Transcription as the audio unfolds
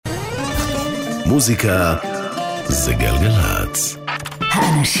מוזיקה זה גלגלצ.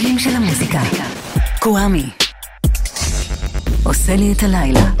 האנשים של המוזיקה. קוואמי עושה לי את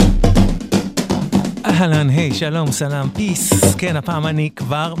הלילה. אהלן, היי, שלום, סלם, פיס. כן, הפעם אני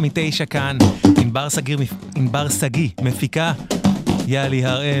כבר 9 כאן. ענבר סגי, מפיקה, יאלי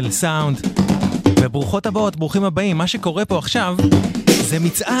הראל, סאונד. וברוכות הבאות, ברוכים הבאים. מה שקורה פה עכשיו זה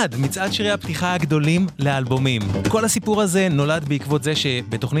מצעד שירי הפתיחה הגדולים לאלבומים. כל הסיפור הזה נולד בעקבות זה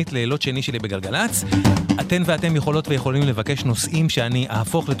שבתוכנית לילות שני שלי בגלגלצ, אתן ואתם יכולות ויכולים לבקש נושאים שאני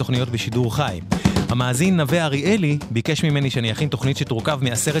אהפוך לתוכניות בשידור חי. המאזין נווה אריאלי ביקש ממני שאני אכין תוכנית שתורכב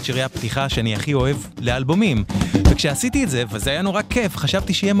מ10 שירי הפתיחה שאני הכי אוהב לאלבומים. וכשעשיתי את זה, וזה היה נורא כיף,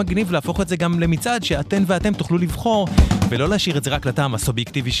 חשבתי שיהיה מגניב להפוך את זה גם למצעד שאתן ואתם תוכלו לבחור, ולא להשאיר את זה רק לטעם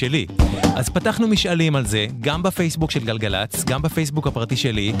הסובייקטיבי שלי. אז פתחנו משאלים על זה, גם בפייסבוק של גלגלצ, גם בפייסבוק הפרטי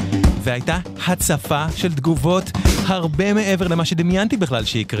שלי, והייתה הצפה של תגובות הרבה מעבר למה שדמיינתי בכלל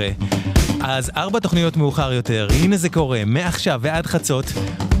שיקרה. אז 4 תוכניות מאוחר יותר, הנה זה קורה, מעכשיו ועד חצות,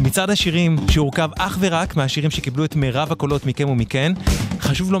 מצעד השירים שהורכב אך ורק מהשירים שקיבלו את מירב הקולות מכם ומכן.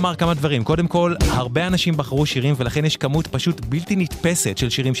 חשוב לומר כמה דברים. קודם כל, הרבה אנשים בחרו שירים, ולכן יש כמות פשוט בלתי נתפסת של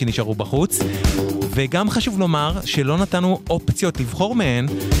שירים שנשארו בחוץ. וגם חשוב לומר שלא נתנו אופציות לבחור מהן,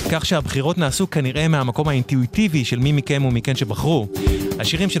 כך שהבחירות נעשו כנראה מהמקום האינטואיטיבי של מי מכם ומכן שבחרו.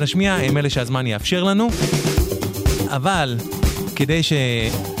 השירים שנשמיע הם אלה שהזמן יאפשר לנו, אבל כדי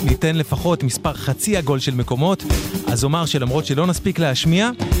שניתן לפחות מספר חצי עגול של מקומות, אז אומר שלמרות שלא נספיק להשמיע,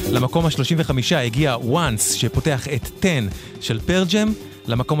 למקום ה-35 הגיע Once שפותח את 10 של פרג'ם,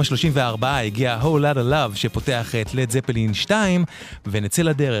 למקום ה-34 הגיע Whole Lotta Love שפותח את לד זפלין 2, ונצא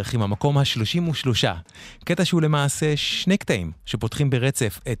לדרך עם המקום ה-33. קטע שהוא למעשה 2 קטעים שפותחים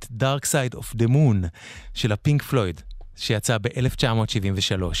ברצף את Dark Side of the Moon של הפינק פלויד שיצא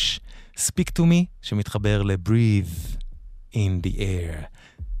ב-1973. Speak to Me שמתחבר ל-Breathe in the air.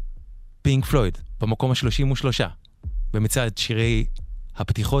 פינק פלויד במקום ה-33 במצעד שירי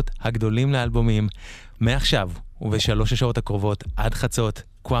הפתיחות הגדולים לאלבומים. מעכשיו וב3 השעות הקרובות עד חצות,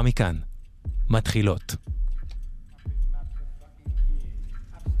 קוואמי כאן מתחילות.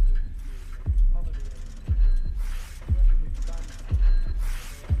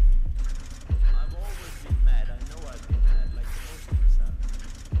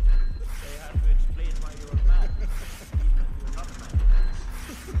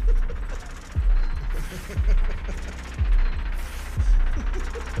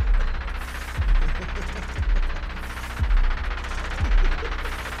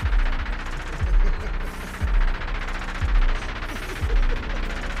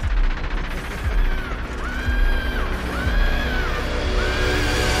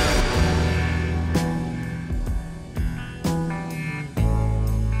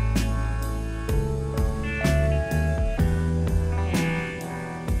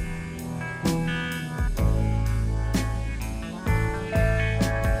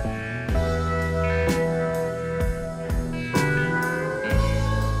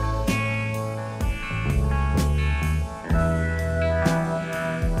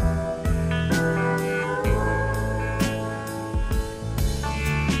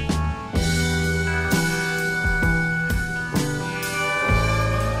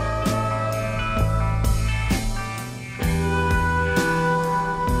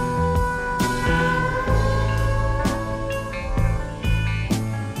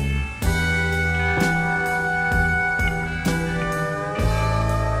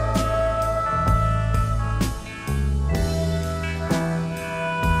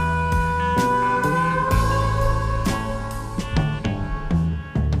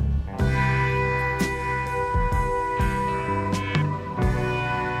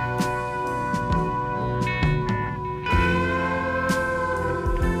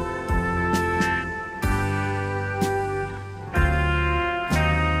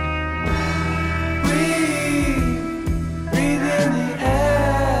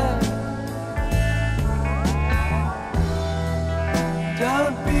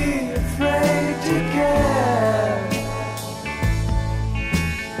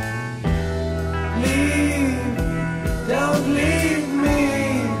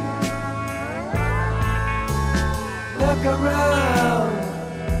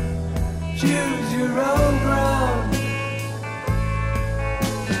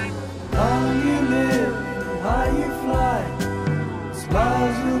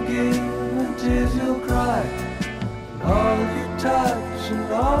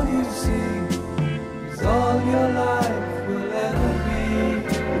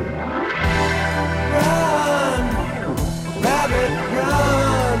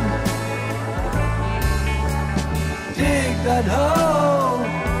 That hole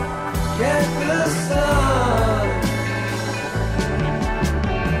can't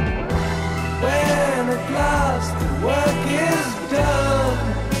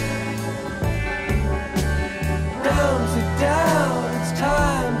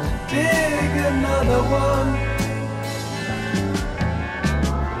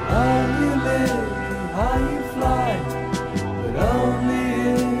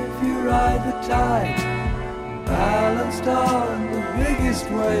star in the biggest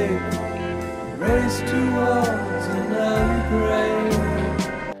wave, race towards another grave.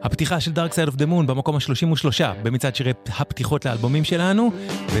 הפתיחה של Dark Side of the Moon במקום ה-33 במצעד שירי הפתיחות לאלבומים שלנו,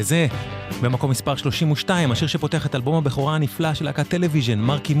 וזה במקום מספר 32, השיר שפותח את אלבום הבכורה הנפלא של להקת טלוויז'ן,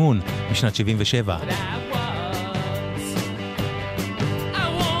 מרקי מון, משנת 77.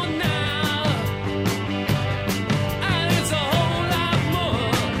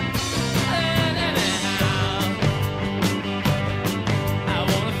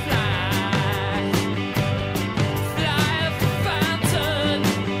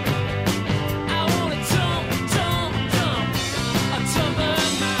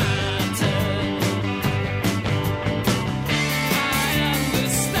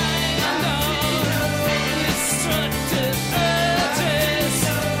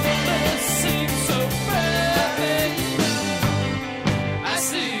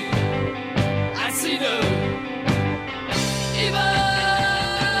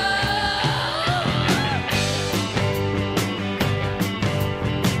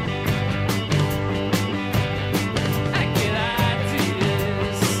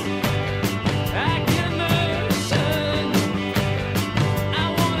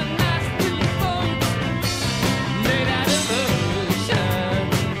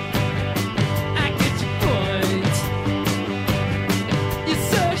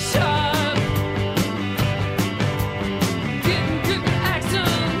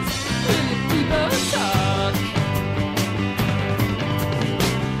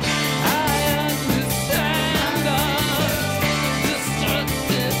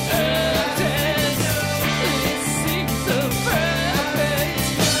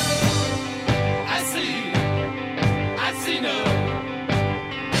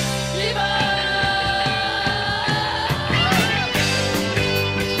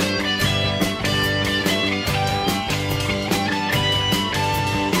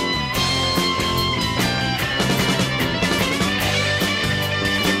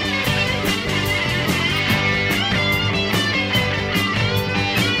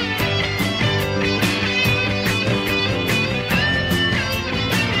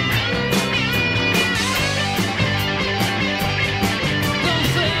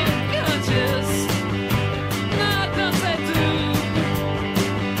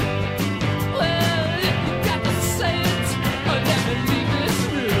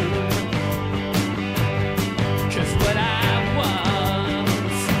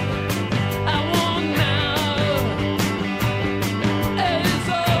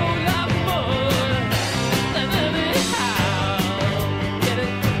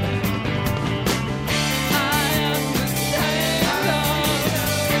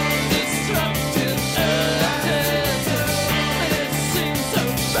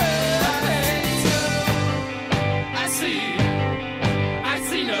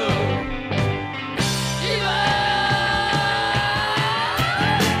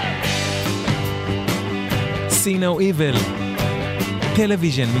 See No Evil,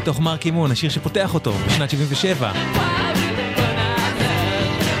 טלוויז'ן מתוך מרקי מון, השיר שפותח אותו בשנת 77.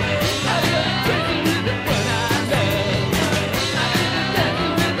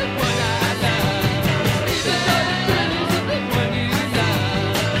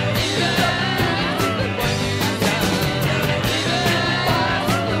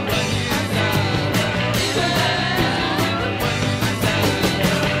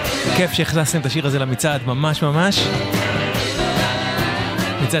 כיף שהכנסתם את השיר הזה למצעד, ממש ממש.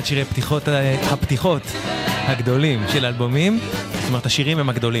 מצעד שירי הפתיחות הגדולים של האלבומים, זאת אומרת השירים הם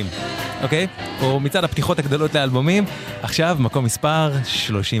הגדולים, אוקיי? או מצעד הפתיחות הגדולות לאלבומים. עכשיו מקום מספר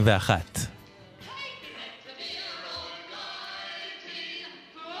 31.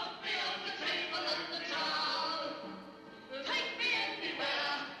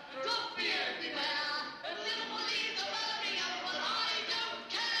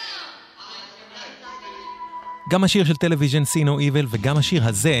 גם השיר של טלוויז'ן See No Evil וגם השיר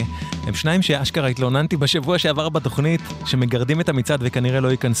הזה הם שניים שאשכרה התלוננתי בשבוע שעבר בתוכנית שמגרדים את המצעד וכנראה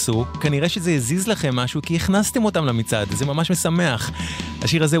לא ייכנסו. כנראה שזה יזיז לכם משהו כי הכנסתם אותם למצעד, זה ממש משמח.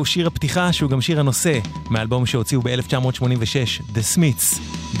 השיר הזה הוא שיר הפתיחה שהוא גם שיר הנושא מהאלבום שהוציאו ב-1986, The Smiths,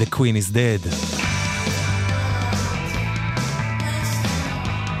 The Queen is Dead.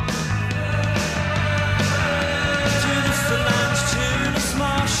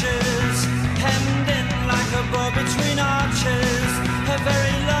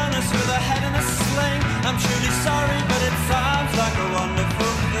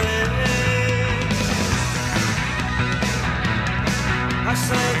 I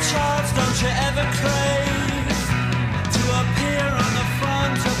say, Charles, don't you ever crave to appear on the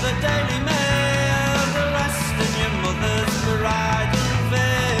front of the Daily Mail?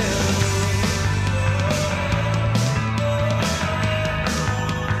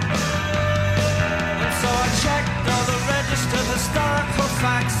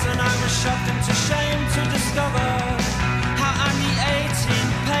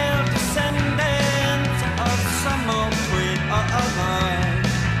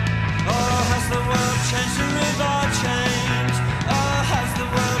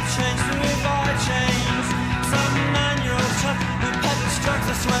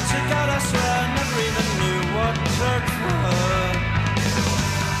 to God, I swear I never even knew what church was.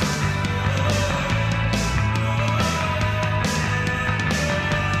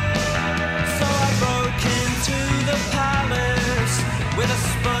 So I broke into the palace with a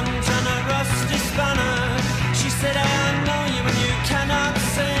sponge and a rusty spanner. She said, I know you and you cannot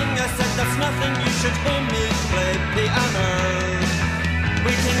sing. I said, that's nothing, you should hear me play piano.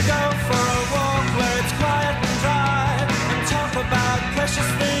 We can go for a walk where it's quiet and dry and talk about precious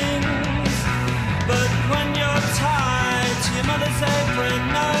things. But when you're tied to your mother's apron,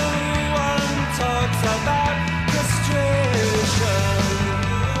 no one talks about frustration.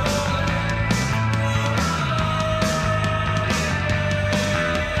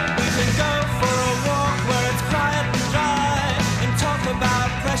 We can go for a walk where it's quiet and dry and talk about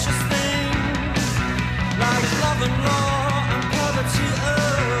precious things like love and law and poverty.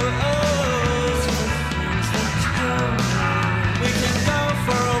 We can go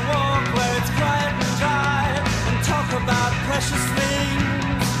for a walk where it's quiet and dry and talk about precious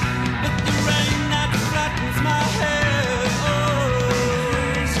things. But the rain that flattens my hair,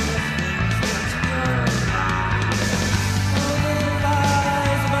 all the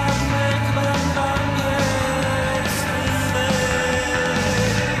lies about makeup and bondage,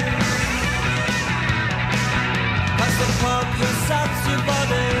 past the pub who saps your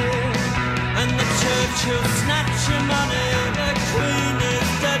body and the church who'll snatch your money. The queen is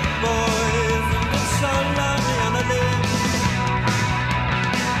dead, boys, and it's so lonely on a limb.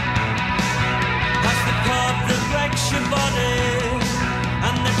 Past the pub that breaks your body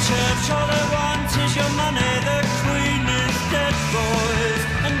and the church, all they want is your money. The queen is dead, boys,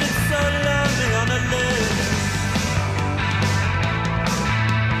 and it's so lonely on a limb.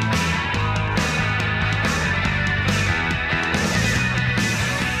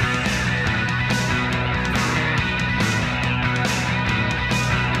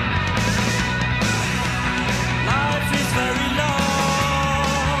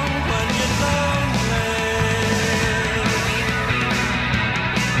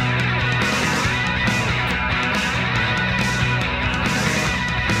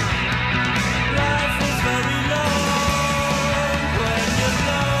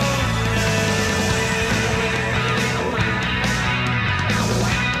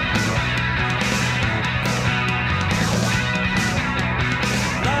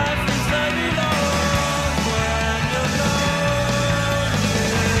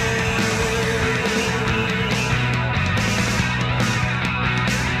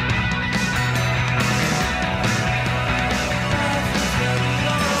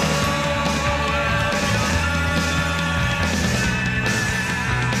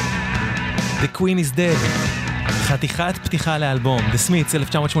 Queen is Dead, חתיכת פתיחה לאלבום The Smiths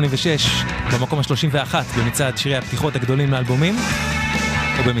 1986, במקום ה-31 במצעד שירי הפתיחות הגדולים לאלבומים,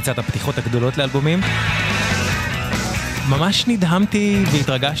 או במצעד הפתיחות הגדולות לאלבומים. ממש נדהמתי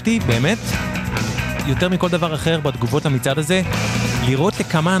והתרגשתי, באמת, יותר מכל דבר אחר בתגובות למצעד הזה, לראות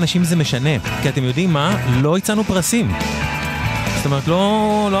לכמה אנשים זה משנה. כי אתם יודעים מה? לא הצענו פרסים. זאת אומרת,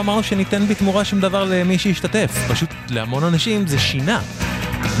 לא אמרנו שניתן בתמורה שום דבר למי שישתתף. פשוט להמון אנשים זה שינה.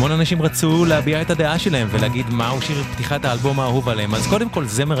 המון אנשים רצו להביע את הדעה שלהם ולהגיד מהו שיר פתיחת האלבום האהוב עליהם. אז קודם כל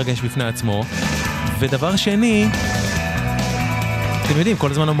זה מרגש בפני עצמו. ודבר שני, אתם יודעים,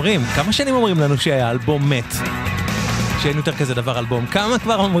 כל הזמן אומרים, כמה שנים אומרים לנו שהאלבום מת? שאין יותר כזה דבר אלבום. כמה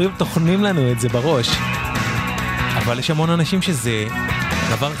כבר אומרים, תוכנים לנו את זה בראש. אבל יש המון אנשים שזה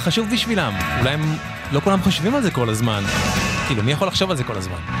דבר חשוב בשבילם. אולי הם לא כולם חושבים על זה כל הזמן. כאילו, מי יכול לחשוב על זה כל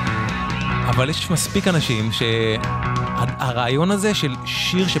הזמן? אבל יש מספיק אנשים שהרעיון הזה של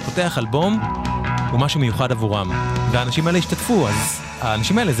שיר שפותח אלבום הוא משהו מיוחד עבורם. והאנשים האלה השתתפו, אז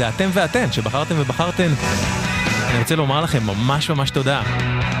האנשים האלה זה אתם ואתן, שבחרתם ובחרתן. אני רוצה לומר לכם ממש ממש תודה.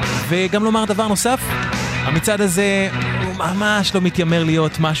 וגם לומר דבר נוסף, המצעד הזה הוא ממש לא מתיימר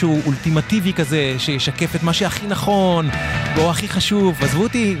להיות משהו אולטימטיבי כזה, שישקף את מה שהכי נכון, או הכי חשוב. עזבו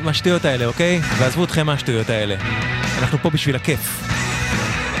אותי מהשטויות האלה, אוקיי? ועזבו אתכם מהשטויות האלה. אנחנו פה בשביל הכיף.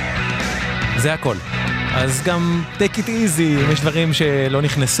 זה הכל. אז גם take it easy, אם יש דברים שלא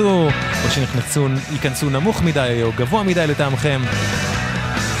נכנסו, או ייכנסו נמוך מדי, או גבוה מדי לטעמכם.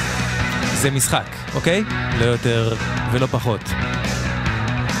 זה משחק, אוקיי? לא יותר ולא פחות.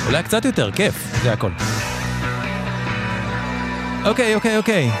 אולי קצת יותר, כיף, זה הכל.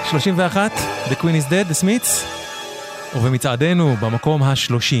 אוקיי, 31, The Queen is Dead, The Smiths, ובמצעדנו במקום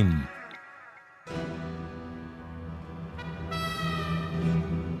ה-30.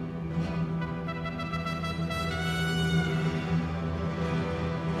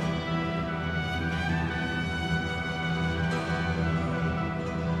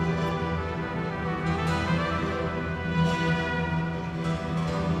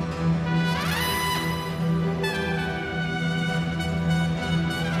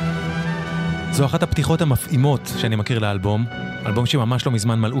 זו אחת הפתיחות המפעימות שאני מכיר לאלבום, אלבום שממש לא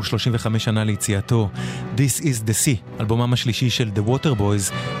מזמן מלאו 35 שנה ליציאתו, This is the Sea, אלבומם השלישי של The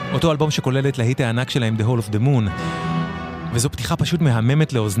Waterboys, אותו אלבום שכולל את להיט הענק שלהם The Hall of the Moon. וזו פתיחה פשוט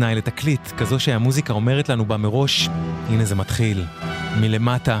מהממת לאוזניי, לתקליט, כזו שהמוזיקה אומרת לנו בה מראש, הנה זה מתחיל,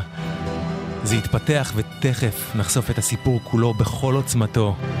 מלמטה, זה יתפתח ותכף נחשוף את הסיפור כולו בכל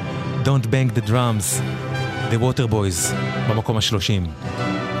עוצמתו. Don't bang the drums, The Waterboys, במקום ה-30.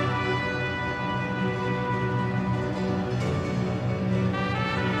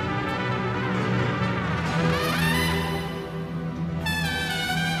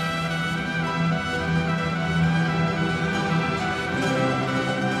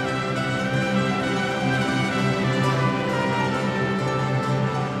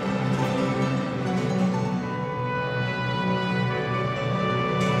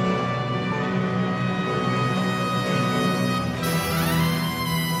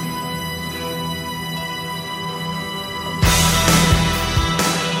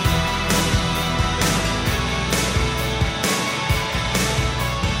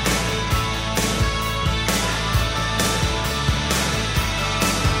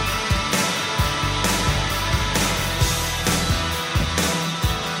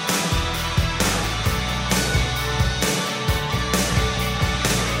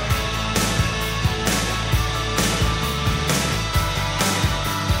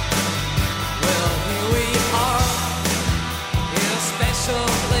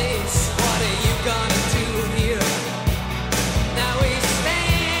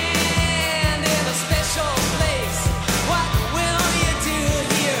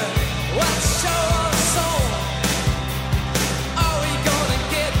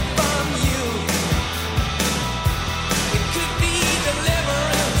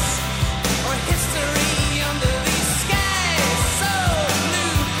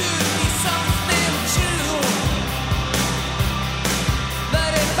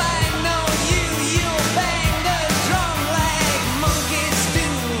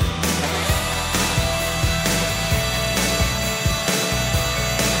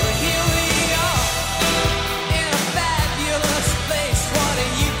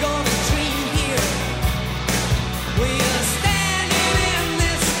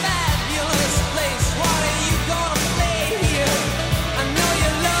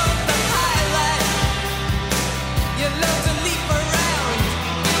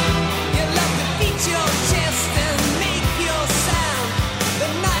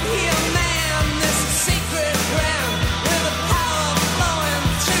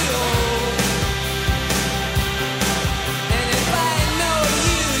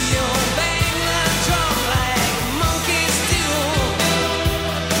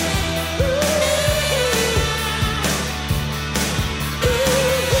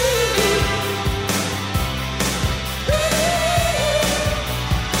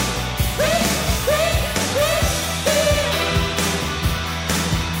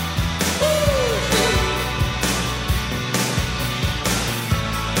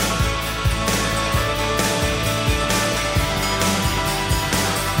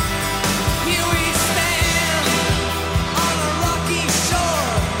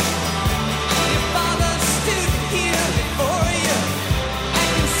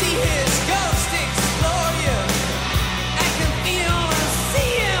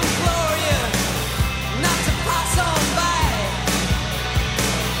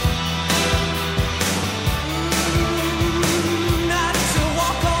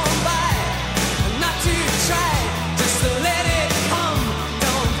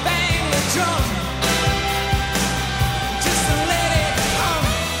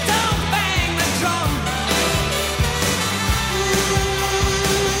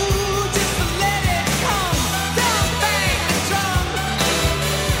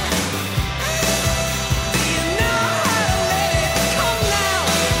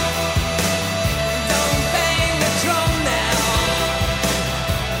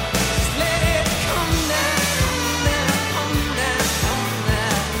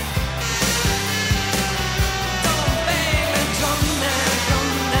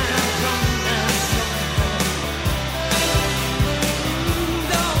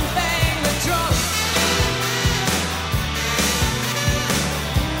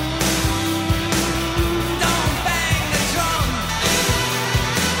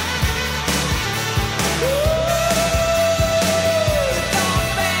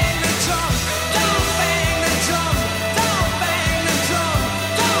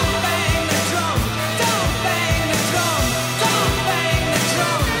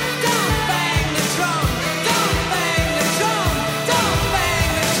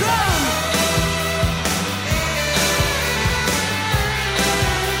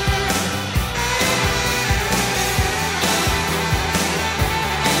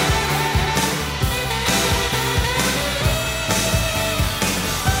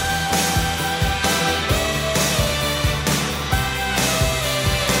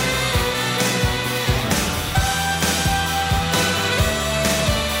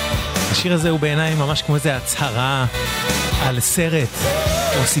 השיר הזה הוא בעיניי ממש כמו איזו הצהרה על סרט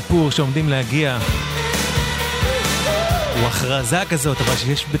או סיפור שעומדים להגיע. הוא הכרזה כזאת, אבל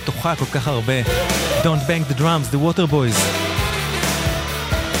שיש בתוכה כל כך הרבה. Don't Bang the Drums, The Water Boys.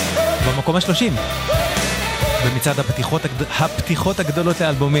 במקום ה-30. במצעד הפתיחות הגדולות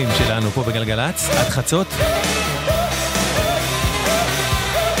לאלבומים שלנו פה בגלגלץ, עד חצות.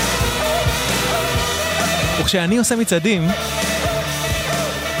 וכשאני עושה מצעדים,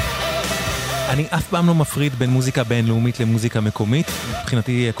 אני אף פעם לא מפריד בין מוזיקה בינלאומית למוזיקה מקומית.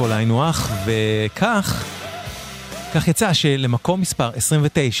 מבחינתי הכל היינו הך, וכך יצא שלמקום מספר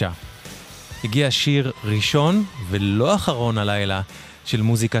 29 הגיע שיר ראשון ולא אחרון הלילה של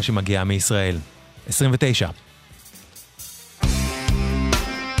מוזיקה שמגיעה מישראל. 29.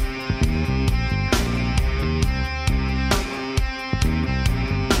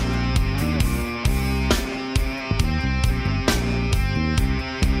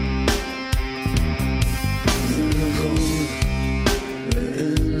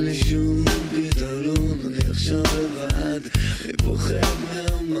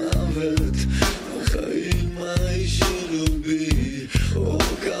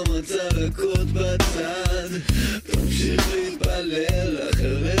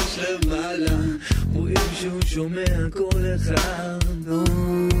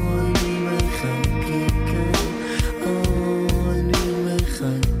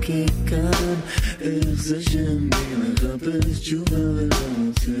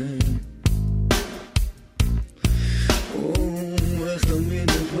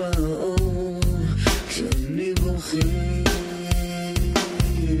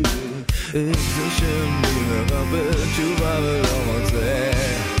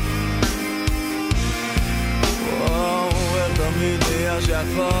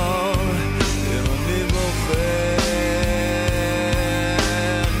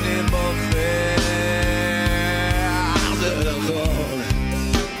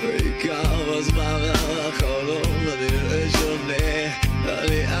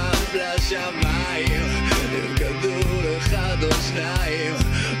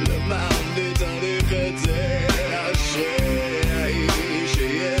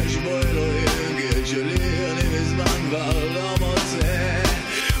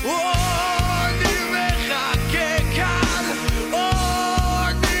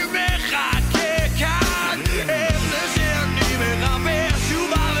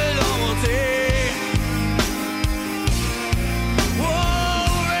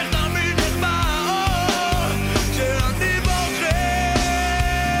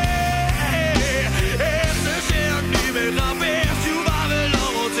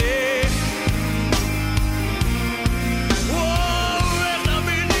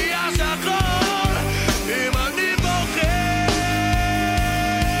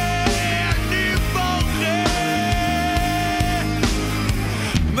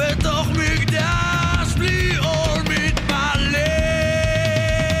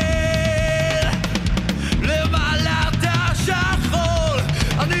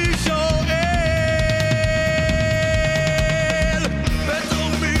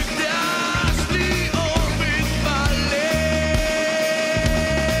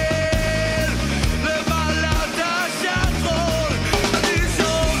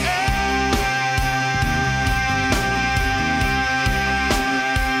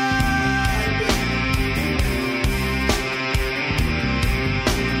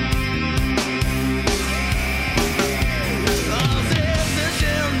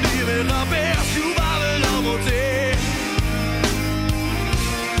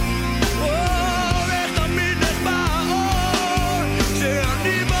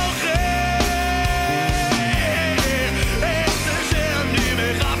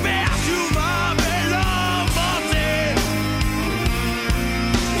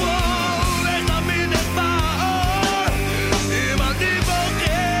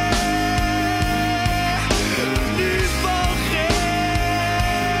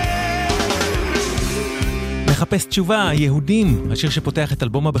 מחפש תשובה, יהודים, השיר שפותח את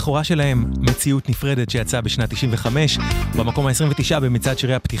אלבום הבכורה שלהם, מציאות נפרדת, שיצא בשנת 95, במקום ה-29 במצעד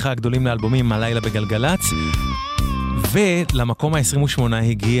שירי הפתיחה הגדולים לאלבומים הלילה בגלגלץ, ולמקום ה-28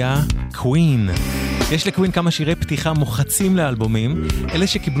 הגיע קווין. יש לקווין כמה שירי פתיחה מוחצים לאלבומים, אלה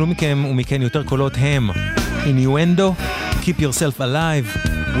שקיבלו מכם ומכן יותר קולות הם Innuendo, Keep Yourself Alive,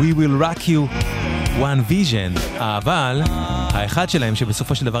 We Will Rock You, One Vision, אבל האחד שלהם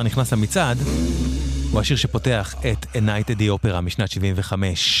שבסופו של דבר נכנס למצעד, הוא השיר שפותח את A Night at the Opera משנת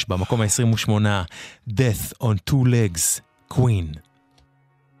 75, במקום ה-28, Death on Two Legs, Queen.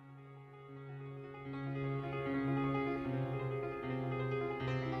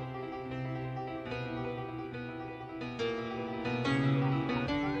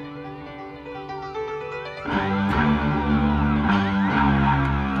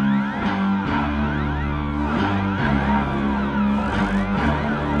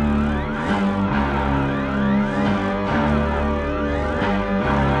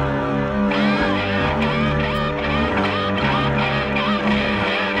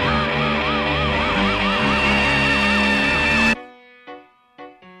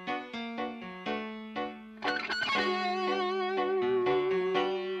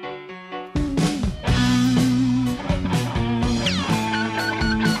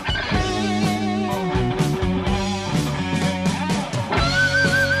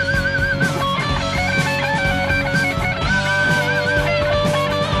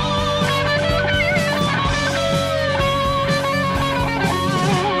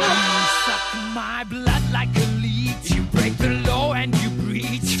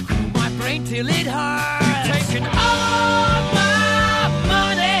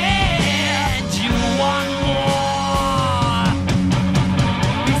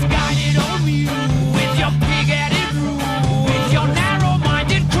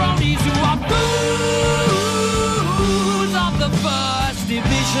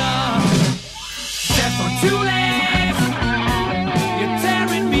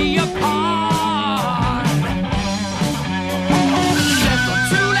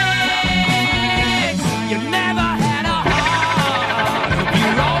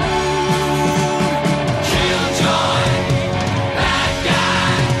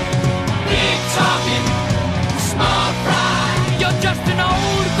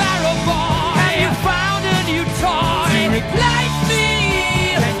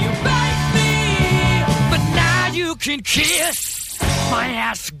 can kiss my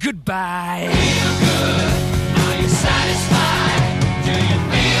ass goodbye. Feel good, are you satisfied? Do you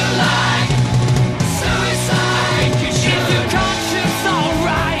feel like suicide? Is your conscience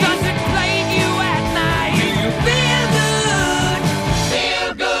alright? Does it plague you at night? Do you feel good?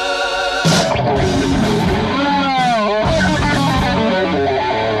 Feel good.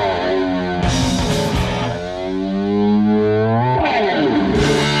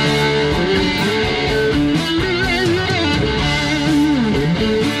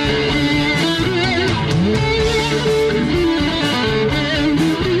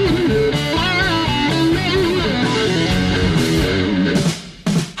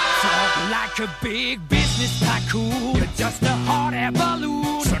 A big business tycoon, you're just a hot air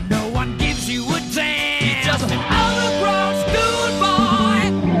balloon, so no one gives you a damn. You're just an overgrown schoolboy.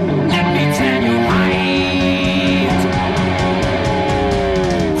 Let me tell you right.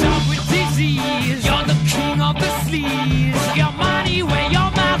 Done with disease, you're the king of the sleaze. Put your money where your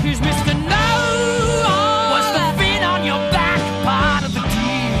mouth is, Mr. No. What's the fin on your back? Part of the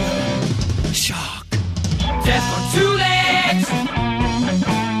deal. Shock. Death on two legs.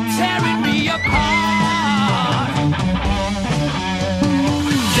 Tearing me apart.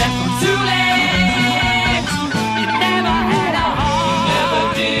 Death on two legs. You never had a heart. You never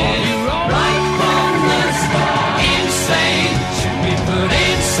did. You're right from the start. Insane. Should be put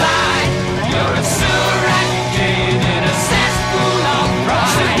inside. You're a sewer rat kid in a cesspool of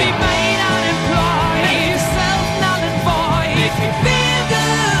pride. Should be made unemployed. Make yourself null and void. Make me feel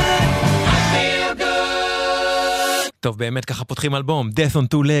good. I feel good. טוב, באמת ככה פותחים אלבום, Death on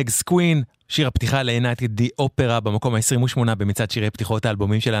Two Legs, Queen, שיר הפתיחה ל-United the Opera במקום ה-28 במצעד שירי פתיחות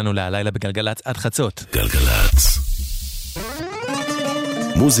האלבומים שלנו להלילה בגלגלץ עד חצות. גלגלץ.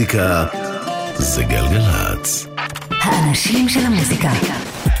 מוזיקה זה גלגלץ. האנשים של המוזיקה.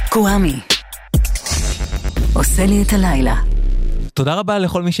 קוואמי. עושה לי את הלילה. תודה רבה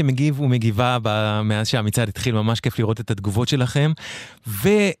לכל מי שמגיב ומגיבה מאז שהמצעד התחיל, ממש כיף לראות את התגובות שלכם,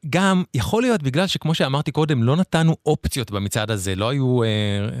 וגם יכול להיות בגלל שכמו שאמרתי קודם, לא נתנו אופציות במצעד הזה, לא היו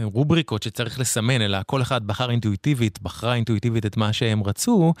רובריקות שצריך לסמן, אלא כל אחד בחרה אינטואיטיבית את מה שהם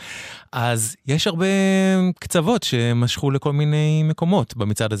רצו, אז יש הרבה קצוות שמשכו לכל מיני מקומות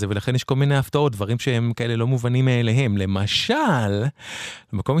במצעד הזה, ולכן יש כל מיני הפתעות, דברים שהם כאלה לא מובנים מאליהם. למשל,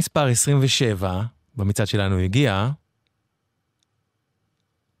 במקום מספר 27 במצעד שלנו הגיע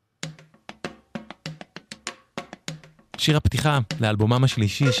שיר הפתיחה לאלבומם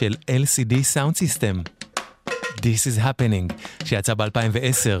השלישי של LCD Sound System, This is Happening, שיצא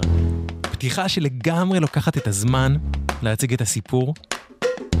ב-2010. פתיחה שלגמרי לוקחת את הזמן להציג את הסיפור,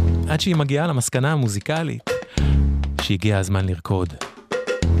 עד שהיא מגיעה למסקנה המוזיקלית שהגיע הזמן לרקוד.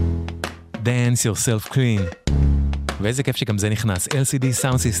 Dance yourself clean. ואיזה כיף שגם זה נכנס, LCD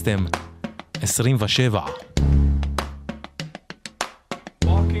Sound System, 27.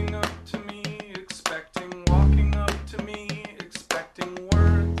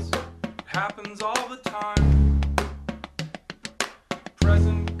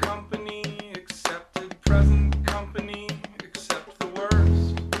 Present company accepted.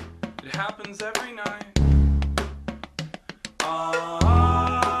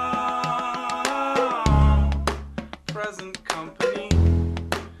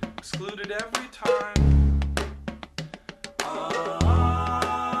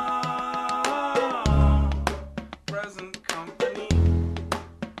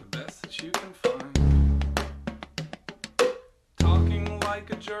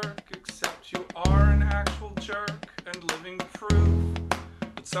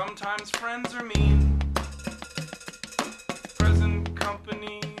 Sometimes friends are mean. Present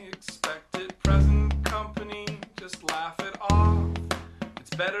company, expect it. Present company, just laugh it off. It's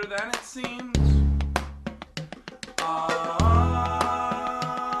better than it seems.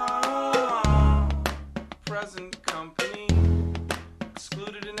 Present company,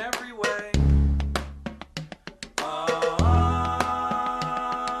 excluded in every way.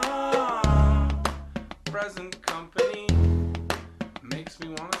 Present company makes me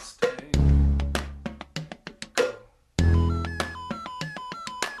want to stay. Go.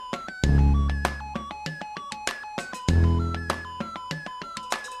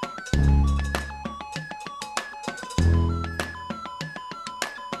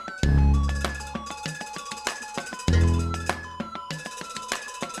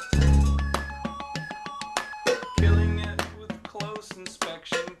 Killing it with close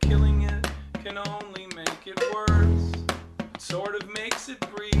inspection, killing it can only make it worse. It sort of makes it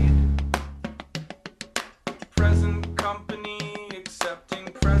breed. Present company, accepting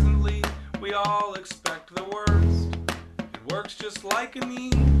presently, we all expect the worst. It works just like a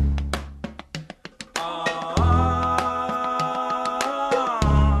need.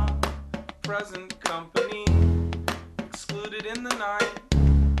 Present company, excluded in the night.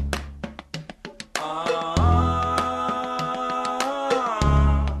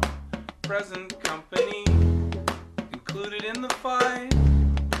 Present company, included in the fight.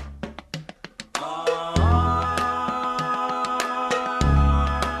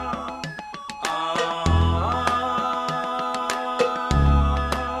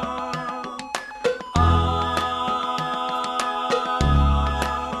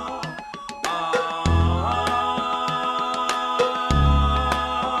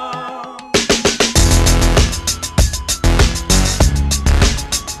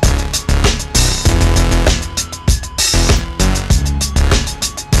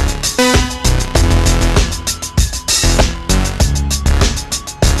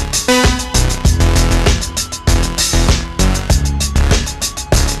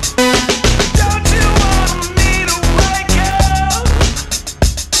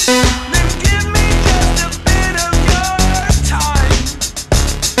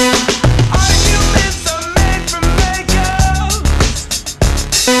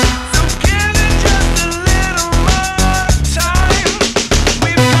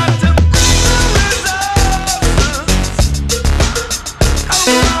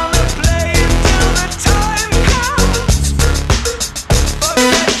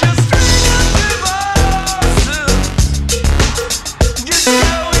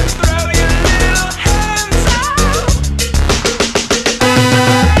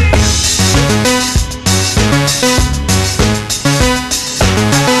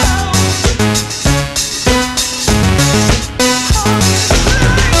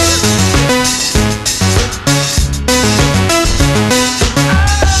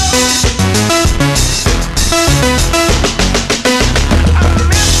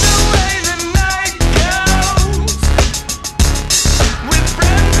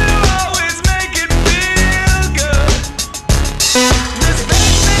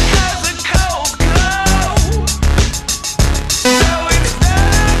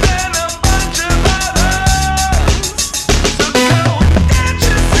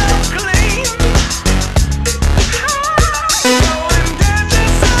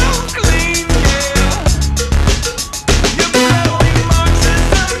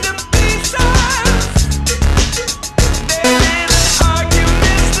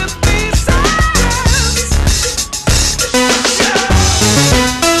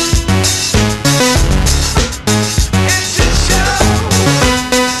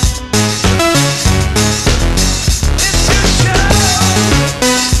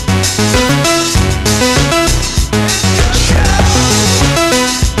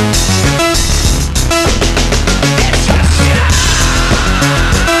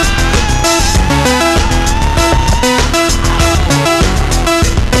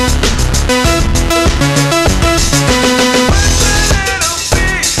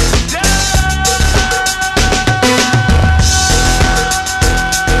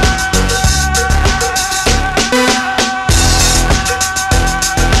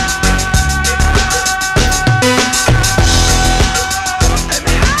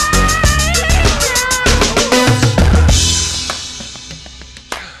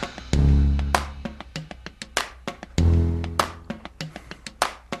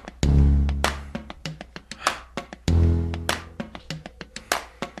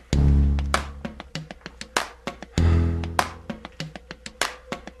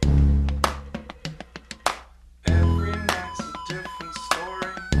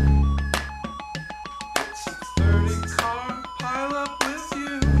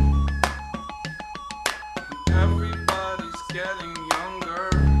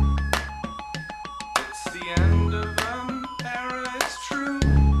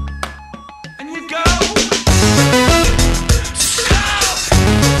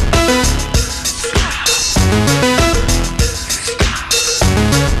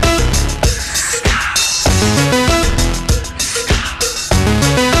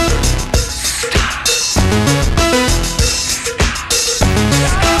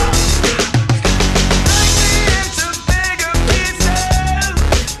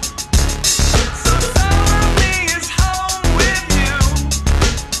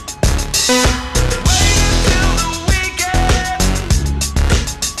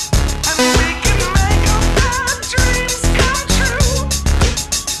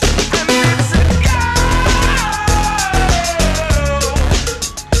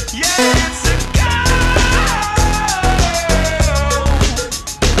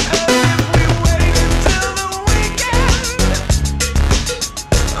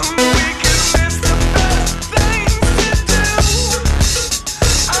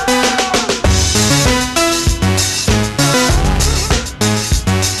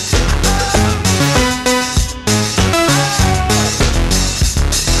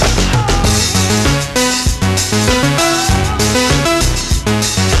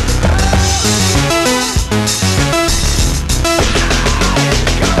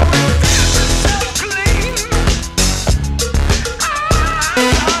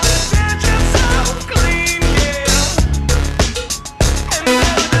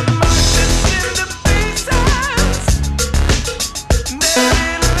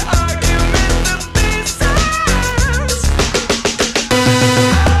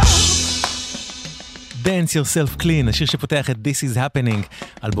 Dance Yourself Clean, השיר שפותח את This is Happening,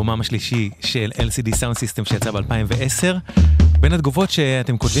 אלבומם השלישי של LCD Sound System שיצא ב-2010. בין התגובות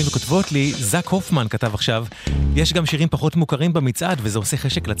שאתם כותבים וכותבות לי, זק הופמן כתב עכשיו, יש גם שירים פחות מוכרים במצעד, וזה עושה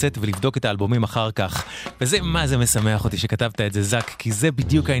חשק לצאת ולבדוק את האלבומים אחר כך. וזה מה זה משמח אותי שכתבת את זה, זק, כי זה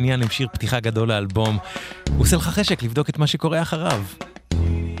בדיוק העניין עם שיר פתיחה גדול לאלבום. הוא עושה לך חשק לבדוק את מה שקורה אחריו.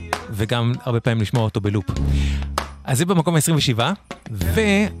 וגם הרבה פעמים לשמוע אותו בלופ. אז זה במקום ה-27,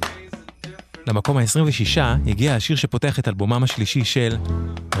 ולמקום ה-26 הגיע השיר שפותח את אלבומם השלישי של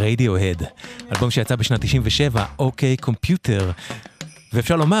רדיוהד, אלבום שיצא בשנת 97, אוקיי קומפיוטר,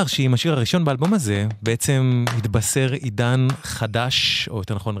 ואפשר לומר שעם השיר הראשון באלבום הזה בעצם התבשר עידן חדש, או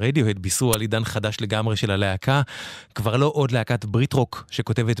יותר נכון רדיוהד בישרו על עידן חדש לגמרי של הלהקה, כבר לא עוד להקת בריט-רוק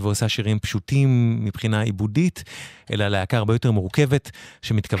שכותבת ועושה שירים פשוטים מבחינה עיבודית, אלא להקה הרבה יותר מורכבת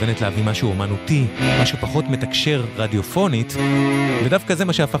שמתכוונת להביא משהו אומנותי, משהו פחות מתקשר רדיופונית, ודווקא זה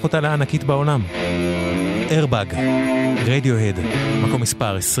מה שהפך אותה לענקית בעולם. איירבאג, רדיוהד, מקום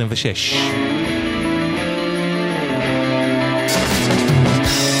מספר 26.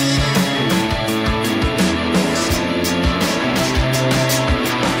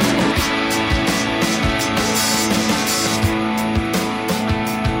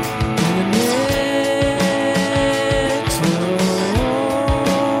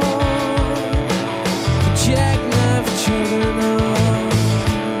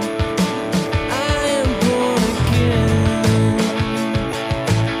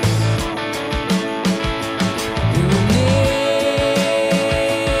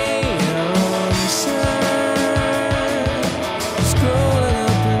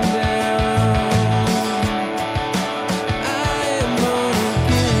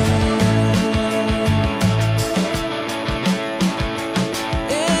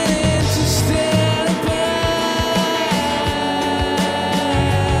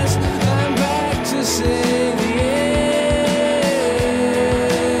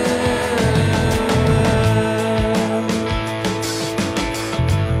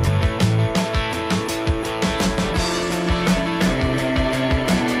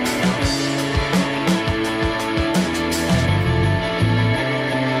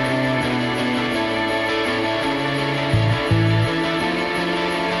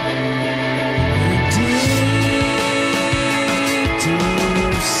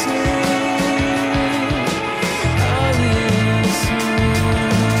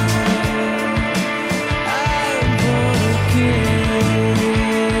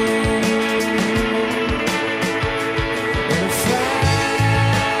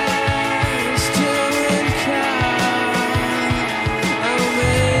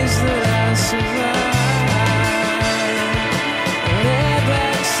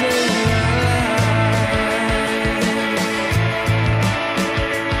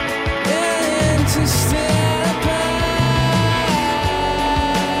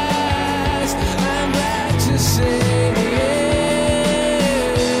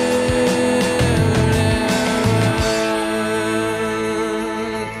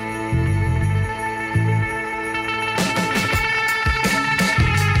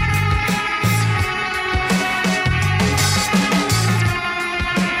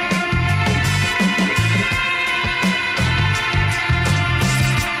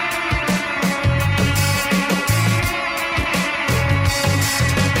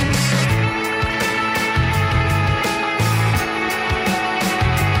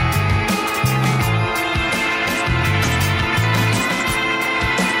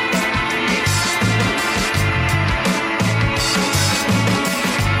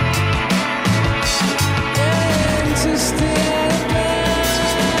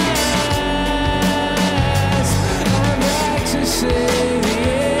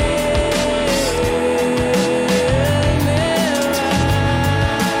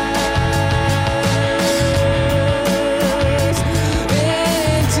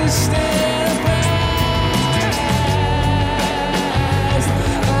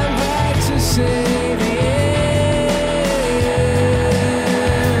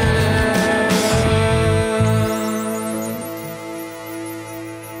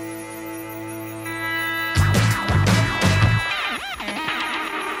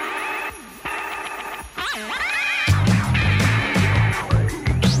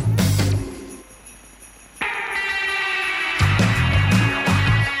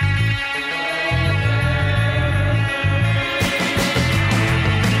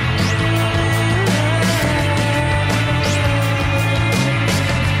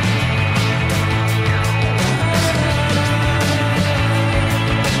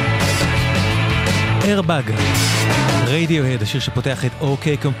 איירבאג, רדיוהד, השיר שפותח את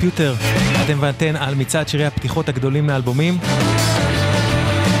אוקיי קומפיוטר. אתם ואתן על מצעד שירי הפתיחות הגדולים לאלבומים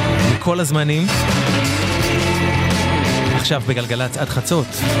מכל הזמנים, עכשיו בגלגלצ עד חצות,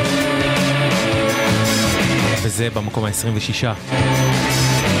 וזה במקום ה-26.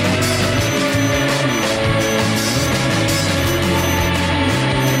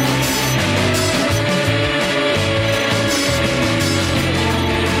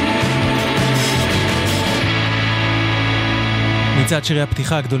 מצעד שירי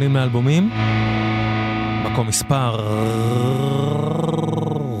הפתיחה הגדולים לאלבומים, מקום מספר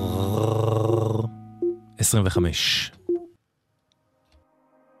 25.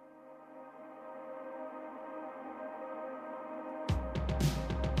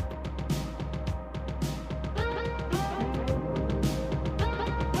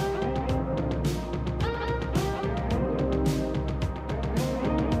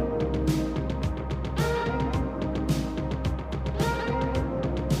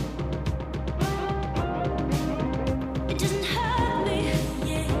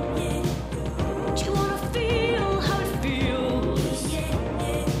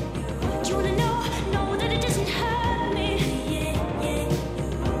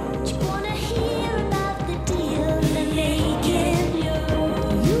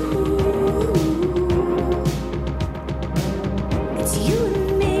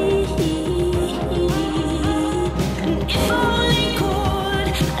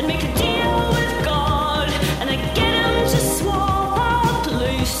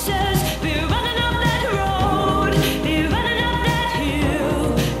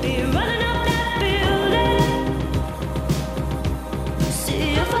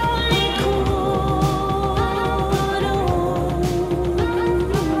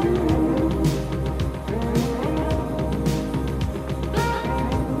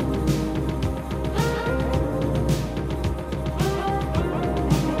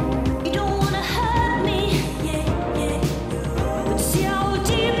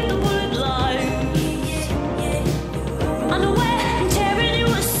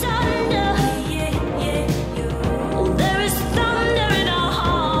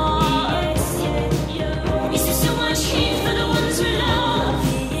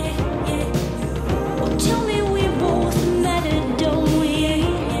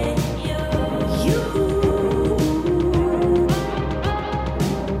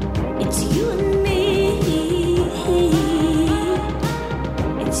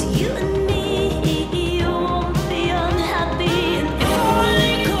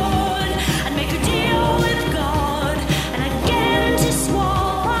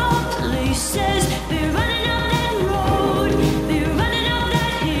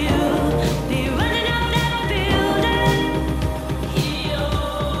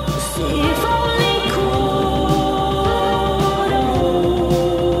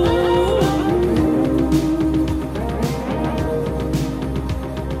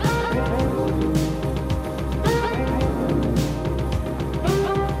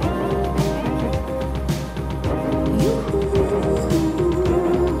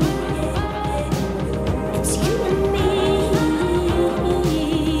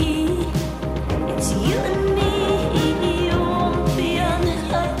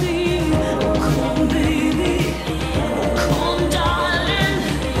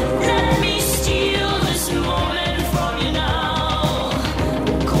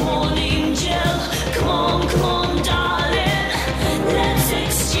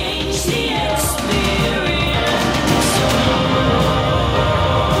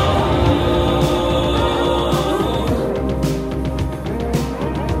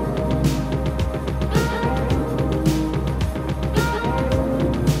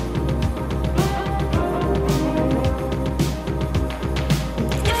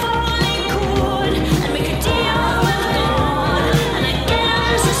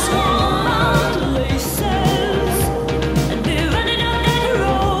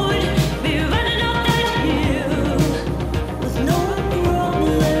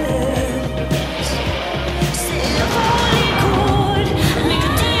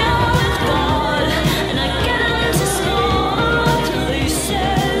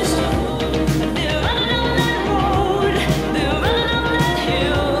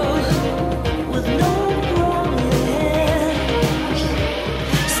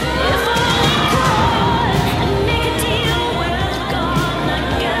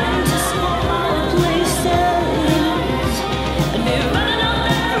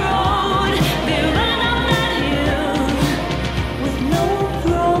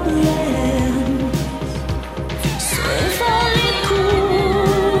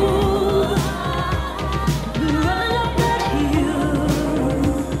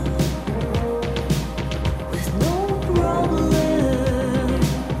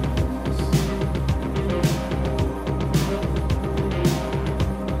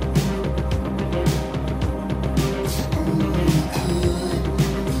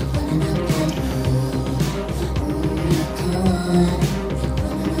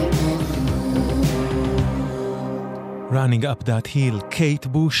 Running Up That Hill, קייט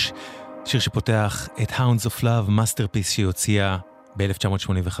בוש, שיר שפותח את Hounds of Love, מאסטרפיס שהיא הוציאה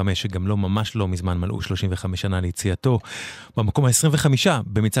ב-1985, שגם לא ממש לא מזמן מלאו 35 שנה ליציאתו, במקום ה-25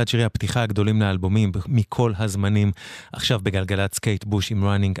 במצעד שירי הפתיחה הגדולים לאלבומים מכל הזמנים, עכשיו בגלגלצ קייט בוש עם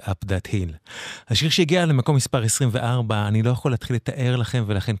Running Up That Hill. השיר שהגיע למקום מספר 24, אני לא יכול להתחיל לתאר לכם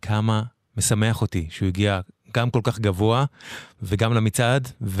ולכן כמה משמח אותי שהוא הגיע גם כל כך גבוה וגם למצעד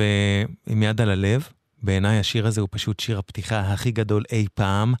ועם יד על הלב. בעיניי השיר הזה הוא פשוט שיר הפתיחה הכי גדול אי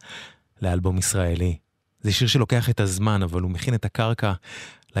פעם לאלבום ישראלי. זה שיר שלוקח את הזמן, אבל הוא מכין את הקרקע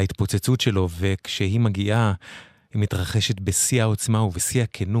להתפוצצות שלו, וכשהיא מגיעה, היא מתרחשת בשיא העוצמה ובשיא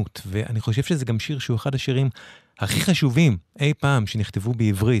הכנות, ואני חושב שזה גם שיר שהוא אחד השירים הכי חשובים אי פעם שנכתבו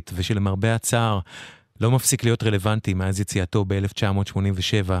בעברית, ושלמרבה הצער לא מפסיק להיות רלוונטי מאז יציאתו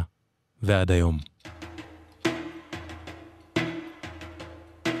ב-1987 ועד היום.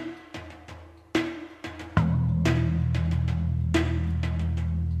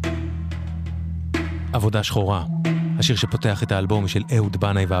 עבודה שחורה, השיר שפותח את האלבום של אהוד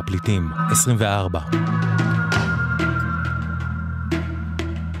בנאי והפליטים, 24.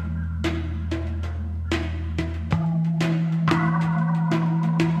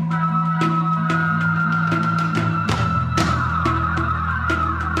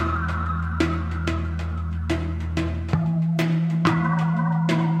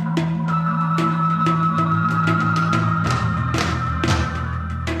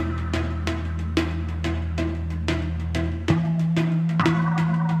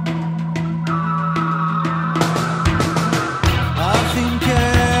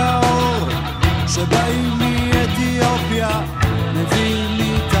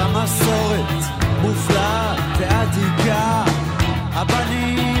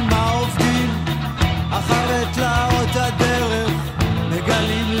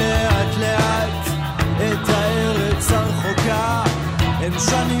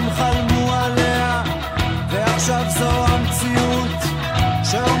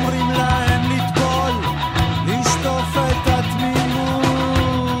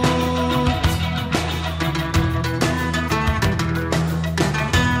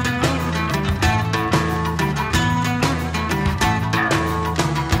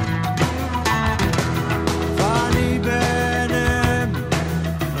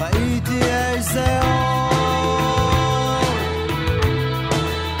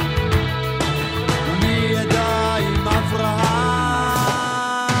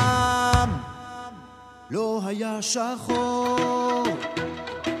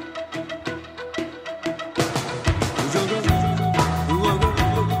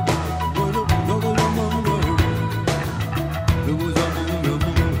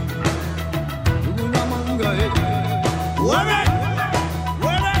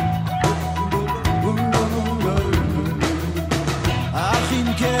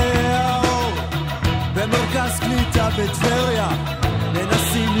 בטבריה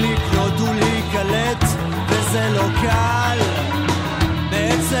מנסים לקנות ולהיקלט וזה לא קל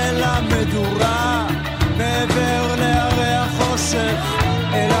מאצל המדורה מעבר להרי החושך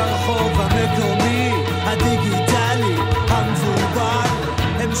אל הרחוב המקומי הדיגיטלי המבולבל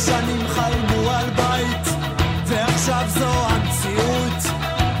הם שנים חלמו על בית ועכשיו זו המציאות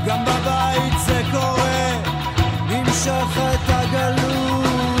גם בבית זה קורה נמשכת הגלות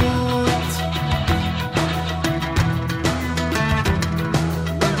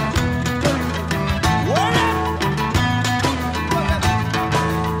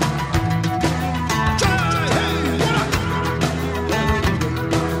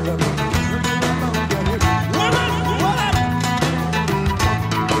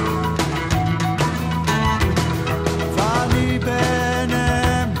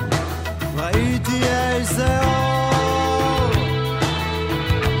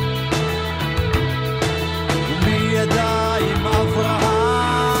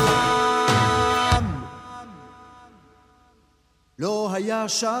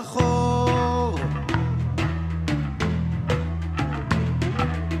שחור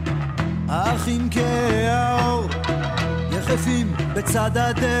האחים כאור יחפים בצד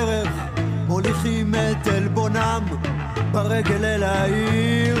הדרך מוליכים את אלבונם ברגל אל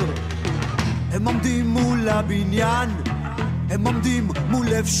העיר הם עומדים מול הבניין הם עומדים מול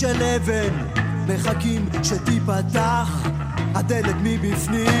לב של אבן מחכים שתיפתח הדלת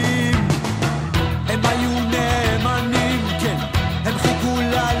מבפנים הם היו נאמנים כן הם חיכו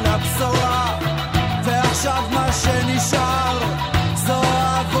לה לבשורה ועכשיו מה שנשאר זו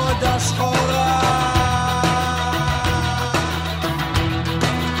עבודה שחורה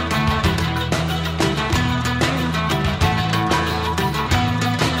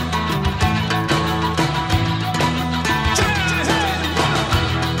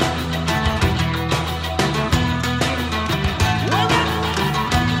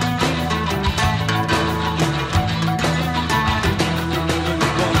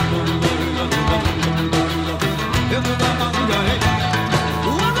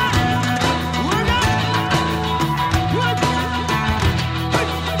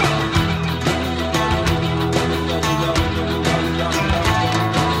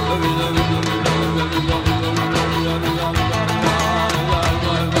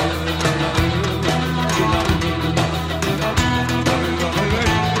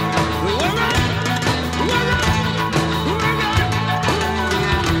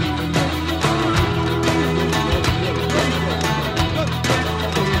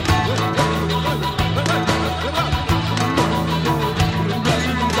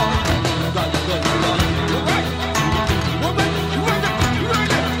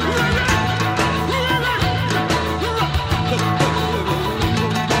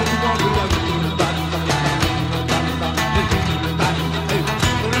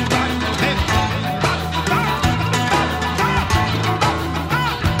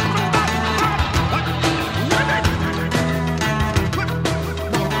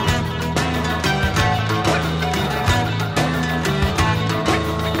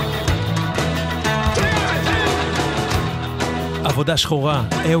עבודה שחורה,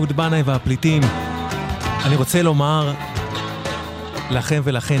 אהוד בנאי והפליטים. אני רוצה לומר לכם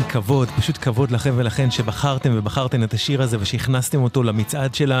ולכן כבוד, פשוט כבוד לכם ולכן שבחרתם ובחרתם את השיר הזה ושהכנסתם אותו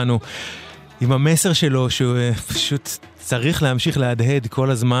למצעד שלנו עם המסר שלו שהוא פשוט צריך להמשיך להדהד כל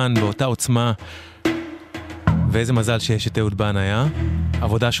הזמן באותה עוצמה. ואיזה מזל שיש את אהוד בנאי,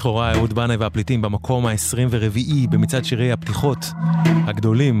 עבודה שחורה, אהוד בנאי והפליטים במקום ה-24 במצעד שירי הפתיחות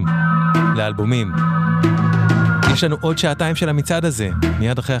הגדולים לאלבומים. יש לנו עוד שעתיים של המצעד הזה,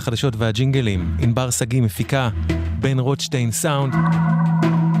 מיד אחרי החדשות והג'ינגלים. ענבר סגי מפיקה, בן רוטשטיין סאונד,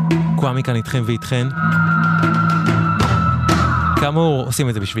 קוואמי כאן איתכם ואיתכן. כאמור, עושים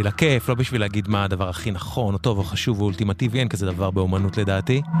את זה בשביל הכיף, לא בשביל להגיד מה הדבר הכי נכון, או טוב, או חשוב, או אולטימטיבי, אין כזה דבר באומנות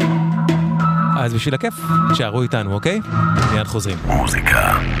לדעתי. אז בשביל הכיף, שערו איתנו, אוקיי? מיד חוזרים.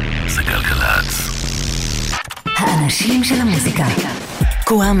 מוזיקה זה גלגלצ. האנשים של המוזיקה.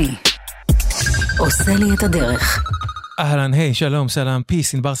 קוואמי. עושה לי את הדרך. אהלן, היי, שלום, סלם,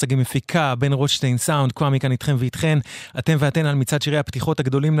 פיס, ענבר סגי מפיקה, בן רוטשטיין סאונד, קוואמי כאן איתכם ואיתכן, אתם ואתן על מצעד שירי הפתיחות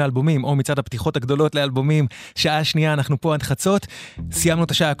הגדולים לאלבומים, או מצעד הפתיחות הגדולות לאלבומים, שעה שנייה, אנחנו פה עד חצות, סיימנו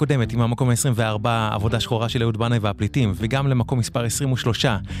את השעה הקודמת עם המקום ה-24, עבודה שחורה של אהוד בנאי והפליטים, וגם למקום מספר 23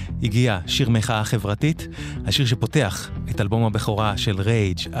 הגיע שיר מחאה חברתית, השיר שפותח את אלבום הבכורה של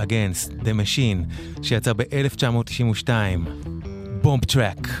Rage Against the Machine, שיצא ב-1992, בומב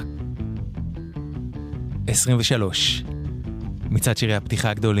טרק. 23 מצעד שירי הפתיחה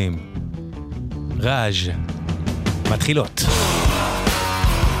הגדולים. ראז' מתחילות.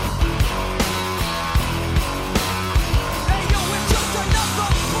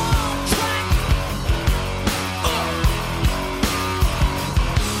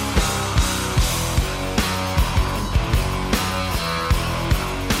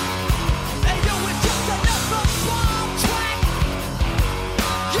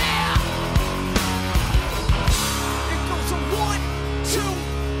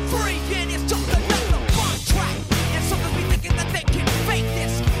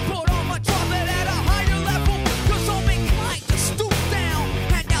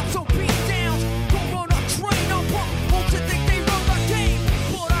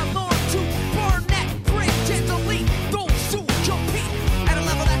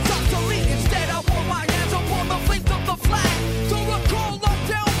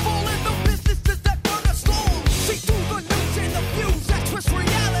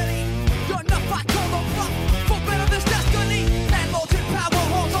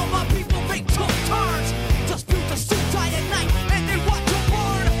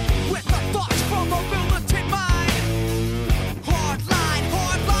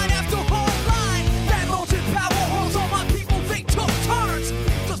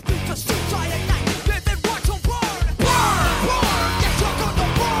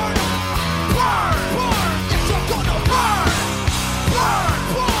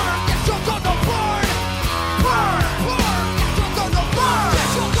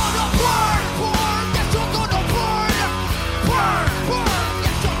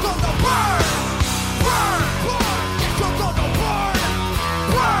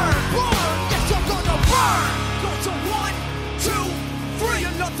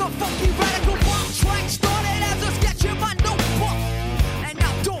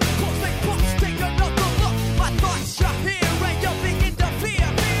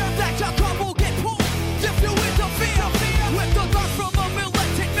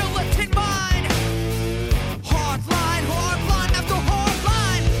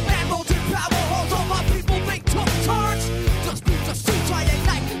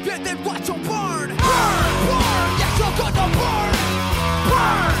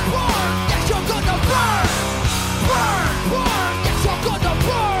 Burn! Burn! Yes, you're gonna burn!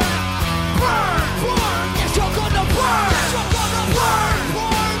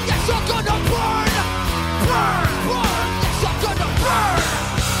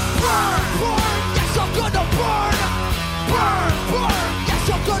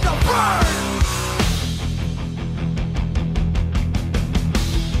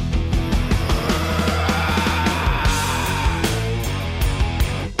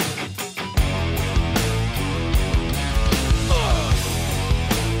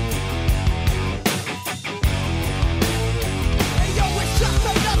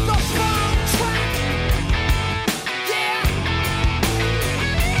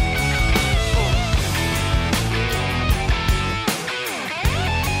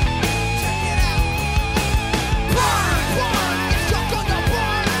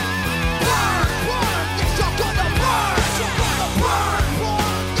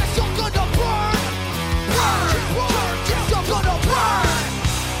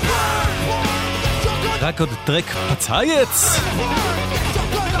 רק עוד טרק פצייץ,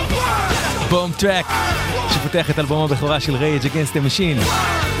 בום טרק, שפותח את אלבום הבכורה של Rage Against the Machine.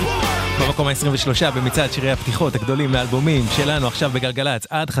 במקום ה-23 במצעד שירי הפתיחות הגדולים לאלבומים שלנו עכשיו בגלגלץ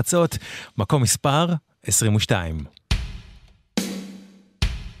עד חצות, מקום מספר 22.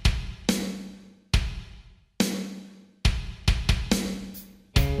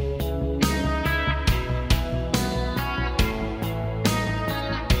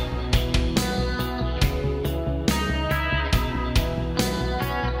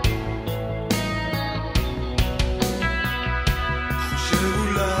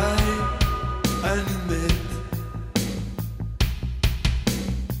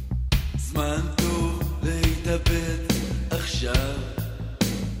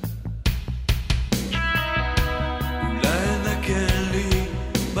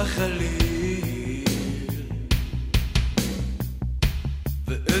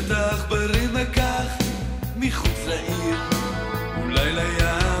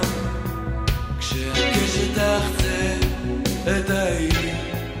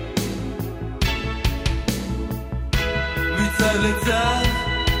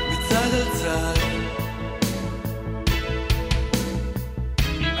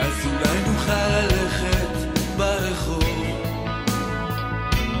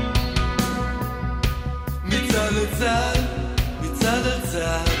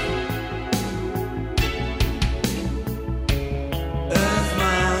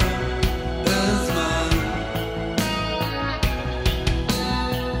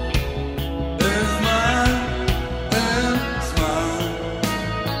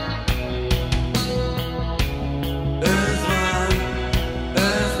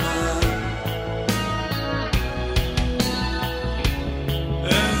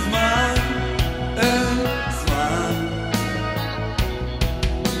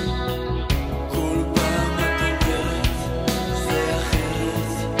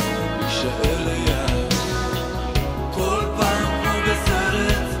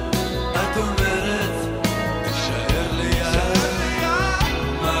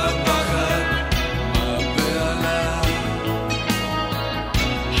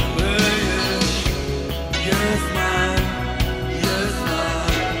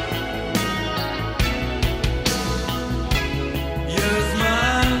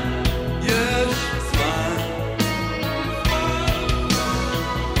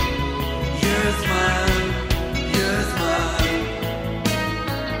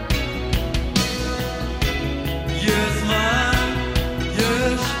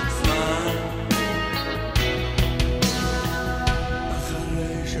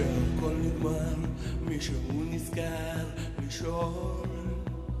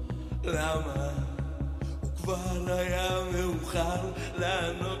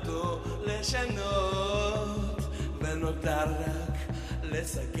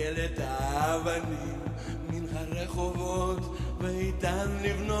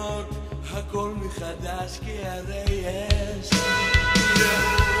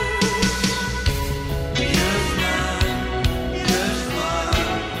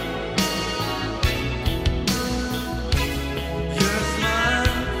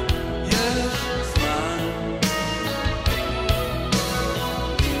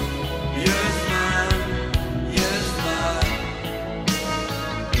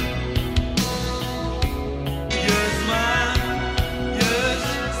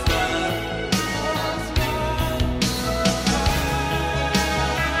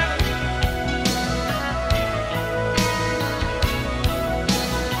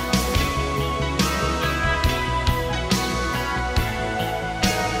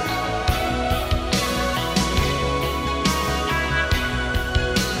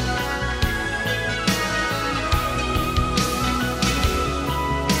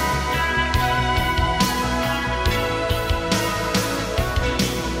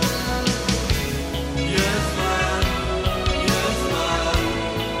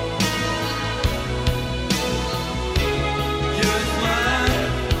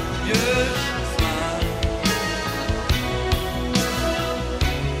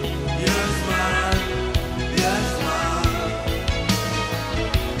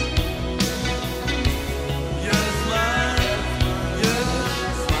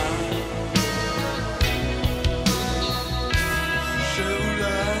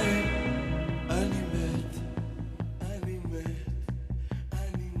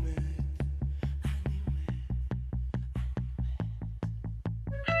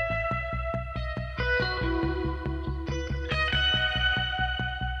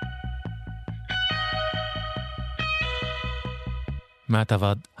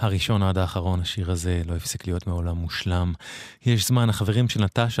 מהטבע הראשון עד האחרון, השיר הזה לא הפסיק להיות מעולם מושלם. יש זמן, החברים של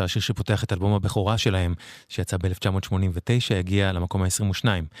נטשה, השיר שפותח את אלבום הבכורה שלהם, שיצא ב-1989, הגיע למקום ה-22.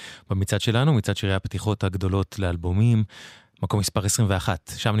 במצעד שלנו, מצעד שירי הפתיחות הגדולות לאלבומים, מקום מספר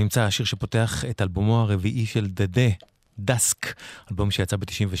 21. שם נמצא השיר שפותח את אלבומו הרביעי של דדה, דסק, אלבום שיצא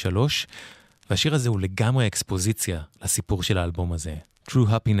ב-93, והשיר הזה הוא לגמרי אקספוזיציה לסיפור של האלבום הזה. True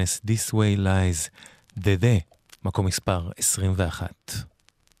Happiness, This Way Lies, דדה, מקום מספר 21.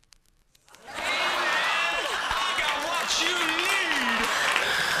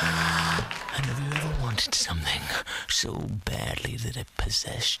 And have you ever wanted something so badly that it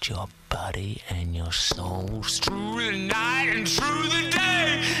possessed your body and your soul through the night and through the day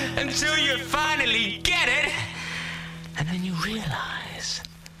until you finally get it, and then you realize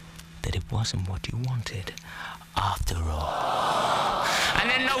that it wasn't what you wanted after all? And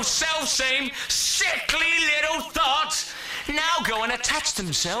then those self-same sickly little thoughts now go and attach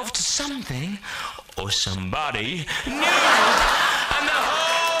themselves to something or somebody new, and the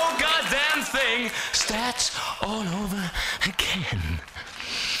whole goddamn thing starts all over again.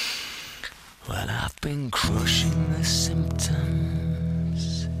 Well, I've been crushing the symptoms,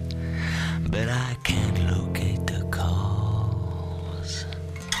 but I can't locate the cause.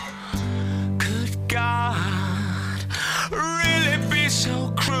 Could God really be so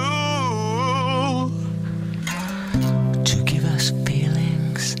cruel to give us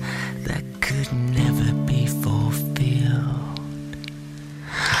feelings that could never be fulfilled?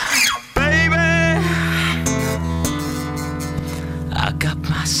 Baby, I got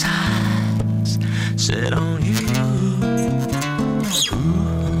my sights set on you.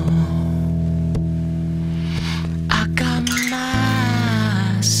 I got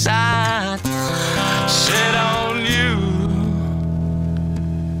my sights set on you.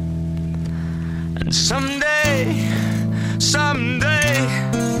 And someday,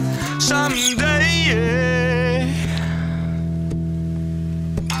 yeah,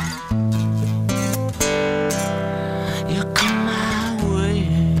 you come my way.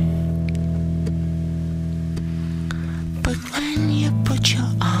 But when you put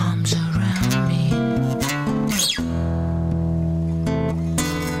your arms around me,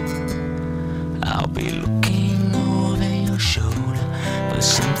 I'll be looking over your shoulder for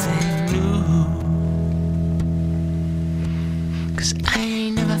something new. 'Cause I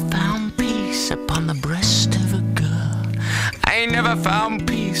ain't never found peace upon the breast of a girl. I ain't never found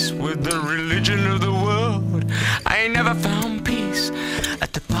peace with the religion of the world. I ain't never found peace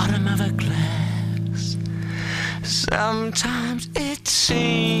at the bottom of a glass. Sometimes it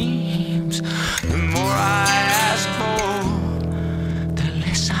seems the more I ask for, the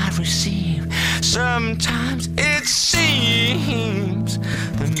less I receive. Sometimes it seems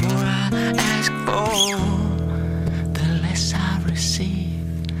the more I ask for, the less I receive.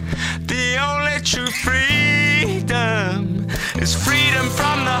 The only true freedom is freedom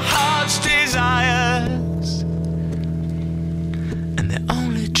from the heart's desires. And the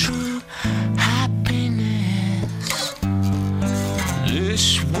only true happiness this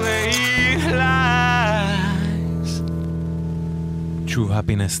way lies. True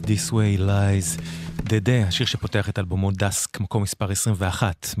Happiness, This Way Lies. דדה, השיר שפותח את אלבומו דסק, מקום מספר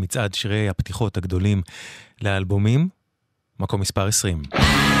 21, מצעד שירי הפתיחות הגדולים לאלבומים, מקום מספר 20.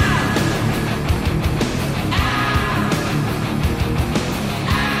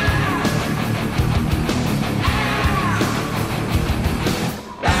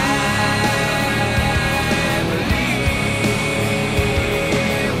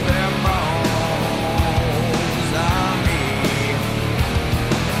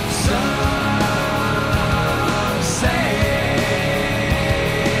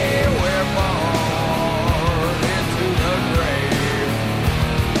 We're born into the grave.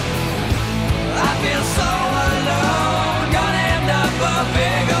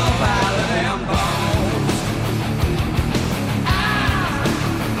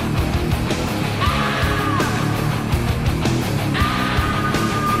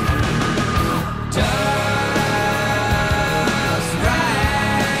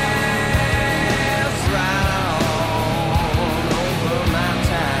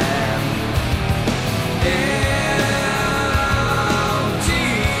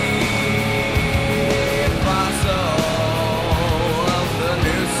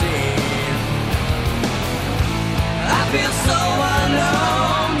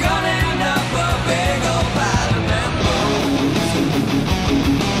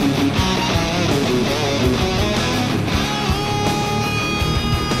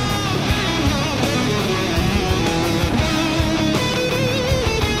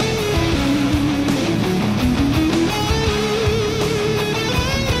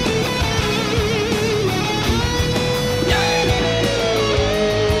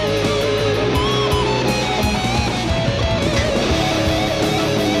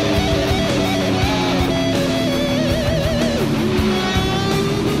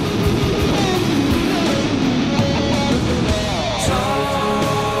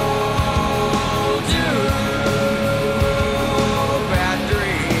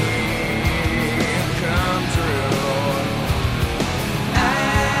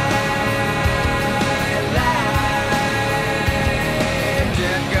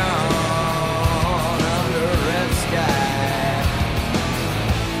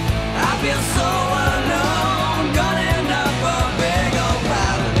 feel so alone, gonna end up a big old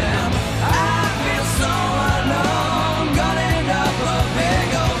pile of them. I feel so alone, gonna end up a big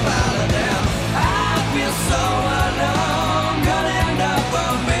old pile of them. I feel so alone, gonna end up a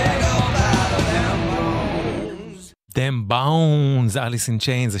big old pile of them bones. Them Bones, Alice in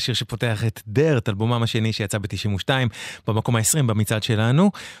Chains, זה שיר שפותח את דירט, אלבומם השני שיצא ב-92, במקום ה-20 במצעד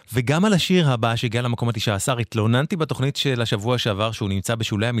שלנו, וגם על השיר הבא שהגיע למקום ה-19, התלוננתי בתוכנית של השבוע שעבר שהוא נמצא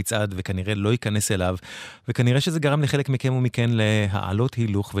בשולי המצעד וכנראה לא ייכנס אליו, וכנראה שזה גרם לחלק מכם ומכן להעלות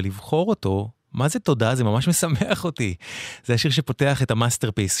הילוך ולבחור אותו. מה זה תודה? זה ממש משמח אותי. זה השיר שפותח את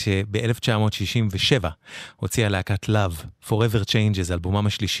המאסטרפיס שב-1967 הוציאה להקת Love, Forever Changes, אלבומם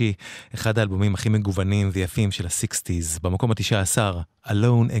השלישי, אחד האלבומים הכי מגוונים ויפים של ה-60s, במקום ה-19,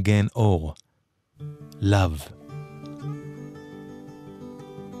 Alone Again or Love.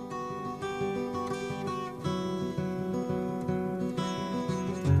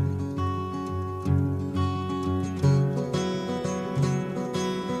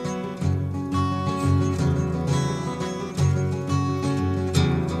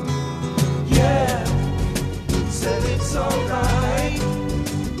 Said it's alright,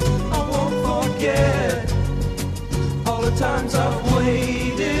 I won't forget all the times I've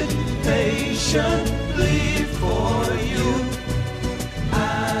waited patiently for you.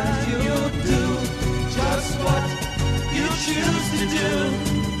 And you'll do just what you choose to do.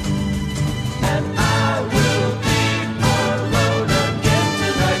 And I will be alone again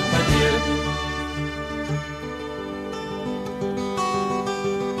tonight, my dear.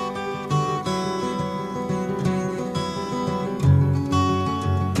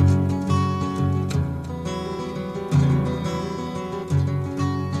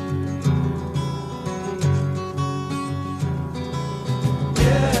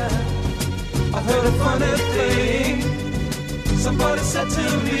 I heard a funny thing. Somebody said to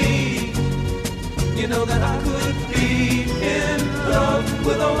me, you know that I could be in love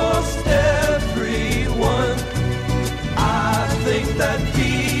with almost everyone. I think that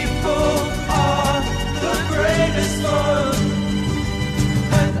people are the greatest fun.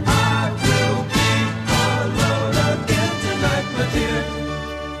 And I will be alone again tonight, my dear.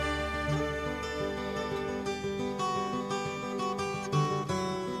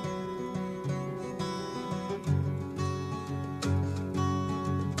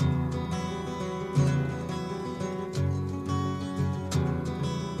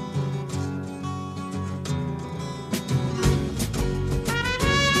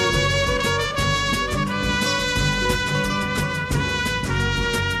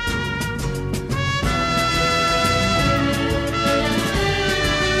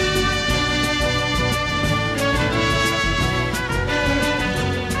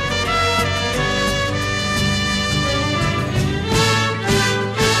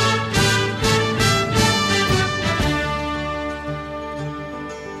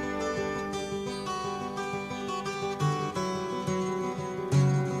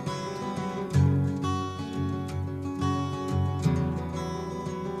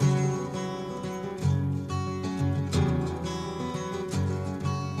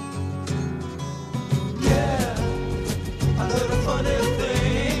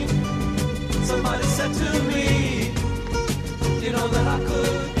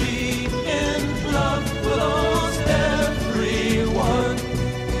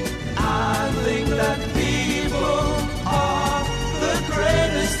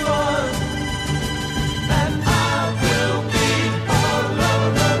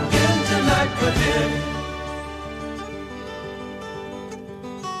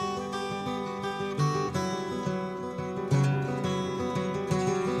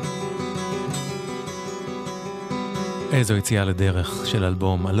 איזו יציאה לדרך של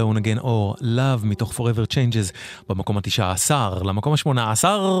אלבום Alone Again or Love מתוך Forever Changes במקום ה-19, למקום ה-18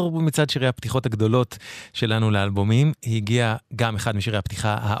 במצעד שירי הפתיחות הגדולות שלנו לאלבומים, הגיע גם אחד משירי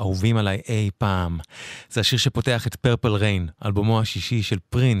הפתיחה האהובים עליי אי פעם. זה השיר שפותח את Purple Rain, אלבומו השישי של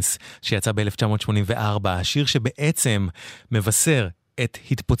פרינס שיצא ב-1984, השיר שבעצם מבשר את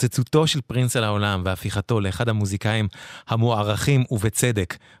התפוצצותו של פרינס על העולם והפיכתו לאחד המוזיקאים המוערכים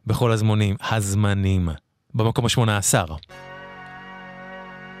ובצדק בכל הזמנים. במקום ה-18.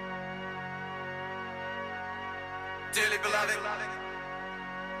 Dearly beloved,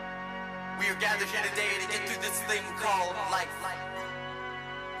 we are gathered here today to get through this thing called life.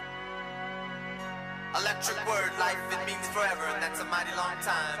 Electric word, life, it means forever, and that's a mighty long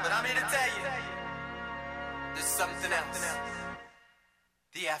time. But I'm here to tell you, there's something else.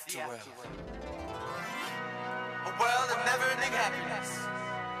 The afterworld. A world of never-ending happiness.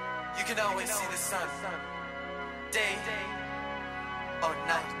 You can always see the sun, day or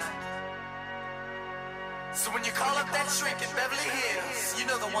night. So when you call up that shrink in Beverly Hills, you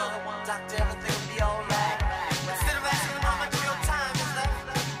know the one, doctor, everything will be alright. Instead of asking him how much of your time is left,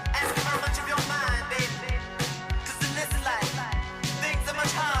 ask him how much of your mind, baby. Cause in this life, things are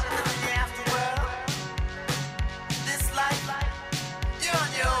much harder than in the afterworld. This life, you're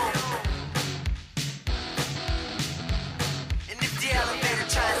on your own. And if the elevator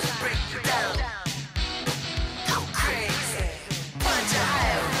tries to break you down, go crazy, punch a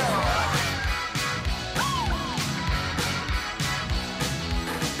higher floor.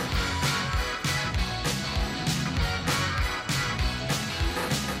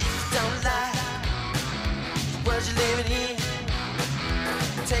 You're living in.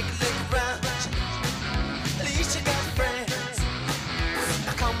 Take a look around. At least you got friends.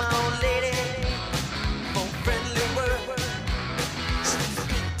 I call my old lady for a friendly word. She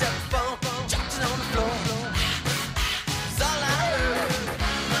picked up the phone, dropped it on the floor. That's all I heard.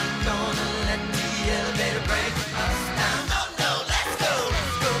 I'm not gonna let the elevator break us down. Oh no, let's go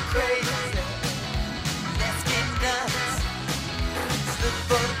crazy. Let's get nuts. Let's look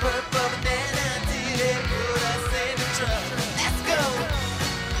for the purple banana till they put us in the truck. Let's go.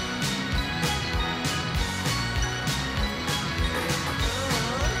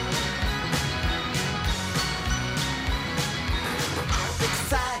 I'm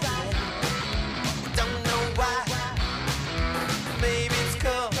excited. Don't know why. Maybe it's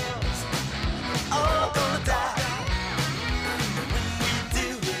 'cause we're all gonna die. When we do,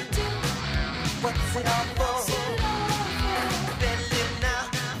 what's it all for? Better live now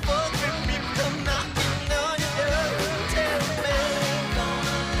before the grim people come knocking on your door. Tell me,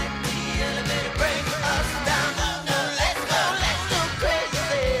 gonna let the elevator break us down. Oh no, let's go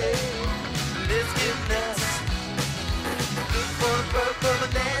crazy. Let's get nuts. Look for the purple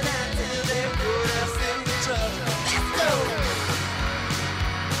banana till they put us in the truck. Let's go.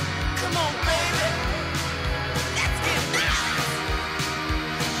 Come on, baby. Let's get nuts.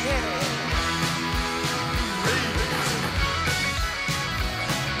 Yeah.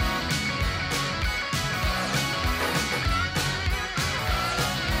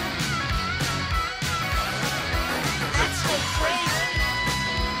 Let's go crazy.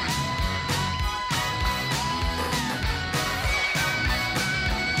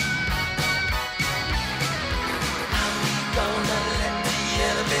 Gonna let the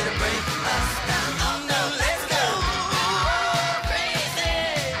elevator break us down. Oh no, let's go crazy.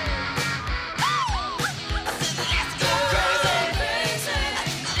 I said let's go crazy.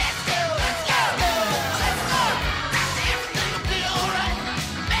 Let's go. Everything will be alright.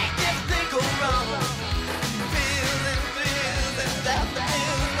 Make everything go wrong. Feeling without the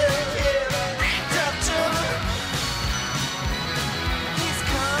feeling, yeah. Tough trouble. He's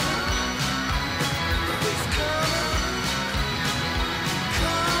coming. He's coming.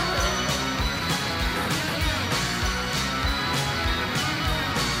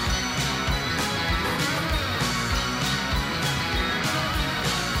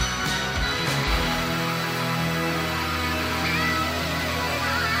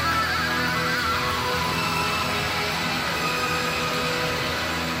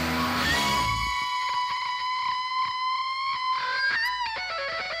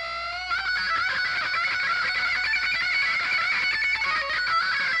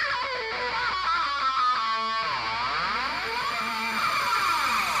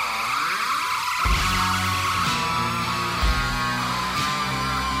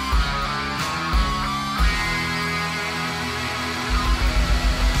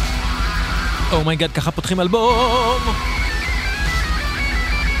 אומייגאד, ככה פותחים אלבום.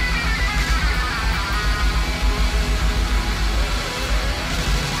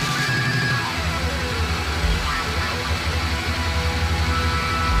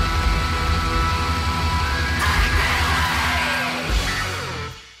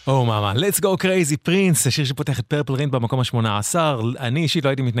 או מאמה, Let's go crazy פרינס, השיר שפותח את פרפל ריין במקום ה-18. אני אישית לא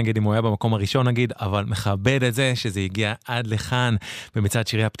הייתי מתנגד אם הוא היה במקום הראשון נגיד, אבל מכבד את זה שזה הגיע עד לכאן במצעד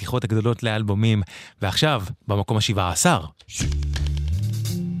שירי הפתיחות הגדולות לאלבומים. ועכשיו, במקום ה-17.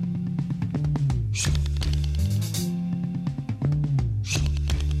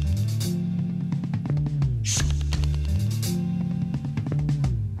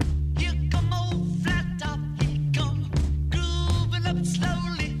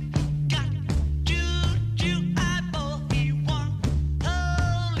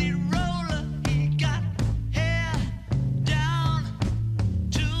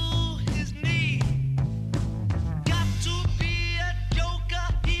 Got to be a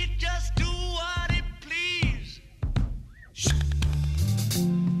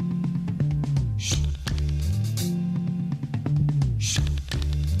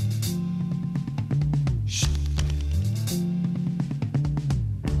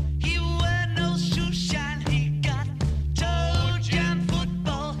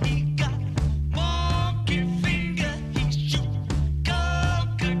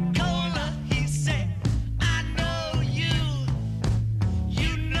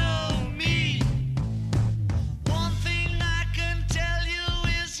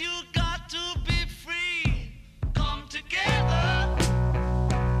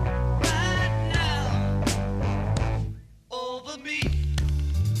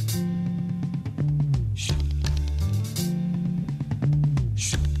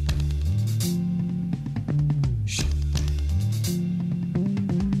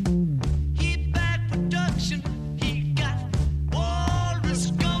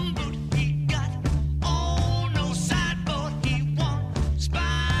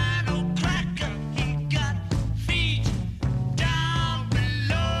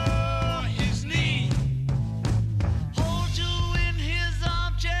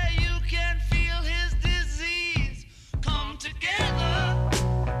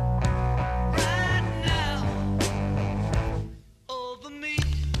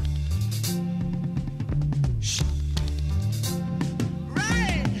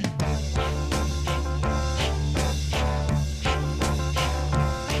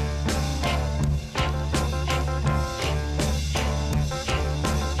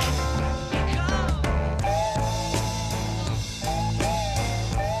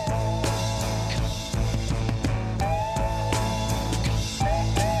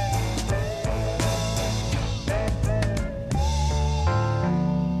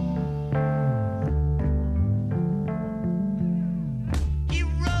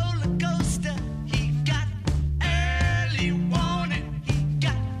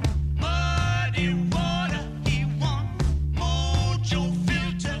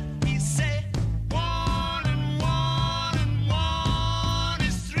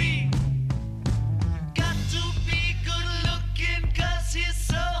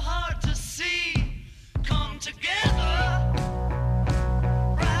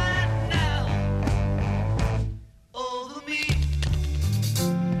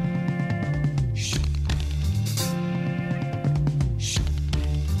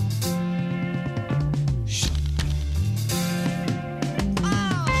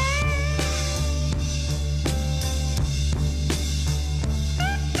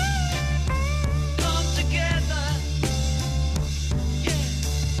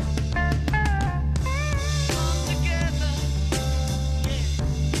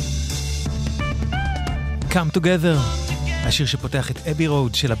Come Together, השיר שפותח את אבי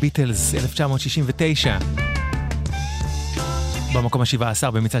רוד של הביטלס 1969. במקום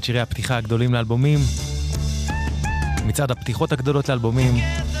ה-17 במצעד שירי הפתיחה הגדולים לאלבומים, מצעד הפתיחות הגדולות לאלבומים,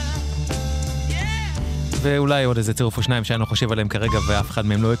 ואולי עוד איזה צירוף או שניים שאני לא חושב עליהם כרגע ואף אחד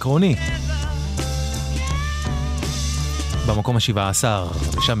מהם לא עקרוני. במקום ה-17,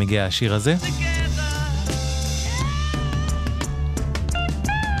 ושם הגיע השיר הזה.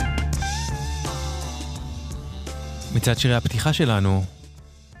 מצעד שירי הפתיחה שלנו,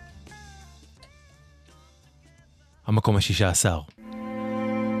 המקום ה-16.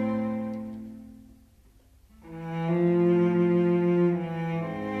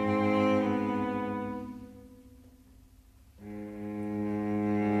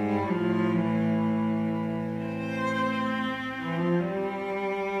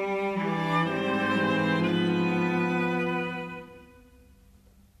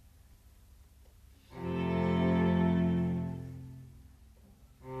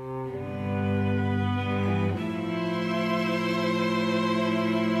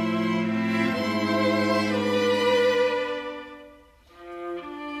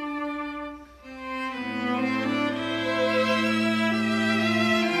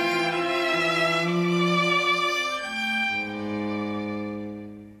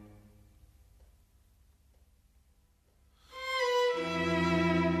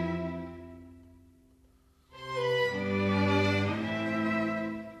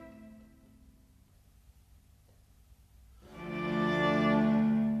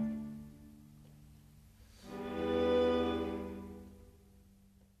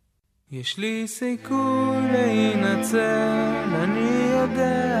 יש לי סיכוי להינצל, אני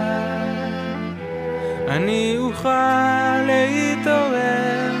יודע, אני אוכל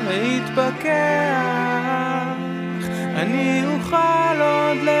להתעורר, להתפכח, אני אוכל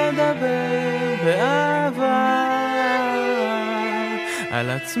עוד לדבר באהבה על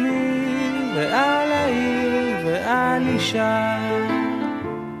עצמי ועל העיר ועל אישה.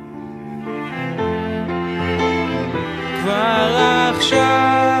 כבר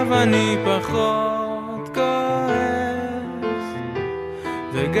עכשיו אני פחות כועס,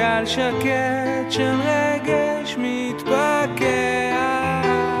 וגל שקט של רגש מתפקע,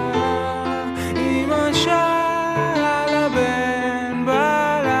 אמא שעל הבן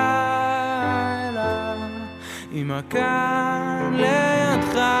בלילה, אמא כאן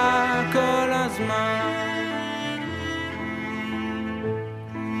לידך כל הזמן.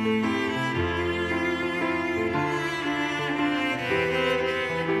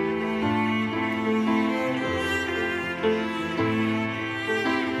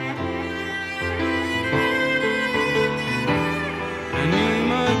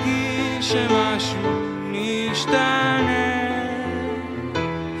 שמשהו נשתנה,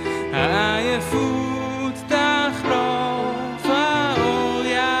 העייפות תחלוף, האור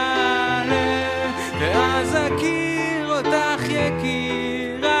יעלה, ואז אכיר אותך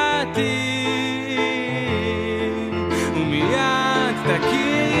יקירתי, ומיד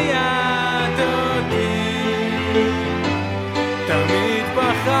תכירי את אותי. תמיד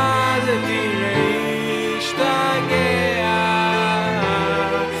פחדתי להשתגע,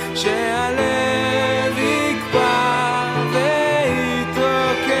 שהלב יקפא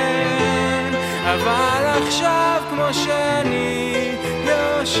ויתרוקן, אבל עכשיו כמו שאני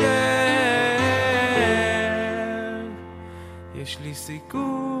יושב, יש לי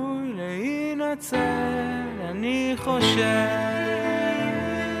סיכוי להינצל, אני חושב.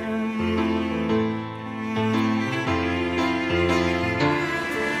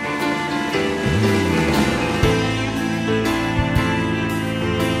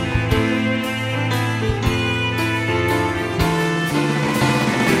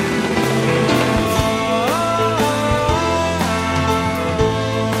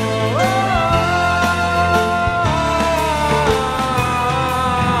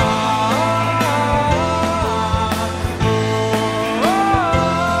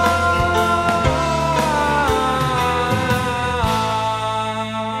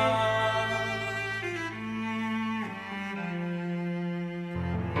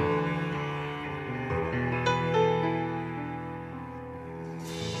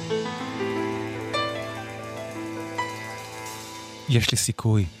 יש לי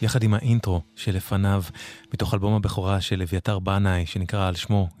סיכוי, יחד עם האינטרו שלפניו, מתוך אלבום הבכורה של אביתר בנאי, שנקרא על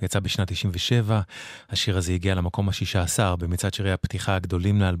שמו, יצא בשנת 97. השיר הזה הגיע למקום ה-16 במצעד שירי הפתיחה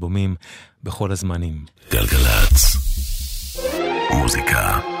הגדולים לאלבומים בכל הזמנים. גלגלץ.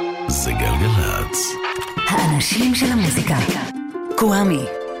 מוזיקה זה גלגלץ. האנשים של המוזיקה. קוואמי.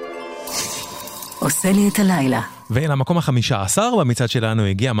 עושה לי את הלילה. ולמקום ה-15 במצעד שלנו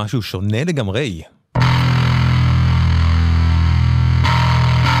הגיע משהו שונה לגמרי.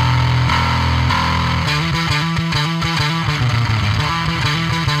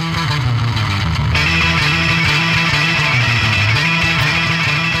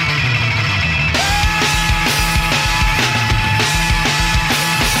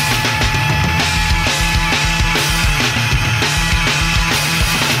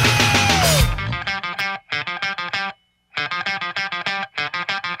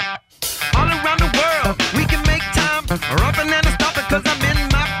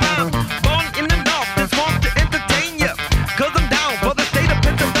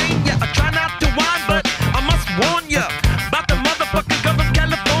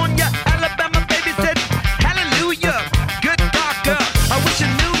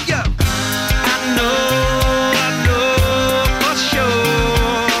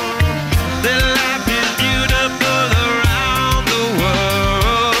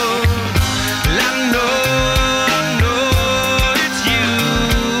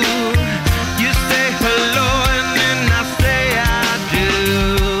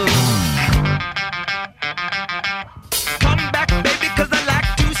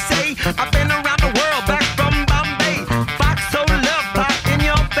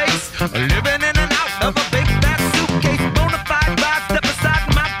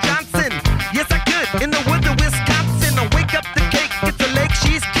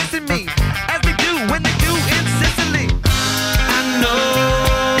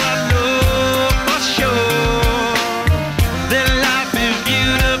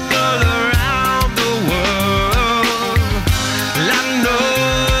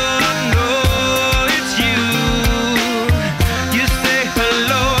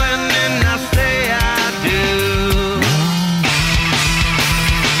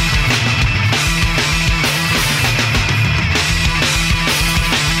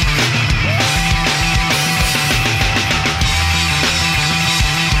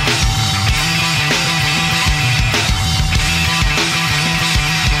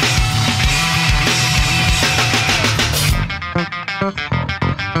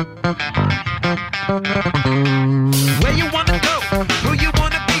 Where you wanna go, who you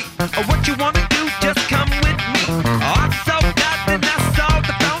wanna be, or what you wanna do, just come with me. I saw God and I saw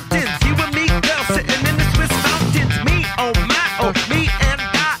the fountains. You and me, girl, sitting in the Swiss mountains. Me, oh my, oh, me and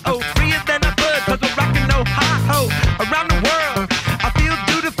I, oh, freer than a bird, cause we're rockin' no hi-ho. Around the world, I feel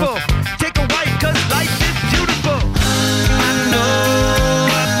dutiful. Take a white, cause life is beautiful. I know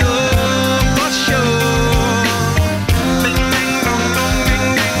for sure.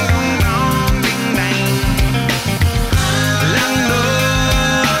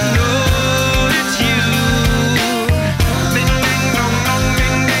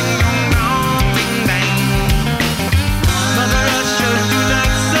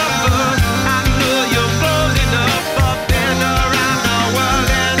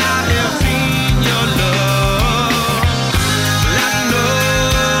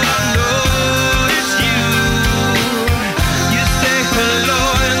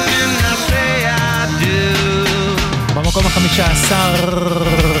 במקום ה-15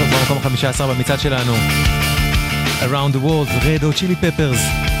 במצעד שלנו Around the World, Red Hot Chili Peppers,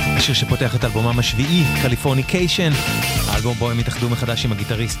 השיר שפותח את אלבומם השביעי, Californication, האלבום בו הם התאחדו מחדש עם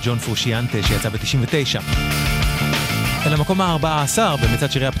הגיטריסט ג'ון פרושיאנטה שיצא ב-99. אל המקום ה-14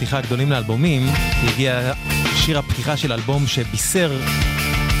 במצעד שירי הפתיחה הגדולים לאלבומים הגיע שיר הפתיחה של אלבום שבישר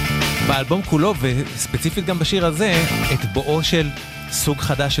באלבום כולו וספציפית גם בשיר הזה את בואו של סוג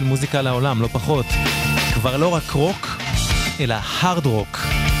חדש של מוזיקה לעולם, לא פחות, כבר לא רק רוק אלא הארד רוק,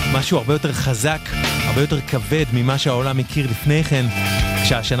 משהו הרבה יותר חזק, הרבה יותר כבד ממה שהעולם הכיר לפני כן,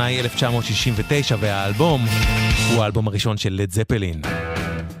 כשהשנה היא 1969 והאלבום הוא האלבום הראשון של לד זפלין.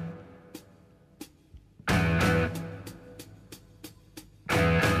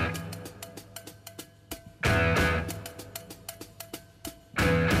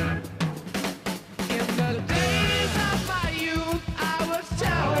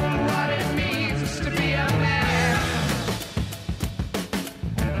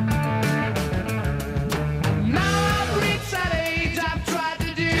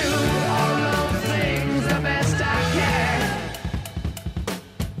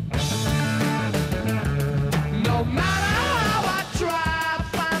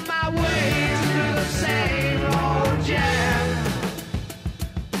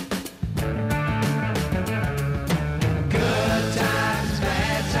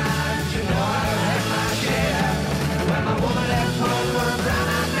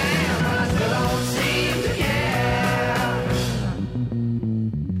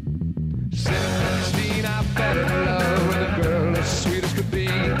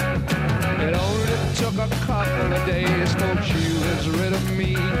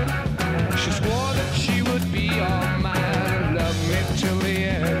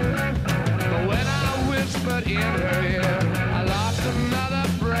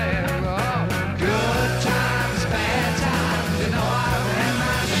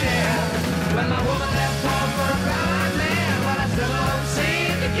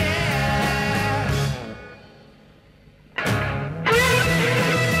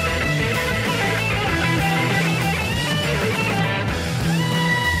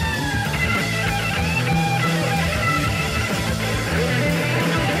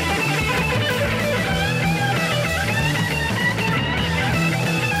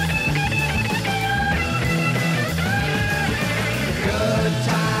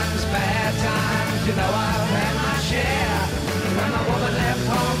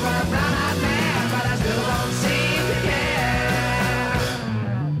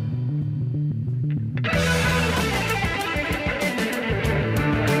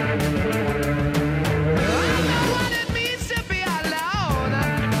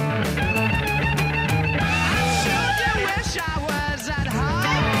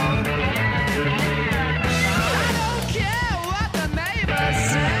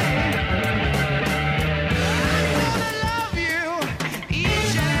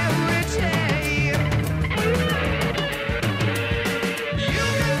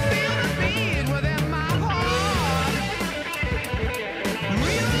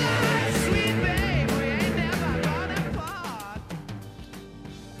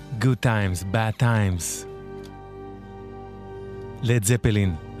 Good Times, Bad Times. לד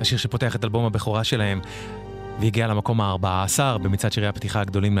זפלין, השיר שפותח את אלבום הבכורה שלהם, והגיע למקום ה-14 במצעד שירי הפתיחה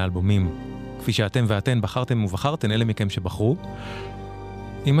הגדולים לאלבומים. כפי שאתם ואתן בחרתם ובחרתן, אלה מכם שבחרו.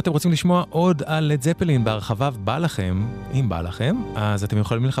 אם אתם רוצים לשמוע עוד על לד זפלין בהרחבה, בא לכם, אם בא לכם, אז אתם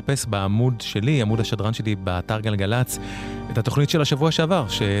יכולים לחפש בעמוד שלי, עמוד השדרן שלי באתר גלגלץ, את התוכנית של השבוע שעבר,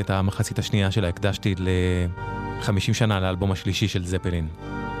 שאת המחצית השנייה שלה הקדשתי ל-50 שנה לאלבום השלישי של זפלין.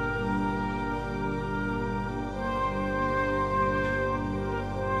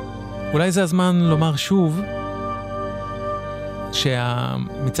 אולי זה הזמן לומר שוב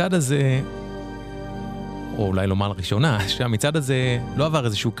שהמצעד הזה, או אולי לומר לראשונה, שהמצעד הזה לא עבר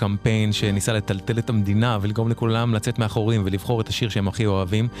איזשהו קמפיין שניסה לטלטל את המדינה ולגרום לכולם לצאת מאחורים ולבחור את השיר שהם הכי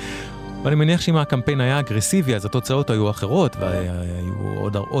אוהבים. ואני מניח שאם הקמפיין היה אגרסיבי, אז התוצאות היו אחרות, והיו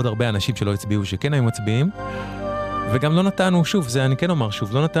עוד הרבה אנשים שלא הצביעו שכן היו מצביעים. וגם לא נתנו, שוב, זה אני כן אומר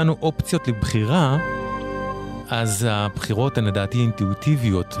שוב, לא נתנו אופציות לבחירה, אז הבחירות הן לדעתי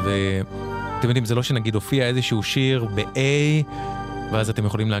אינטואיטיביות, ואתם יודעים, זה לא שנגיד הופיע איזשהו שיר ב-A, ואז אתם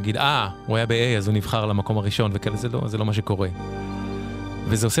יכולים להגיד, הוא היה ב-A, אז הוא נבחר למקום הראשון, וכאלה, זה לא מה שקורה.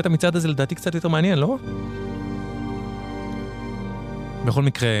 וזה עושה את המצעד הזה לדעתי קצת יותר מעניין, לא? בכל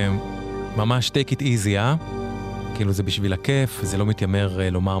מקרה, ממש take it easy, כאילו זה בשביל הכיף, זה לא מתיימר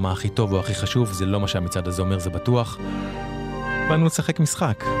לומר מה הכי טוב או הכי חשוב, זה לא מה שהמצעד הזה אומר, זה בטוח. באנו לשחק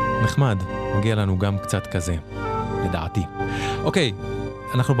משחק, נחמד, מגיע לנו גם קצת כזה, לדעתי. אוקיי,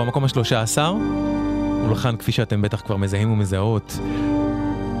 אנחנו במקום ה-13, ולכן כפי שאתם בטח כבר מזהים ומזהות,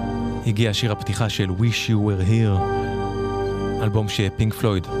 הגיע שיר הפתיחה של Wish You Were Here, אלבום שפינק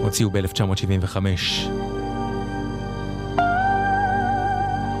פלויד הוציאו ב-1975.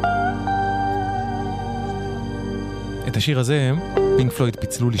 את השיר הזה פינק פלויד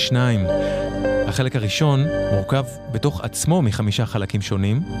פיצלו לשניים. החלק הראשון מורכב בתוך עצמו מ5 חלקים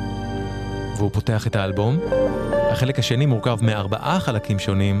שונים, והוא פותח את האלבום. החלק השני מורכב מ4 חלקים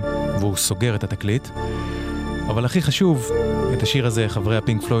שונים, והוא סוגר את התקליט. אבל הכי חשוב, את השיר הזה חברי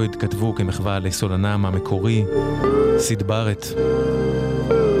הפינק פלויד כתבו כמחווה לסולנם המקורי, סיד בארט.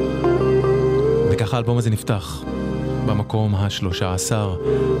 וככה האלבום הזה נפתח במקום ה-13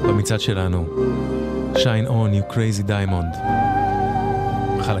 במצעד שלנו. Shine on you crazy diamond.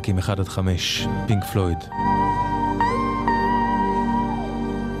 חלקים 1-5, פינק פלויד.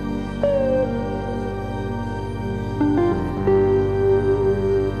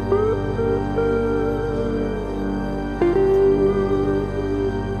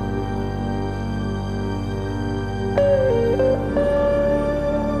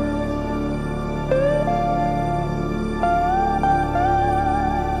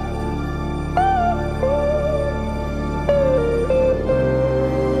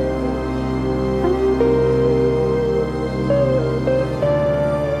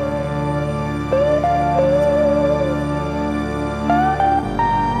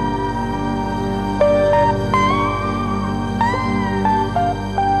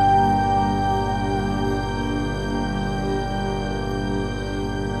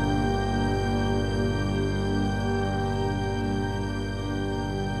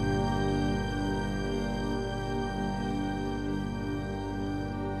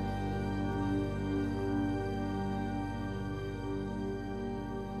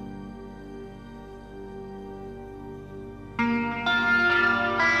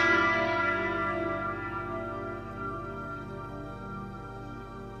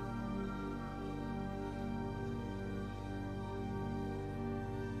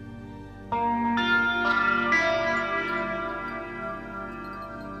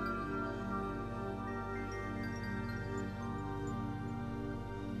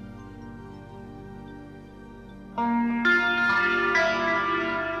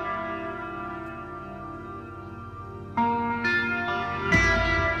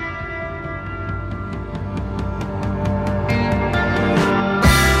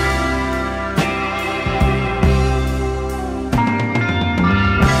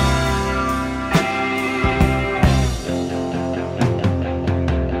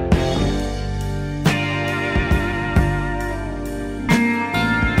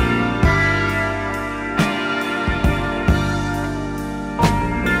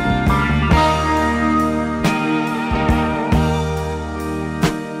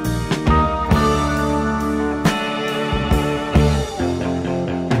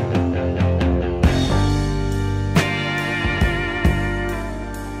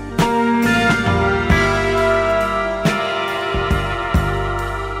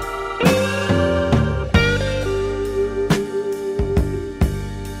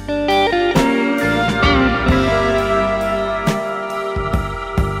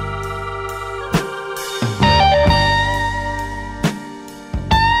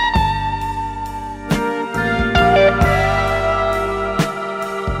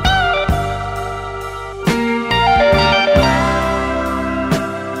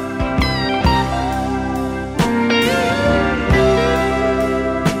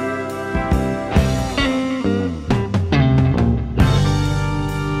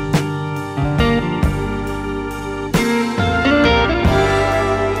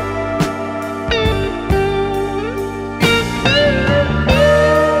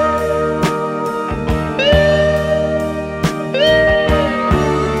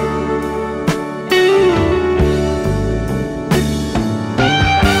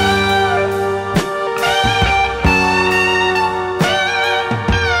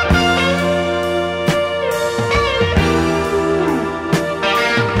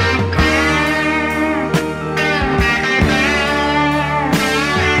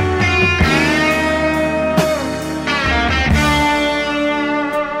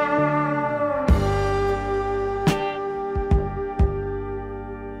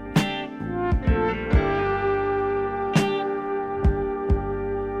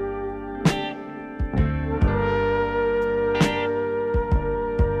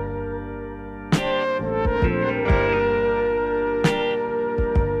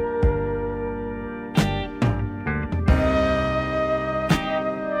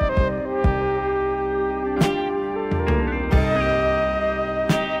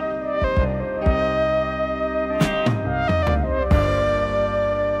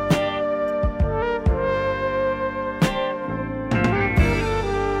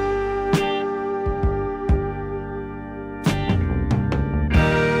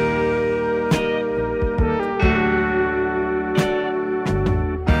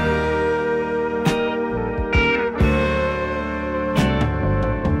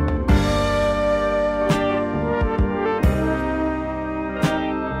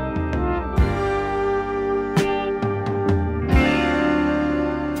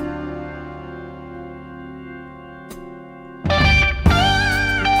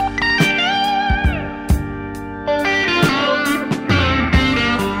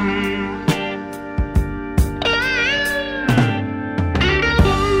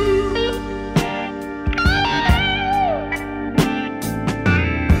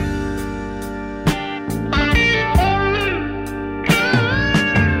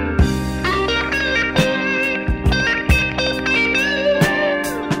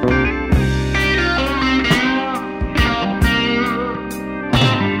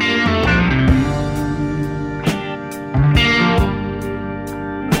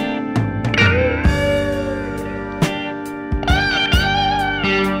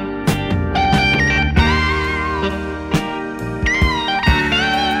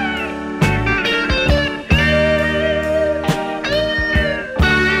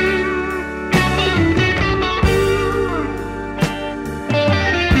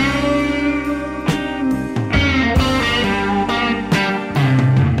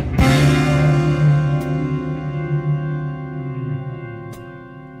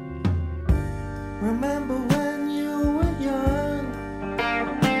 remember when you were young.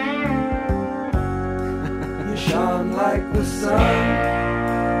 You shone like the sun.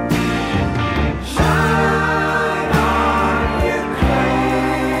 Shine on, you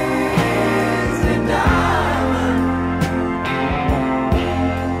crazy diamond.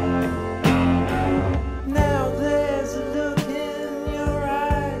 Now there's a look in your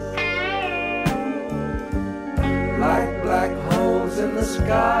eyes, like black holes in the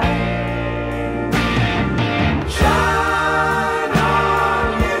sky. Shine on,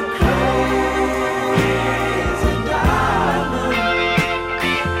 you crazy diamond.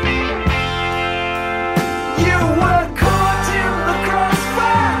 You were caught in the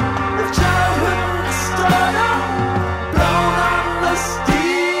crossfire of childhood stardom, blown on the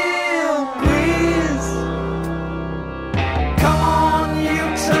steel breeze. Come on, you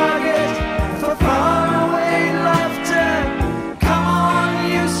target for faraway laughter. Come on,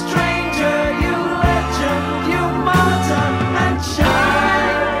 you stranger, you legend, you martyr, and shine.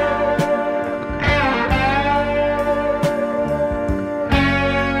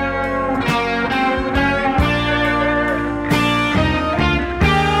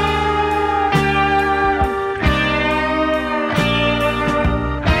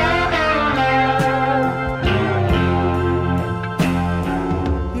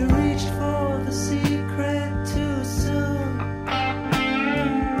 You reached for the secret too soon.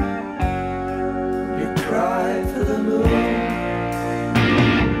 You cried for the moon.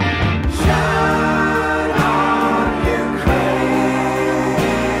 Shine on, you crazy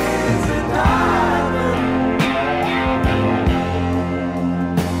diamond.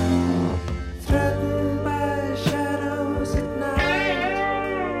 Threatened by shadows at night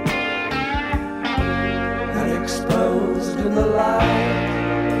and exposed in the light.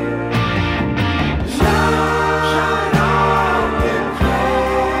 Shine on, you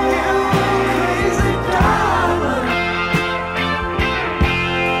crazy diamond.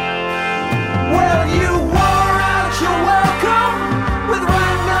 Well, you wore out your welcome with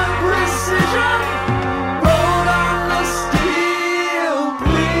random precision, rode on the steel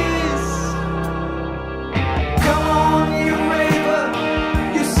breeze. Come on, you raver,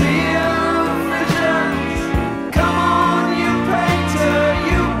 you seer of visions. Come on, you painter,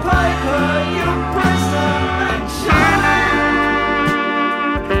 you piper, you presser, and shine.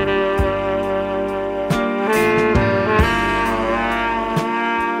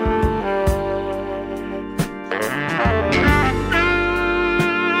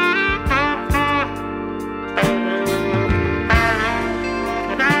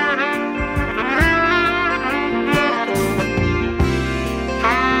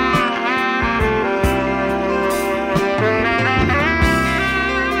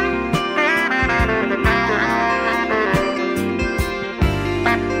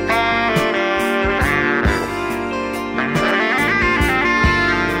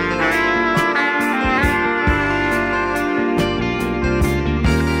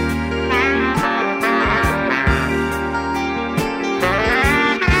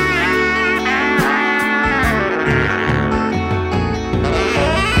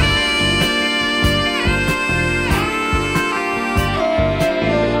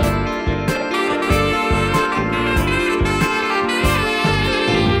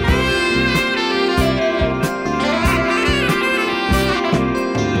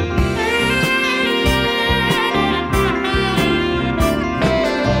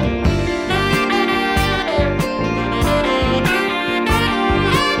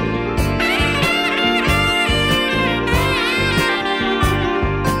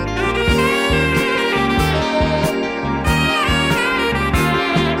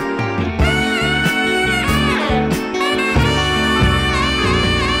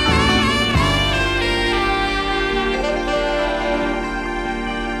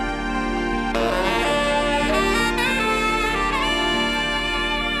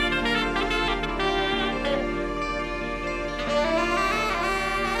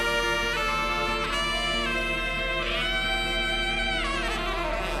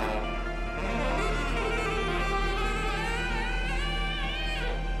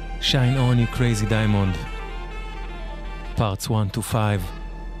 Shine on, you crazy diamond. Parts 1 to 5.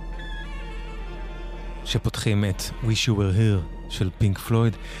 שפותחים את Wish You Were Here של פינק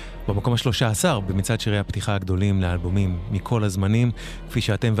פלויד. במקום ה-13 במצעד שירי הפתיחה הגדולים לאלבומים מכל הזמנים, כפי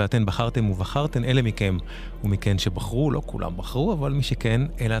שאתם ואתן בחרתם ובחרתן, אלה מכם ומכן שבחרו, לא כולם בחרו, אבל מי שכן,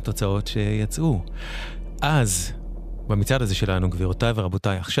 אלה התוצאות שיצאו. אז, במצעד הזה שלנו, גבירותיי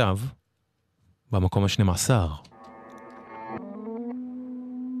ורבותיי, עכשיו, במקום ה-12.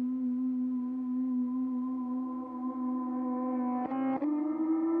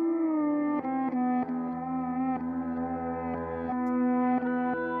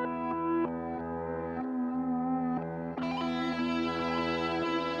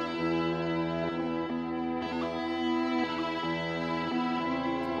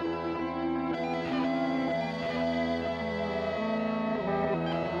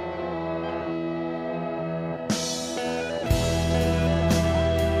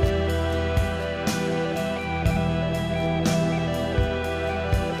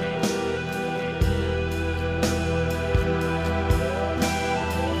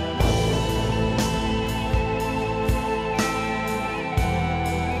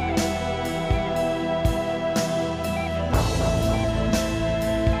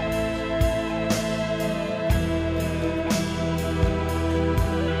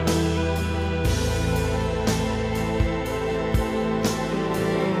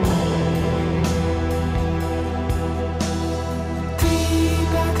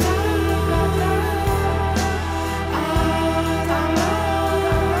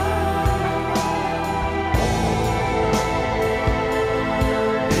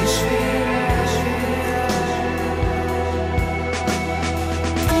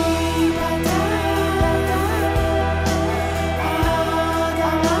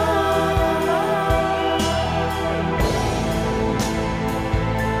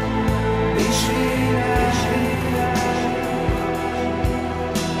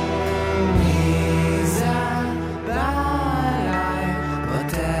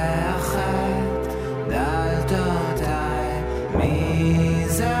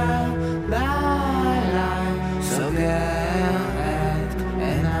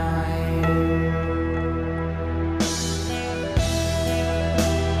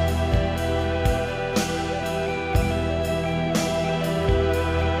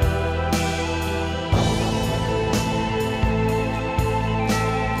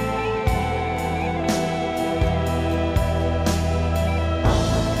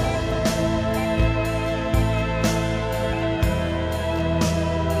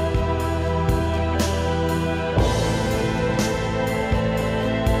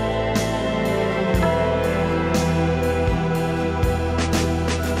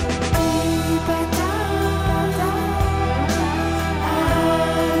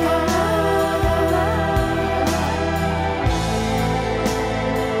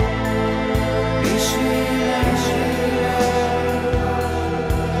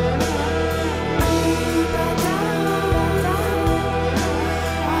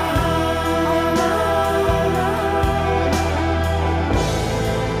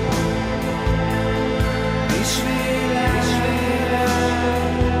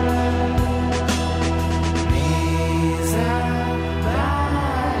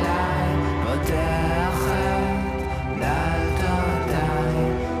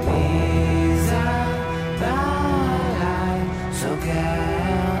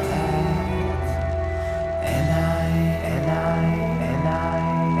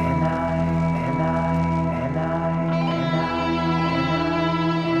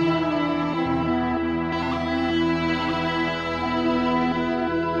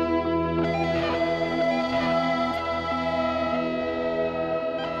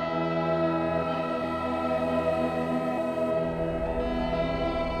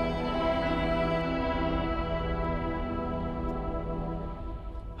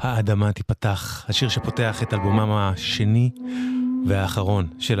 האדמה תיפתח, השיר שפותח את אלבומם השני והאחרון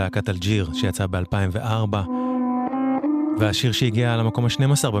של להקת אלג'יר שיצא ב-2004, והשיר שהגיע למקום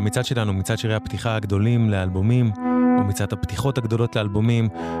ה-12 במצעד שלנו, מצעד שירי הפתיחה הגדולים לאלבומים, או מצעד הפתיחות הגדולות לאלבומים,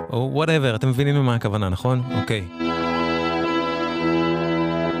 או whatever, אתם מבינים למה הכוונה, נכון? אוקיי.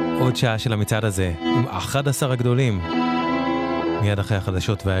 עוד שעה של המצעד הזה, עם 11 הגדולים, מיד אחרי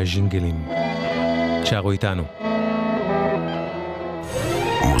החדשות והז'ינגלים. שערו איתנו.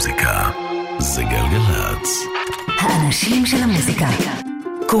 מוזיקה זה גלגלצ. האנשים של המוזיקה.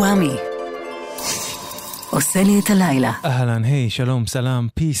 קוואמי. עושה לי את הלילה. אהלן, היי, שלום, סלם,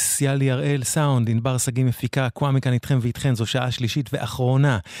 פיס, יאלי הראל, סאונד, ענבר סגי מפיקה, קוואמי כאן איתכם ואיתכן, זו שעה שלישית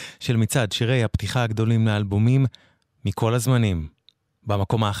ואחרונה של מצעד שירי הפתיחה הגדולים לאלבומים מכל הזמנים,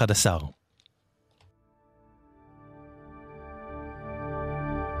 במקום ה-11.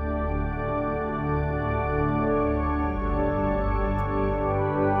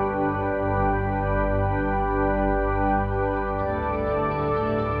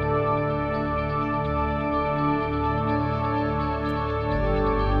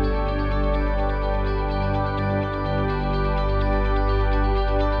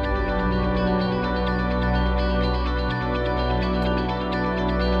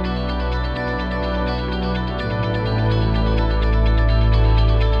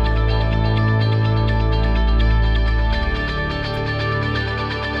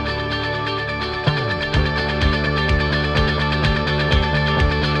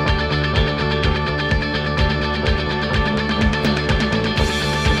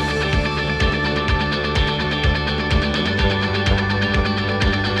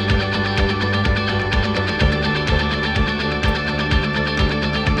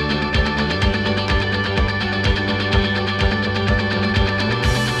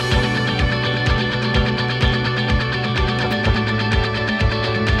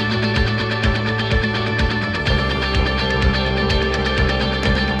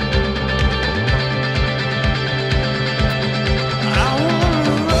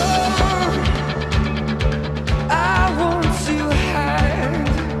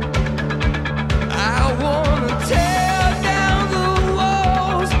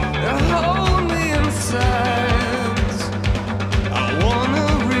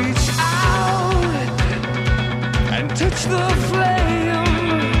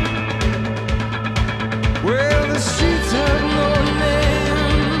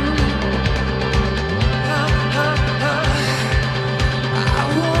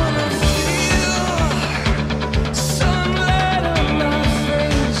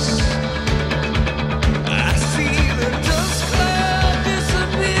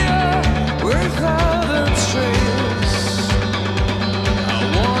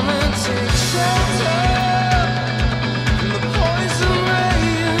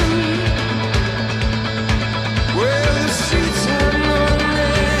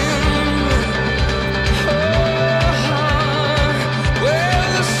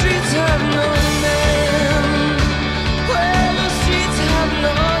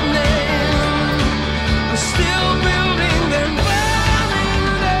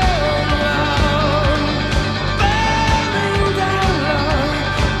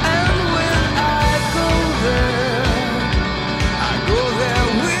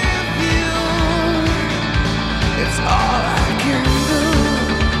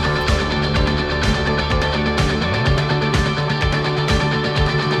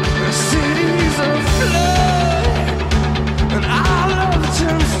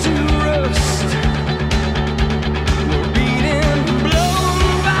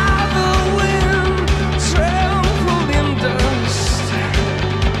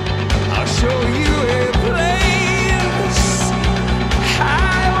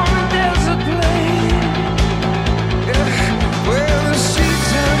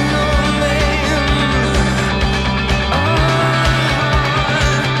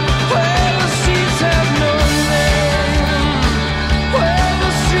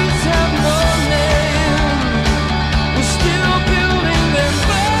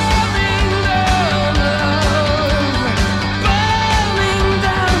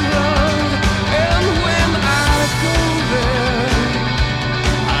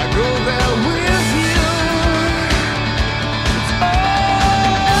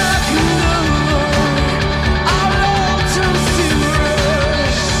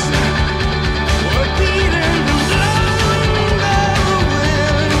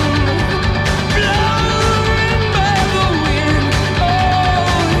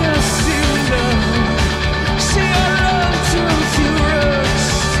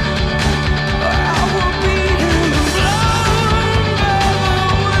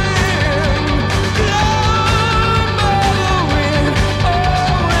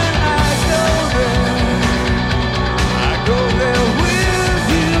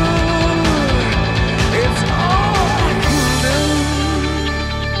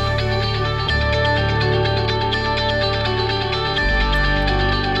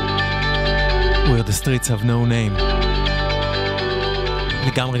 Streets Have No Name.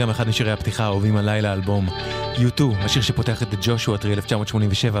 לגמרי גם אחד משירי הפתיחה האהובים עליי לאלבום U2, השיר שפותח את ג'ושוע טרי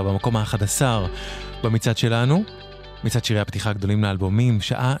 1987 במקום ה-11 במצעד שלנו. מצעד שירי הפתיחה הגדולים לאלבומים,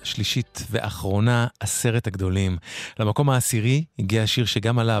 שעה שלישית ואחרונה, 10 הגדולים. למקום העשירי הגיע השיר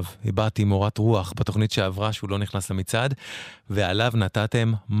שגם עליו הבעתי מורת רוח בתוכנית שעברה שהוא לא נכנס למצעד, ועליו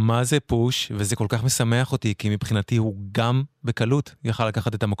נתתם מה זה פוש, וזה כל כך משמח אותי, כי מבחינתי הוא גם בקלות יכל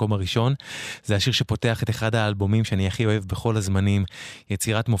לקחת את המקום הראשון. זה השיר שפותח את אחד האלבומים שאני הכי אוהב בכל הזמנים,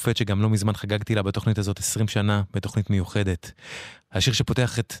 יצירת מופת שגם לא מזמן חגגתי לה בתוכנית הזאת 20 שנה, בתוכנית מיוחדת. השיר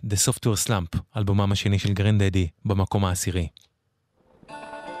שפותח את The Software Slump, אלבומם השני של גרנדדי, במקום העשירי.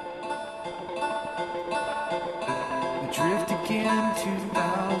 Drift again,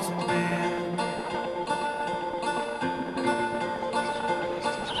 2000 band.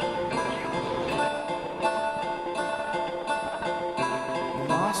 You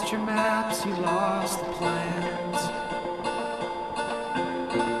lost your maps, you lost the plans.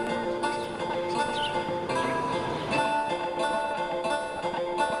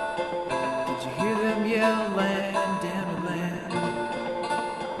 Did you hear them yell, land, damn it, land?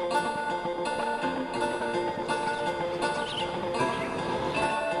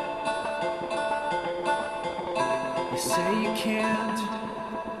 You say you can't,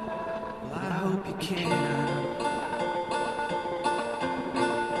 well I hope you can.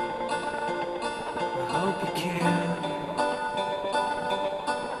 I hope you can.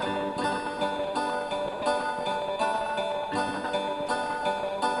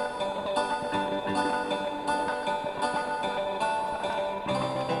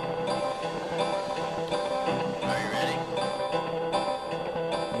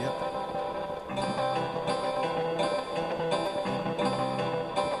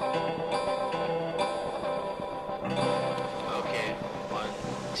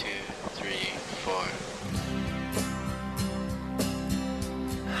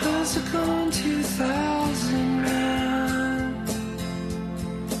 How's it going, 2000 man?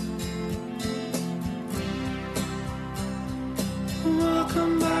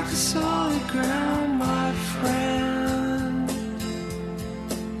 Welcome back to solid ground, my friend.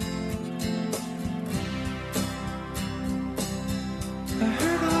 I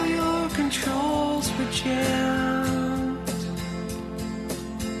heard all your controls were jammed.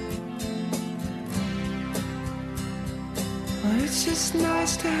 Well, it's just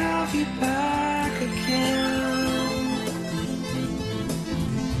nice to have you back again.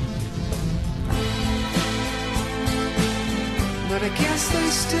 But I guess they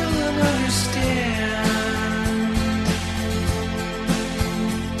still don't understand.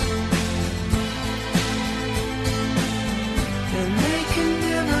 And they can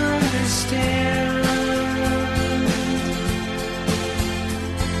never understand.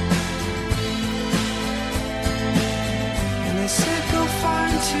 And they said go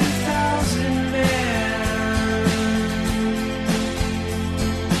find 2,000 men.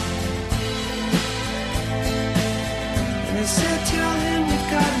 And they said tell him we've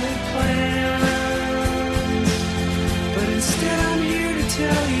got no plans. But instead I'm here to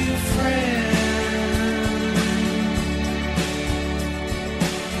tell you, friend,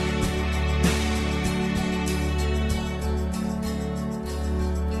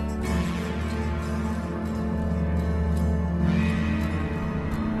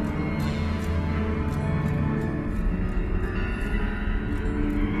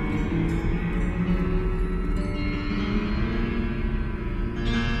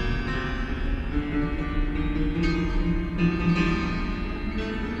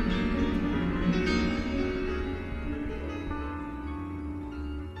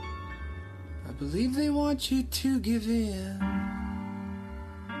 I believe they want you to give in.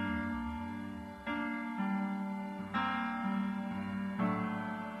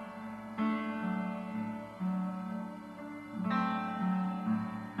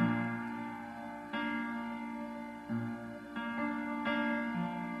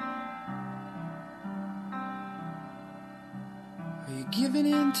 Are you giving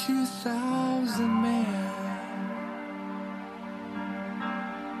in, 2,000 men?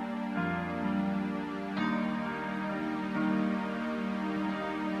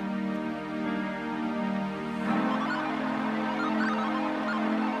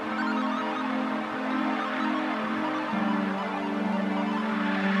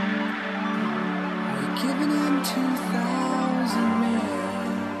 Giving in, 2,000 men.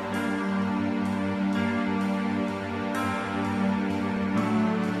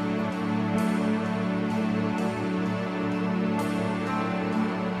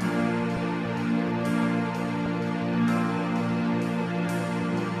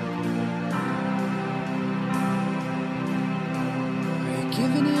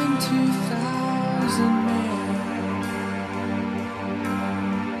 Giving in 2,000 men.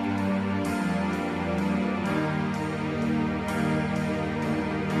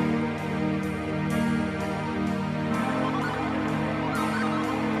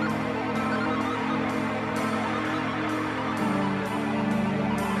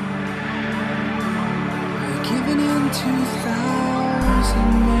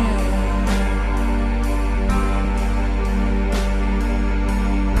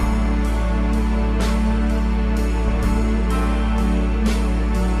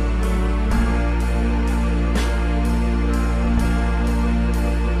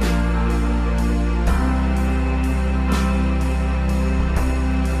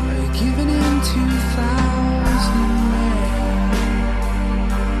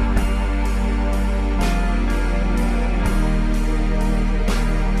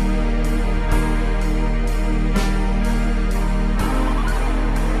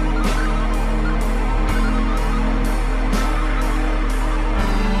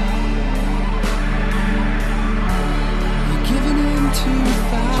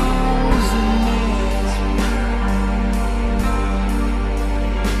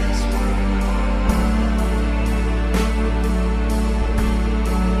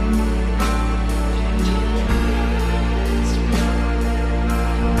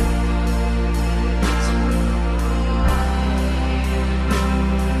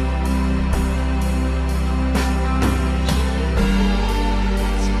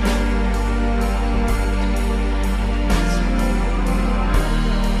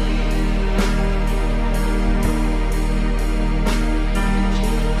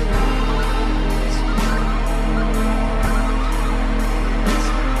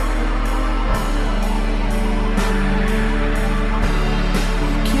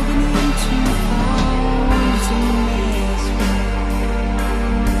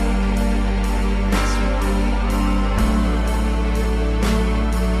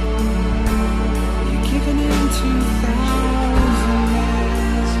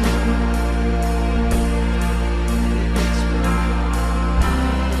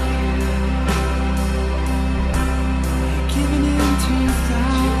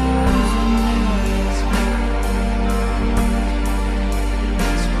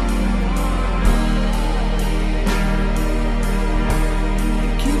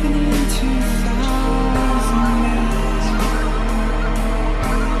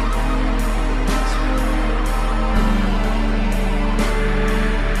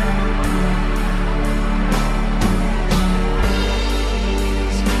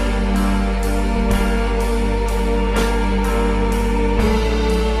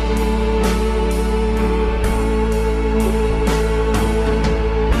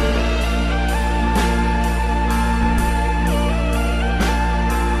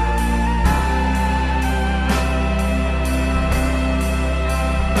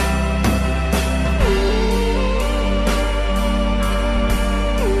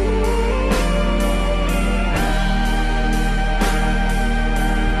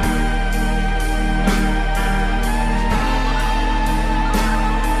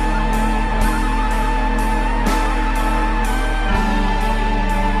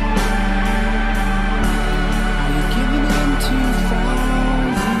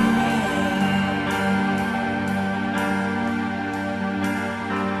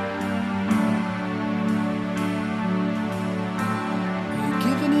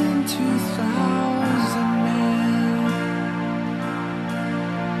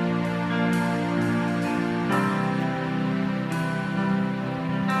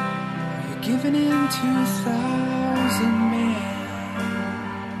 Giving in 2,000 men. Giving in 2,000 men.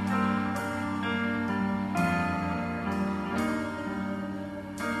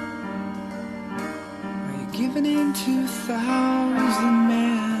 Are you giving in 2,000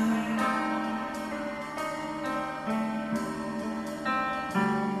 men?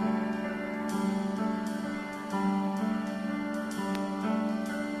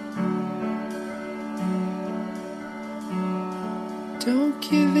 Don't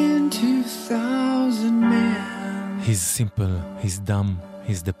give in 2,000 men. He's simple, he's dumb,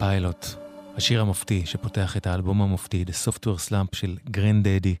 he's the pilot. השיר המופתי שפותח את האלבום המופתי, The Software Slump של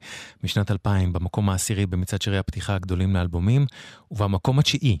גרנדדי משנת 2000, במקום העשירי במצעד שירי הפתיחה הגדולים לאלבומים, ובמקום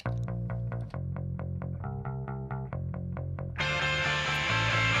התשיעי.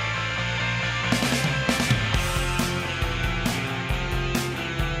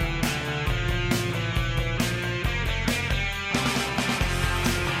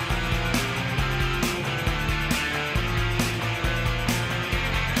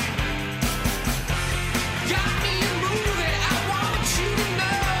 Got me moving, I want you to know.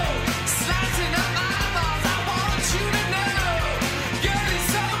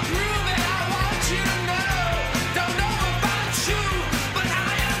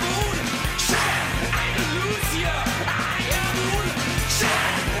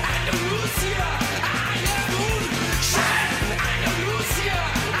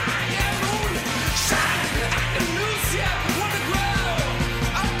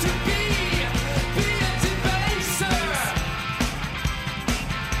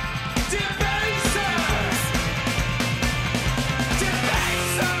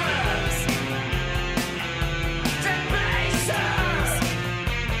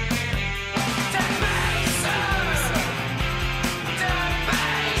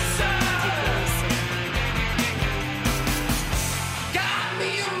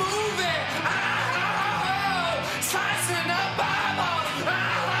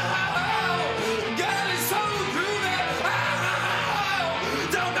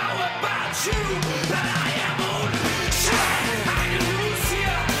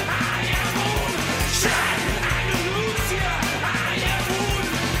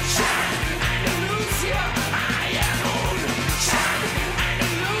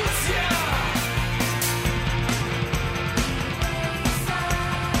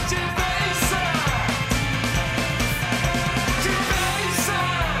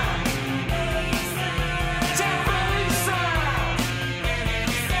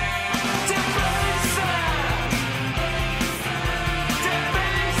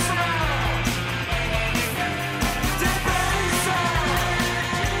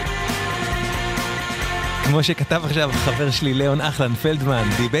 כמו שכתב עכשיו חבר שלי ליאון אחלן פלדמן,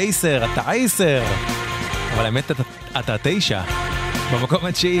 די בייסר, אתה 10. אבל האמת אתה 9. במקום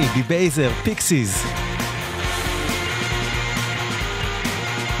התשיעי, די בייסר, פיקסיז.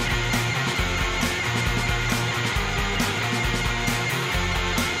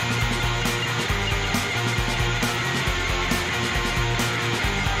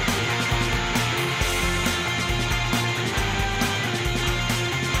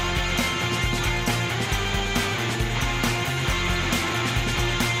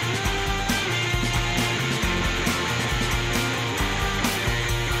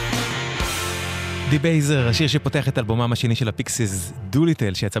 די בייזר, השיר שפותח את אלבומם השני של הפיקסיס,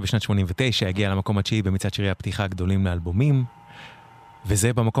 דוליטל, שיצא בשנת 89, הגיע למקום התשיעי במצעד שירי הפתיחה הגדולים לאלבומים.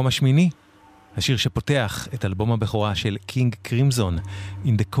 וזה במקום השמיני, השיר שפותח את אלבום הבכורה של קינג קרימזון, In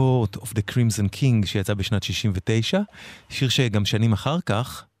the Court of the Crimson King, שיצא בשנת 69, שיר שגם שנים אחר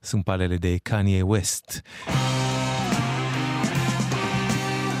כך סומפל על ידי קניה ווסט.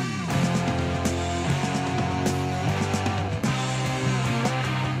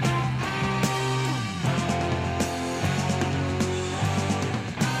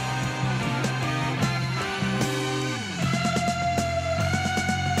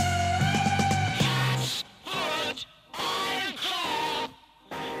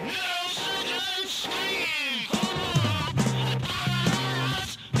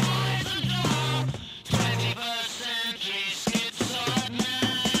 But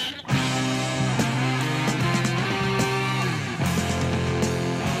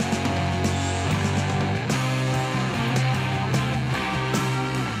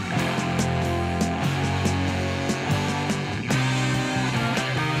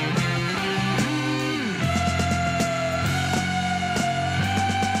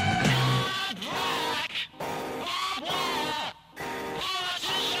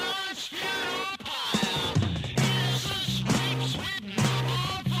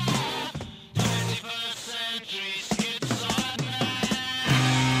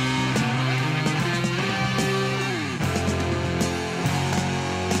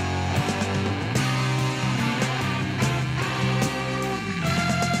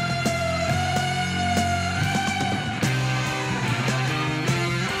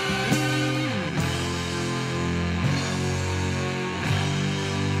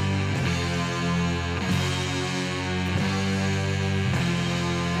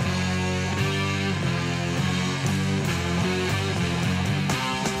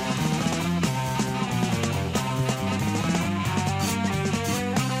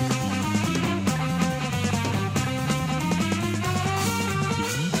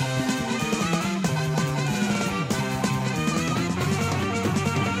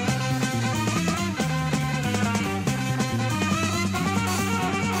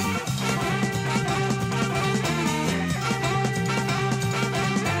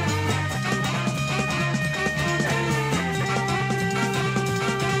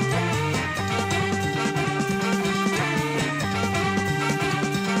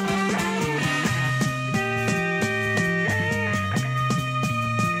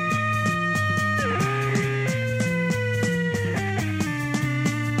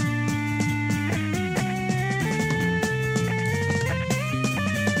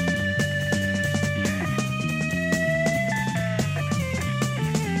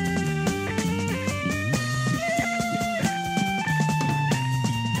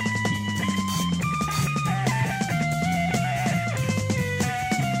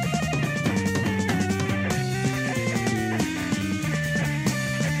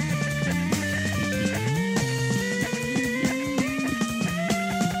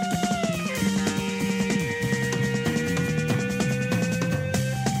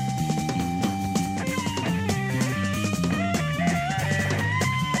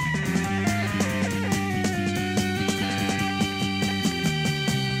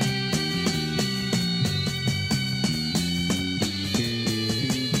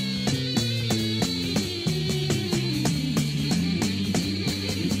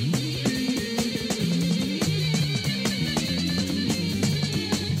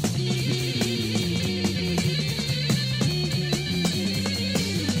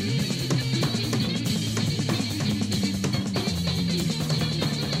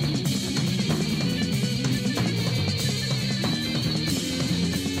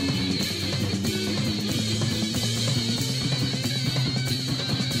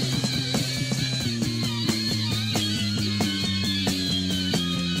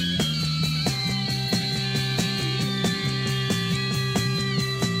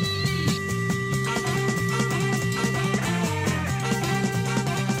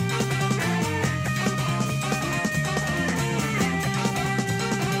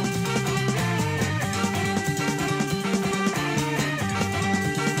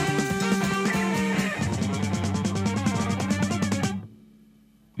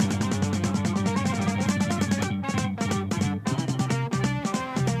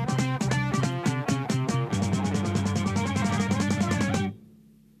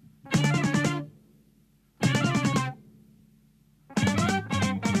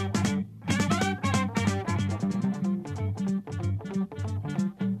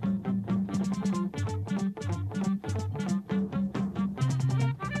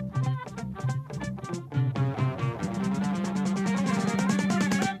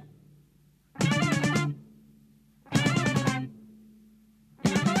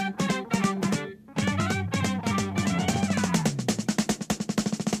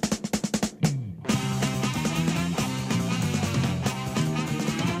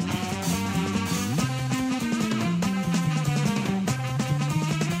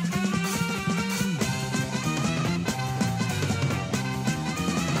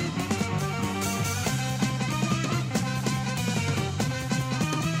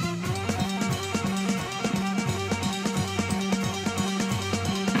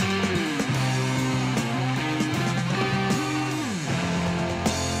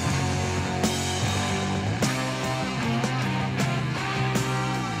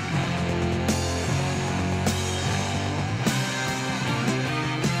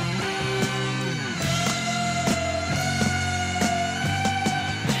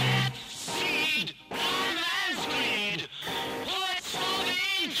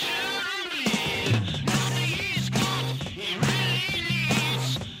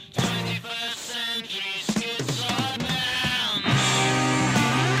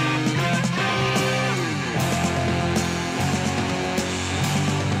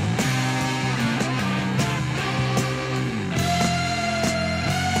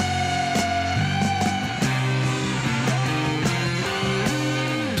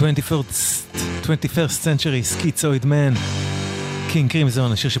 21st Century Schizoid Man, King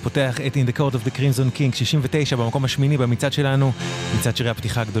Crimson, השיר שפותח את In the Court of the Crimson King, 69 במקום השמיני במצעד שלנו, מצעד שירי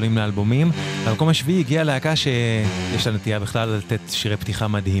הפתיחה הגדולים לאלבומים. במקום השביעי הגיעה להקה שיש לה נטייה בכלל לתת שירי פתיחה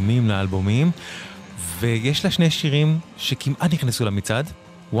מדהימים לאלבומים, ויש לה שני שירים שכמעט נכנסו למצעד,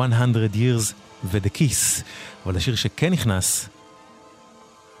 100 Years ו-The Kiss, אבל השיר שכן נכנס,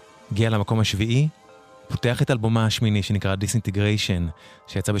 הגיע למקום השביעי, פותח את אלבומה השמיני שנקרא Disintegration,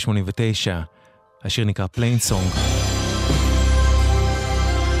 שיצא ב-89, השיר נקרא Plain Song.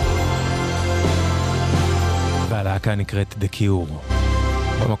 והלהקה נקראת The Cure,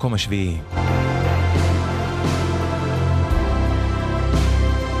 במקום השביעי.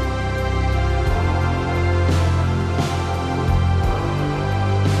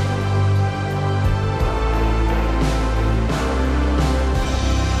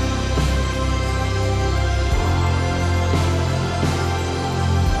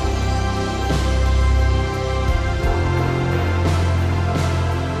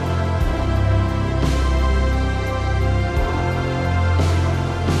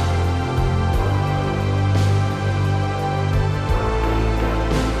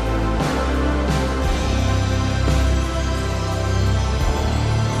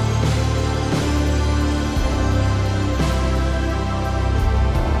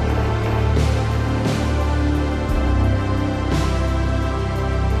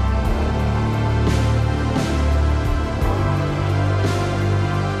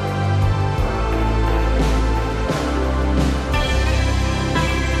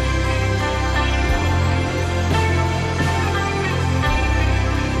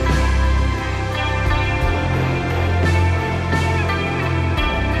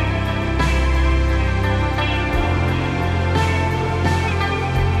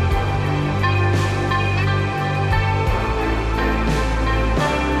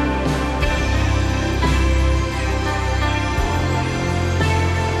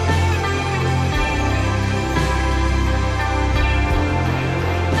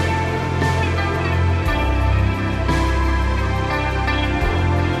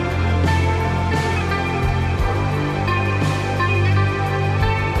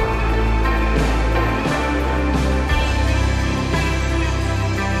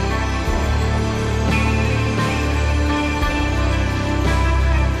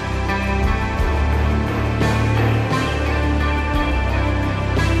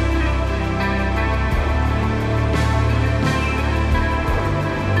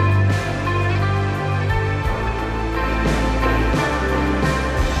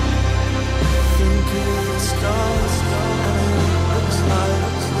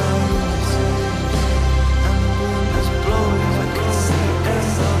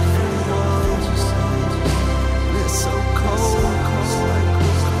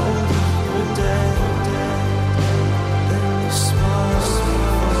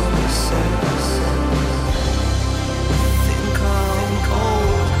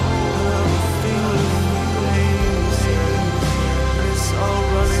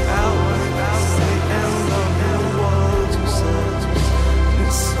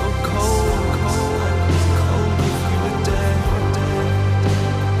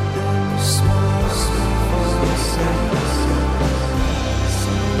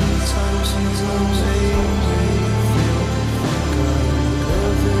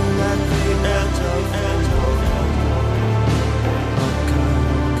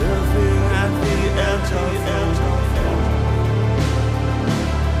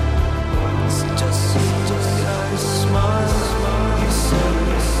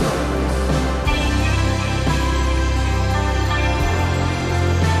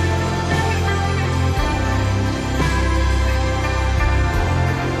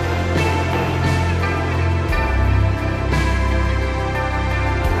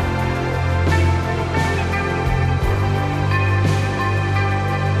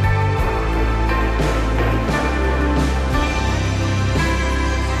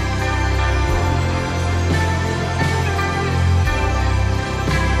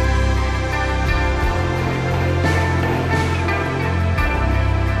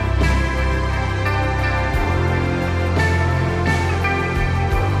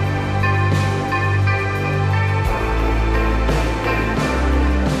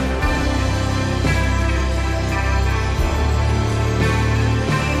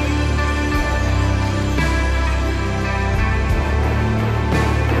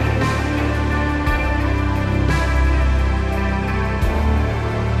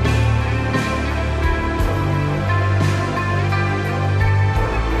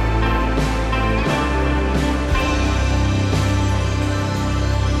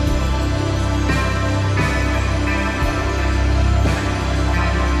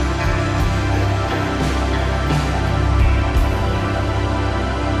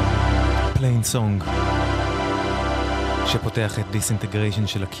 Rain Song, שפותח את Disintegration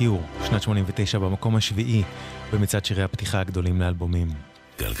של הקיור, שנת 89 במקום השביעי, במצעד שירי הפתיחה הגדולים לאלבומים.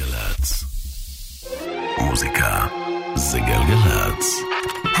 גלגלצ. מוזיקה זה גלגלצ.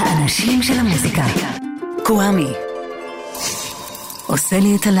 האנשים של המוזיקה. קוואמי. עושה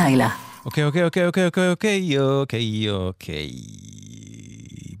לי את הלילה. אוקיי.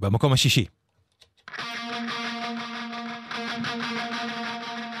 במקום השישי.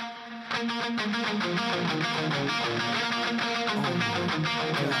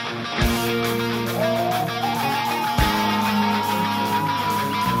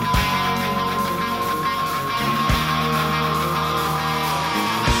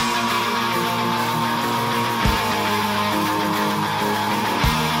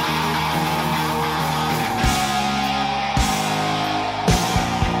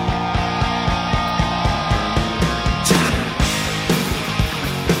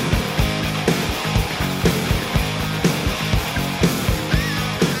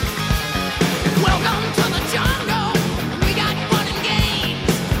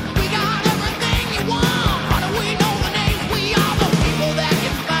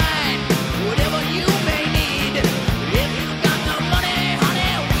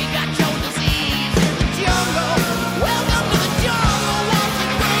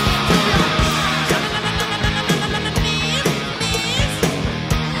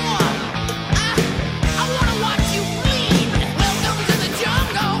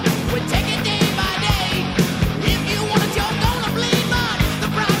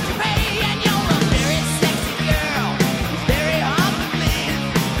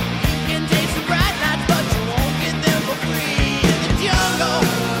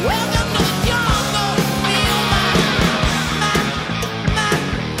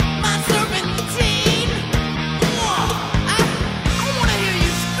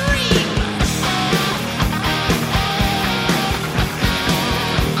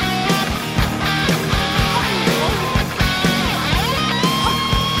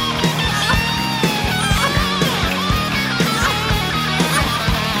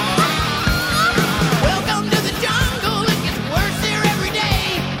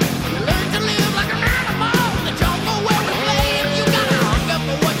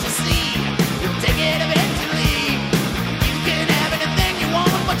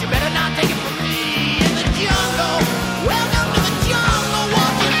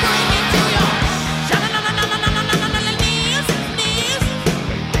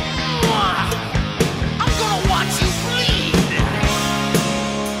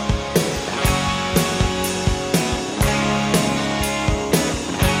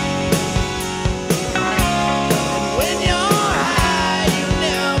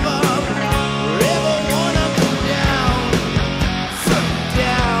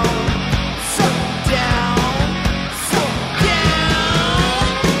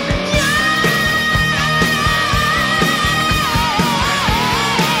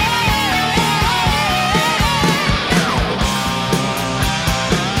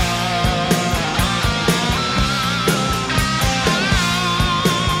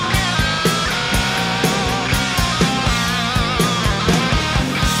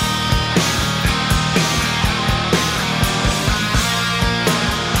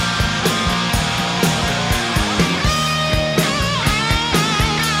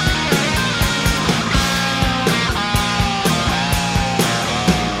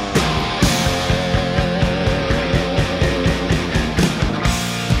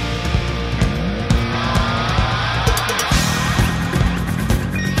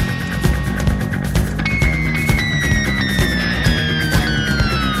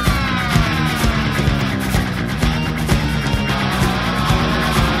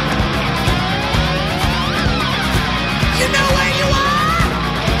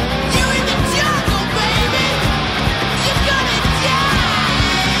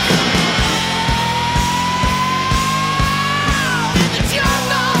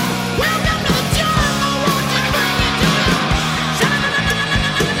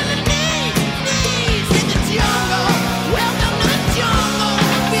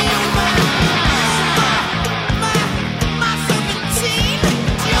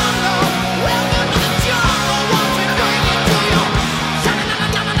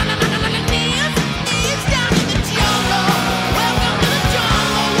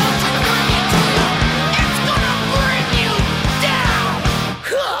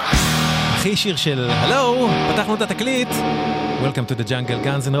 הכי שיר של הלו, פתחנו את התקליט Welcome to the Jungle,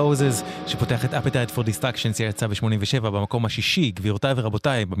 Guns N' Roses, שפותח את Appetite for Destruction, שיצא ב-87 במקום השישי. גבירותיי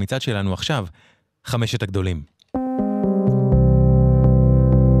ורבותיי, במצעד שלנו עכשיו, 5 הגדולים.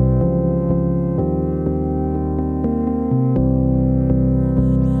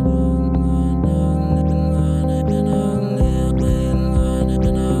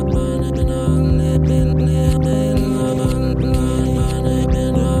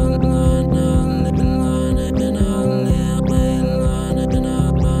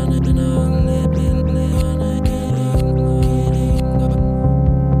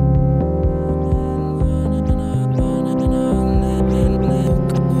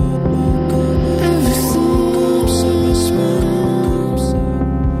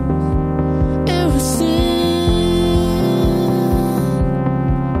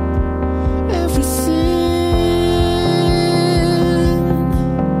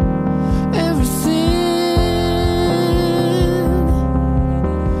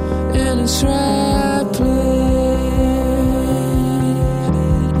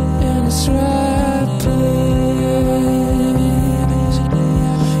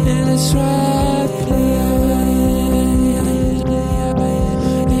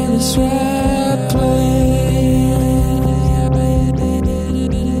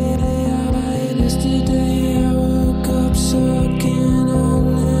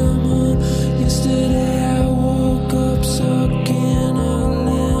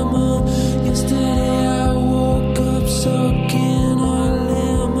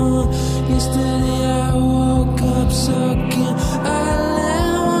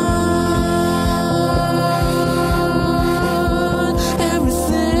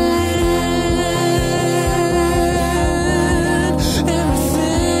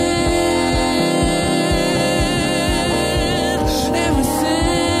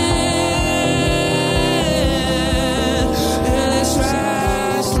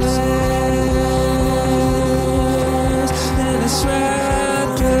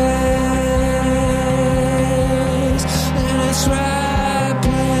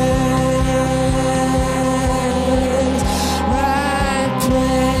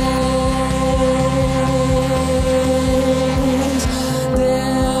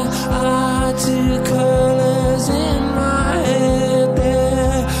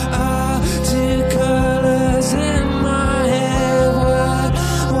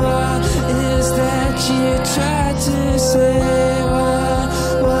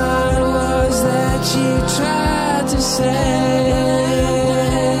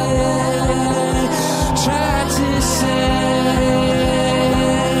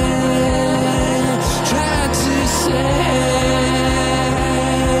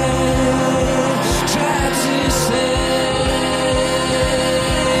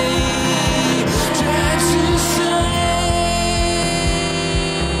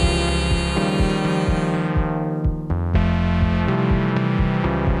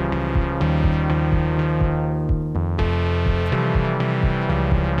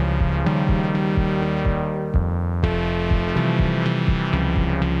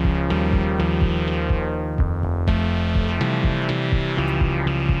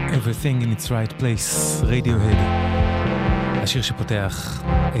 Everything in its right place, Radiohead. השיר שפותח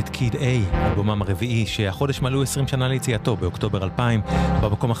את קיד איי, אלבומם הרביעי, שהחודש מלאו 20 שנה ליציאתו, באוקטובר 2000,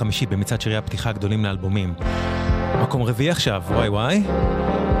 במקום החמישי במצעד שירי הפתיחה הגדולים לאלבומים. מקום רביעי עכשיו, וואי.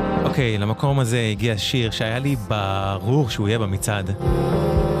 אוקיי, למקום הזה הגיע שיר שהיה לי ברור שהוא יהיה במצעד.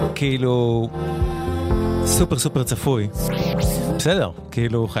 כאילו סופר צפוי. בסדר,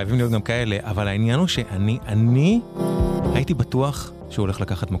 כאילו חייבים להיות גם כאלה, אבל העניין הוא שאני הייתי בטוח שהוא הולך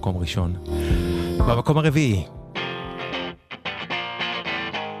לקחת מקום ראשון. במקום הרביעי,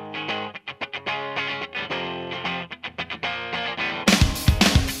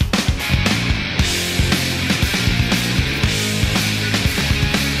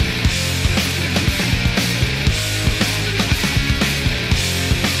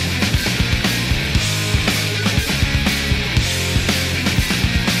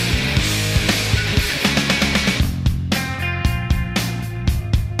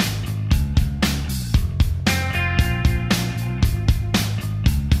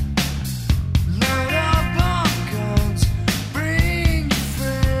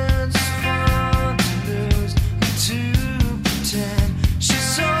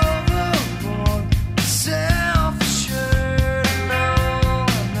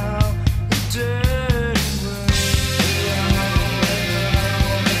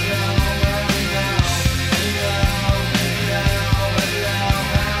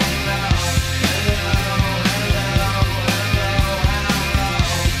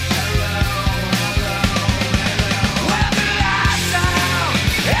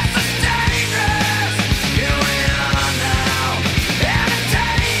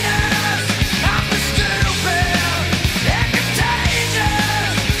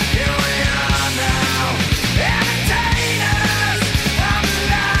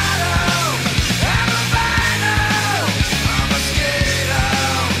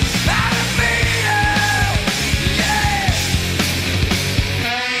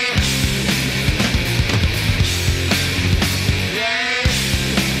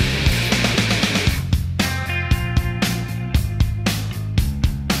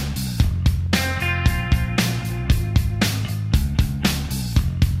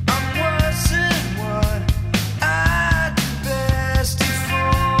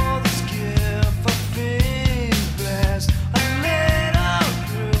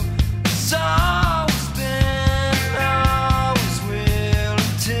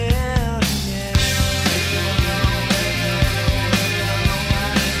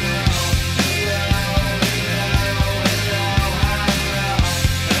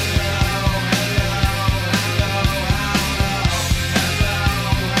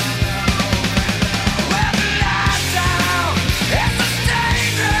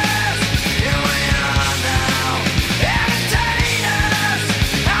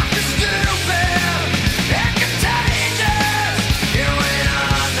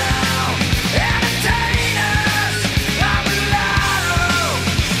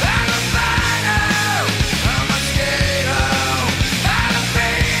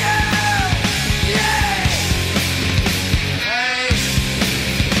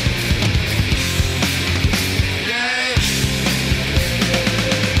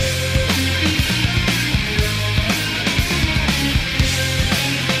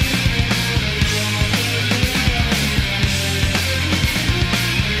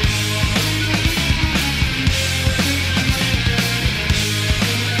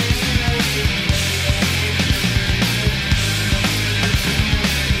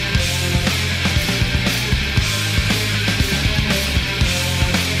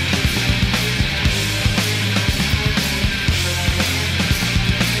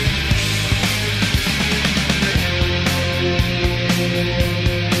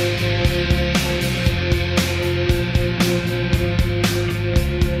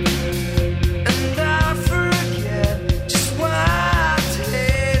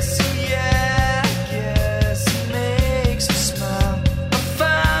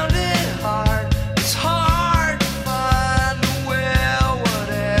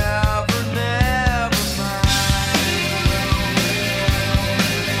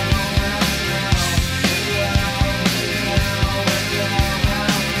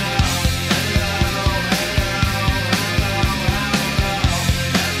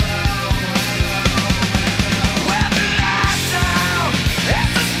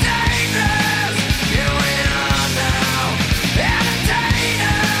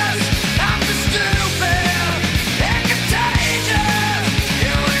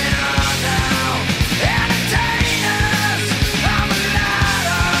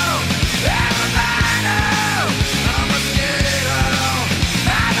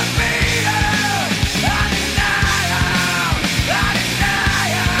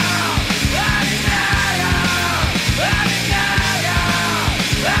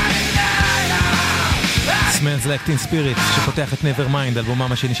 Translacting Spirit, שפותח את Nevermind,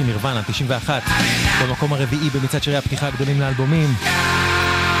 אלבומם השני של נירוונה, 91, במקום הרביעי במצעד שירי הפתיחה הגדולים לאלבומים.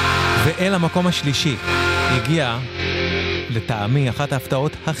 ואל המקום השלישי הגיע, לטעמי, אחת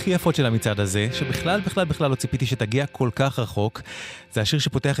ההפתעות הכי יפות של המצעד הזה, שבכלל לא ציפיתי שתגיע כל כך רחוק. זה השיר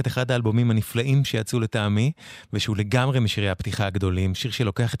שפותח את אחד האלבומים הנפלאים שיצאו לטעמי, ושהוא לגמרי משירי הפתיחה הגדולים, שיר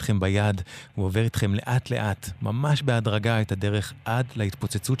שלוקח אתכם ביד, הוא עובר אתכם לאט לאט, ממש בהדרגה את הדרך עד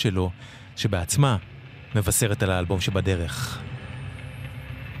להתפוצצות שלו, שבעצמה מבשרת על האלבום שבדרך.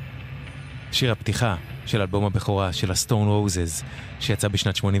 שיר הפתיחה של אלבום הבכורה של הסטון רוזז, שיצא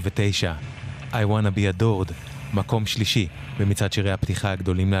בשנת 89, I Wanna Be Adored, מקום שלישי במצעד שירי הפתיחה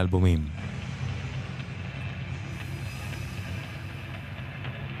הגדולים לאלבומים.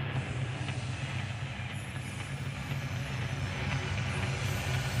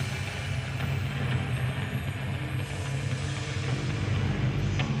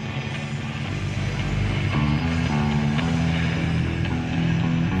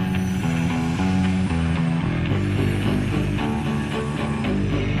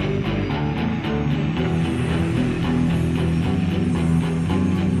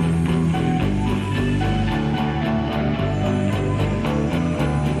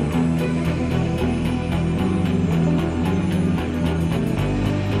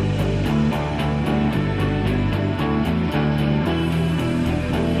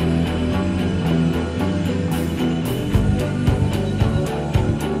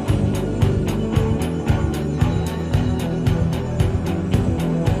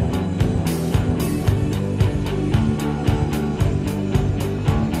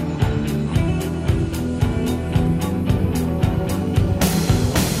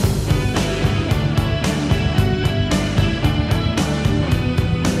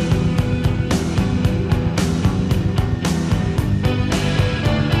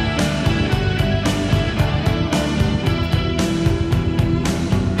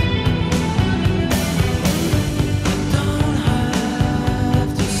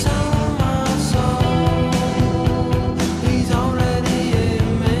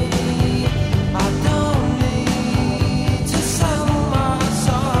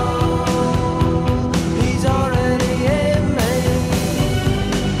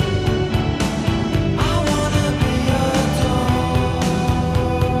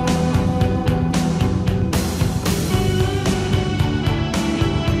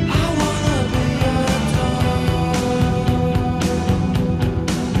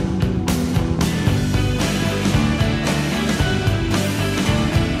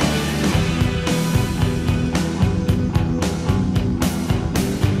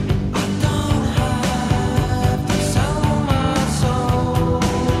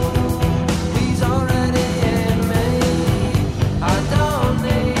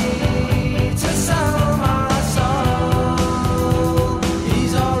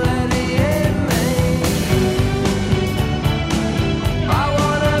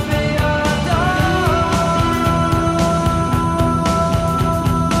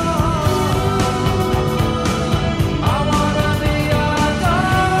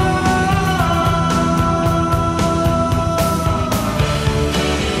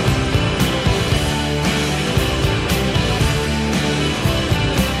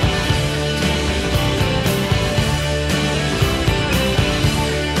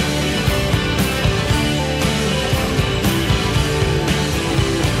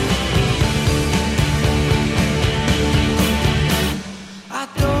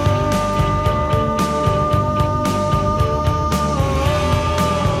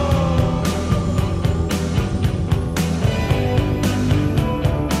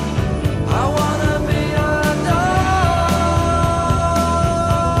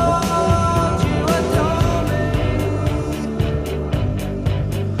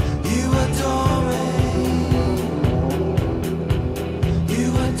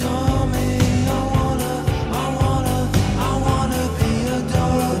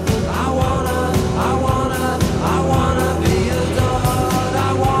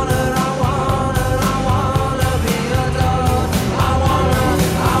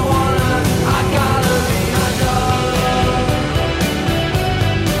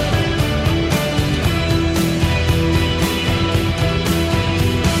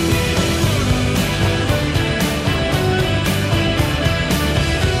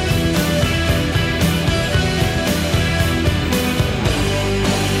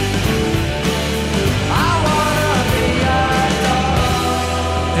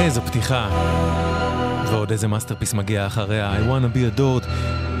 איזו פתיחה. ועוד איזה מאסטרפיס מגיע אחריה, I Wanna Be Adored,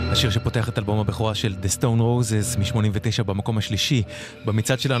 השיר שפותח את אלבום הבכורה של The Stone Roses מ-89 במקום השלישי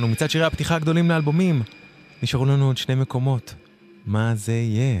במצעד שלנו, מצעד שירי הפתיחה הגדולים לאלבומים. נשארו לנו עוד 2 מקומות. מה זה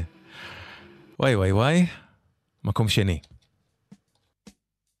יהיה? וואי וואי וואי, מקום שני.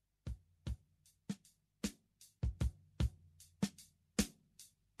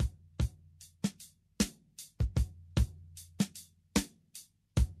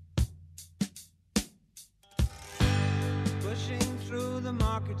 Pushing through the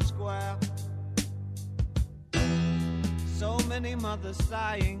market square, so many mothers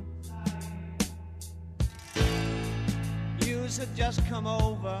sighing. News had just come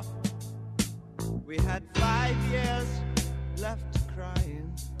over. We had 5 years left crying.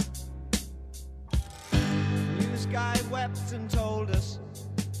 News guy wept and told us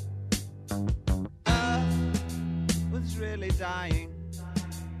Earth was really dying.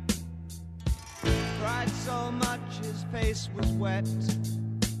 Cried so much his face was wet.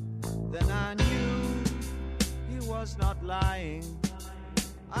 Then I knew he was not lying.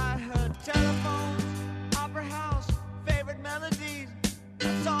 I heard telephones, opera house, favorite melodies.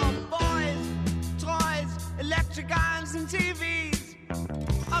 I saw boys, toys, electric irons and TVs.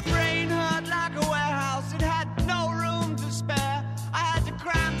 My brain hurt like a warehouse. It had no room to spare. I had to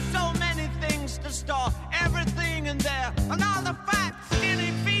cram so many things to store everything in there. And all the fat,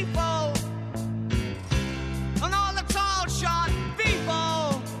 skinny people. And all the tall, short people.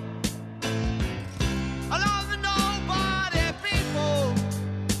 And all the nobody people.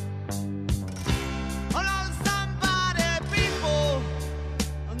 And all the somebody people.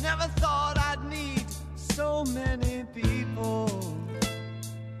 I never thought I'd need so many people.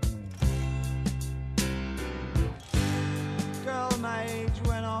 Girl my age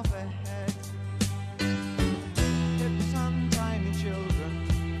went off ahead. Hit some tiny children.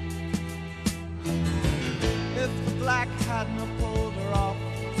 If the black hadn't have pulled her off,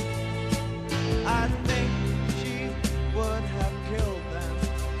 I think she would have killed them.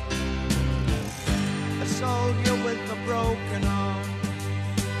 A soldier with a broken arm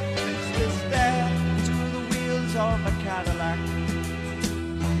fixed his stare to the wheels of a Cadillac.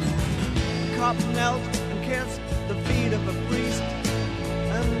 A cop knelt and kissed the feet of a priest,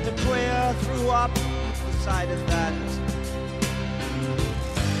 and a queer threw up the sight of that.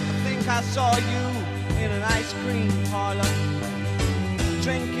 I think I saw you in an ice cream parlor,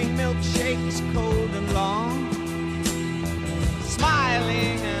 drinking milkshakes cold and long,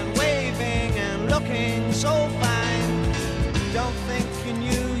 smiling and waving and looking so fine. Don't think you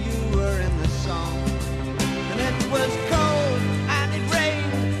knew you were in the song. And it was cold and it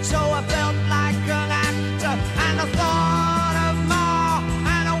rained, so I felt like an actor, and I thought of more,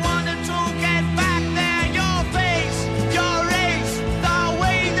 and I wanted to get back there. Your face, your race, the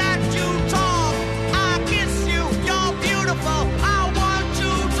way that you talk, I kiss you, you're beautiful, I want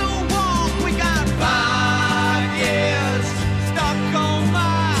you to walk. We got 5 years stuck on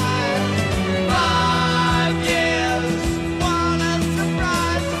my 5 years. What a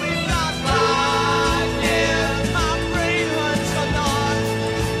surprise, we got 5 years. My brain hurts a lot.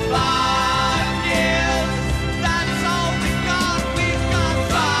 5 years, that's all we got. We've got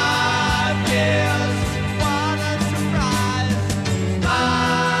 5 years. What a surprise.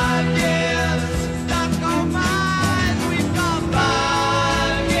 5 years stuck on mine. We've got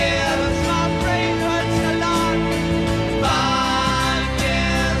 5 years. My brain hurts a lot. 5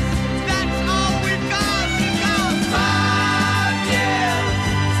 years, that's all we've got. We've got 5 years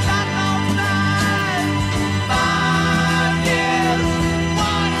stuck on mine. 5 years.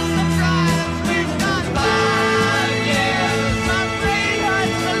 What a surprise. We've got 5 years. My brain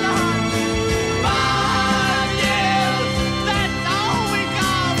hurts a lot. 5 years. That's all we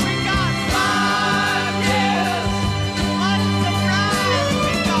got. We got 5 years. What a surprise.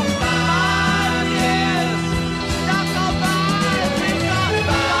 We got 5 years. Stuck on mine. We got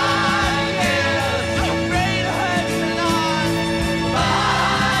 5 years. My brain hurts a lot.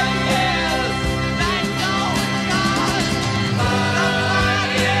 5 years. That's all we got.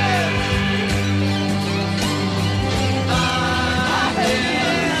 5 years. 5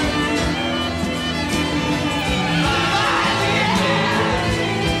 years.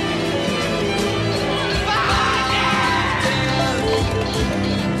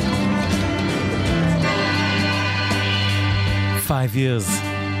 5 years,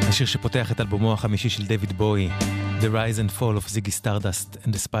 השיר שפותח את אלבומו החמישי של דיוויד בואי, The Rise and Fall of Ziggy Stardust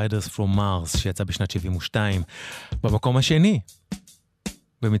and the Spiders from Mars, שיצא בשנת 72. במקום השני,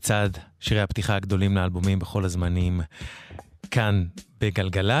 במצעד שירי הפתיחה הגדולים לאלבומים בכל הזמנים, כאן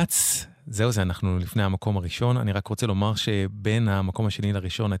בגלגלץ. זהו זה, אנחנו לפני המקום הראשון. אני רק רוצה לומר שבין המקום השני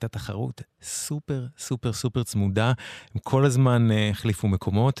לראשון הייתה תחרות סופר סופר סופר צמודה. הם כל הזמן החליפו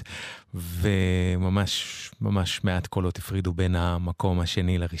מקומות, וממש ממש מעט קולות הפרידו בין המקום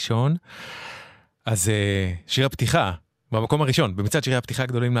השני לראשון. אז שיר הפתיחה, במקום הראשון, במצעד שירי הפתיחה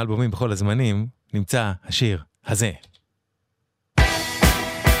הגדולים לאלבומים בכל הזמנים, נמצא השיר הזה.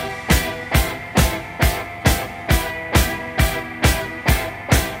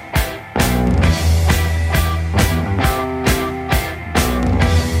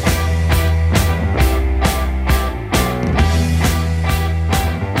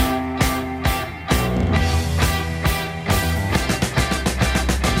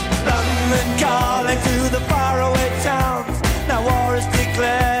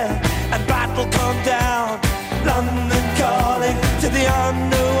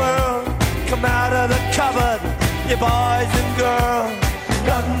 Boys and girls,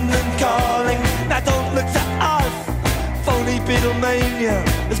 London calling. Now don't look to us. Phony Beatlemania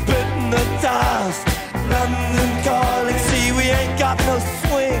has bitten the dust. London calling. See, we ain't got no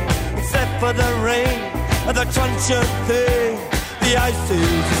swing except for the rain and the truncheon thing. The ice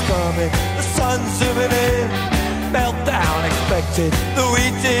age is coming. The sun's zooming in. Meltdown expected. The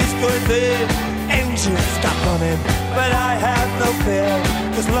wheat is going thin. Engines stop running, but I have no fear,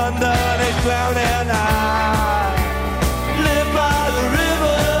 'cause London is drowning. I live by the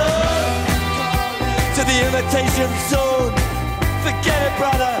river to the imitation zone. Forget it,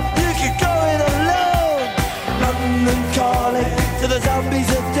 brother, you can go it alone. London calling to the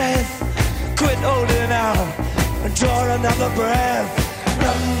zombies of death. Quit holding out and draw another breath.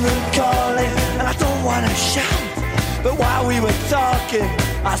 London calling, and I don't want to shout, but while we were talking,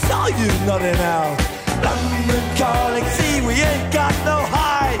 I saw you nodding out. London calling, see, we ain't got no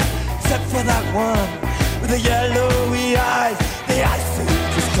hide, except for that one with the yellowy eyes. The ice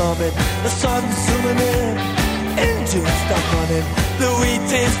age is coming, the sun's zooming in, engines stop running, the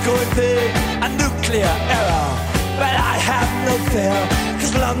wheat is going thin, a nuclear error, but I have no fear,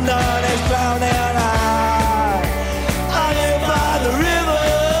 'cause London is drowning. I live by the river.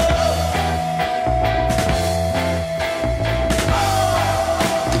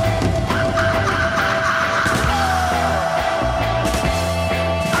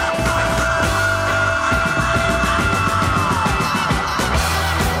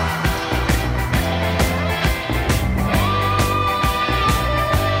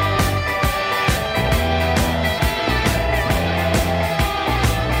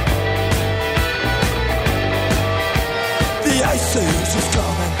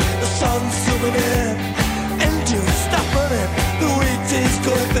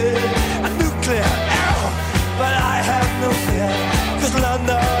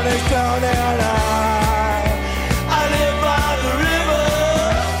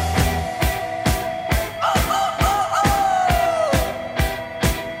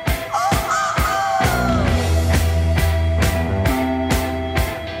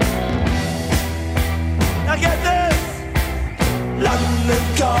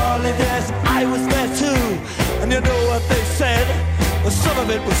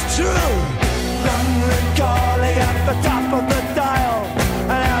 It was true. London calling at the top of the dial,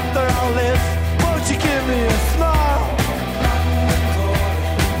 and after all this, won't you give me a smile?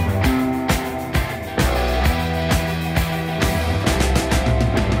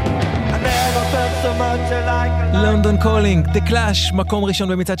 I never felt so much like London Calling, The Clash, מקום ראשון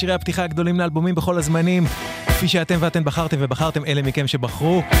במצעד שירי הפתיחה הגדולים לאלבומים בכל הזמנים, כפי שאתם ואתן בחרתם ובחרתם, אלה מכם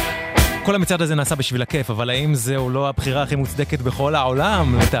שבחרו. כל המצעד הזה נעשה בשביל הכיף, אבל האם זהו לא הבחירה הכי מוצדקת בכל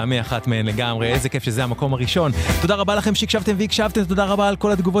העולם? לטעמי אחת מהן לגמרי, איזה כיף שזה המקום הראשון. תודה רבה לכם שהקשבתם והקשבתם, תודה רבה על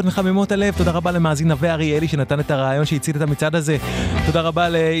כל התגובות מחממות הלב, תודה רבה למאזין נווה אריאלי שנתן את הרעיון שהציל את המצעד הזה, תודה רבה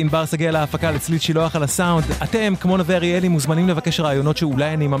לאינבר סגי על ההפקה, לצלית שילוח על הסאונד. אתם, כמו נווה אריאלי, מוזמנים לבקש רעיונות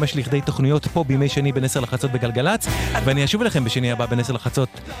שאולי אני אממש לכדי תוכניות פה בימי שני בין 10 לחצות בגלגלץ, ואני אשוב אליכם בשני הבא בין 10 לחצות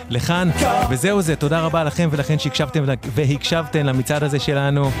לכאן, וזהו זה, תודה רבה לכם ולכן שהקשבתם והקשבתם למצעד הזה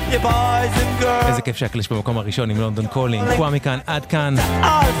שלנו. איזה כיף שהקלש במקום הראשון עם לונדון קולינג. קוואמי כאן, עד כאן,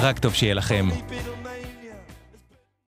 רק טוב שיהיה לכם.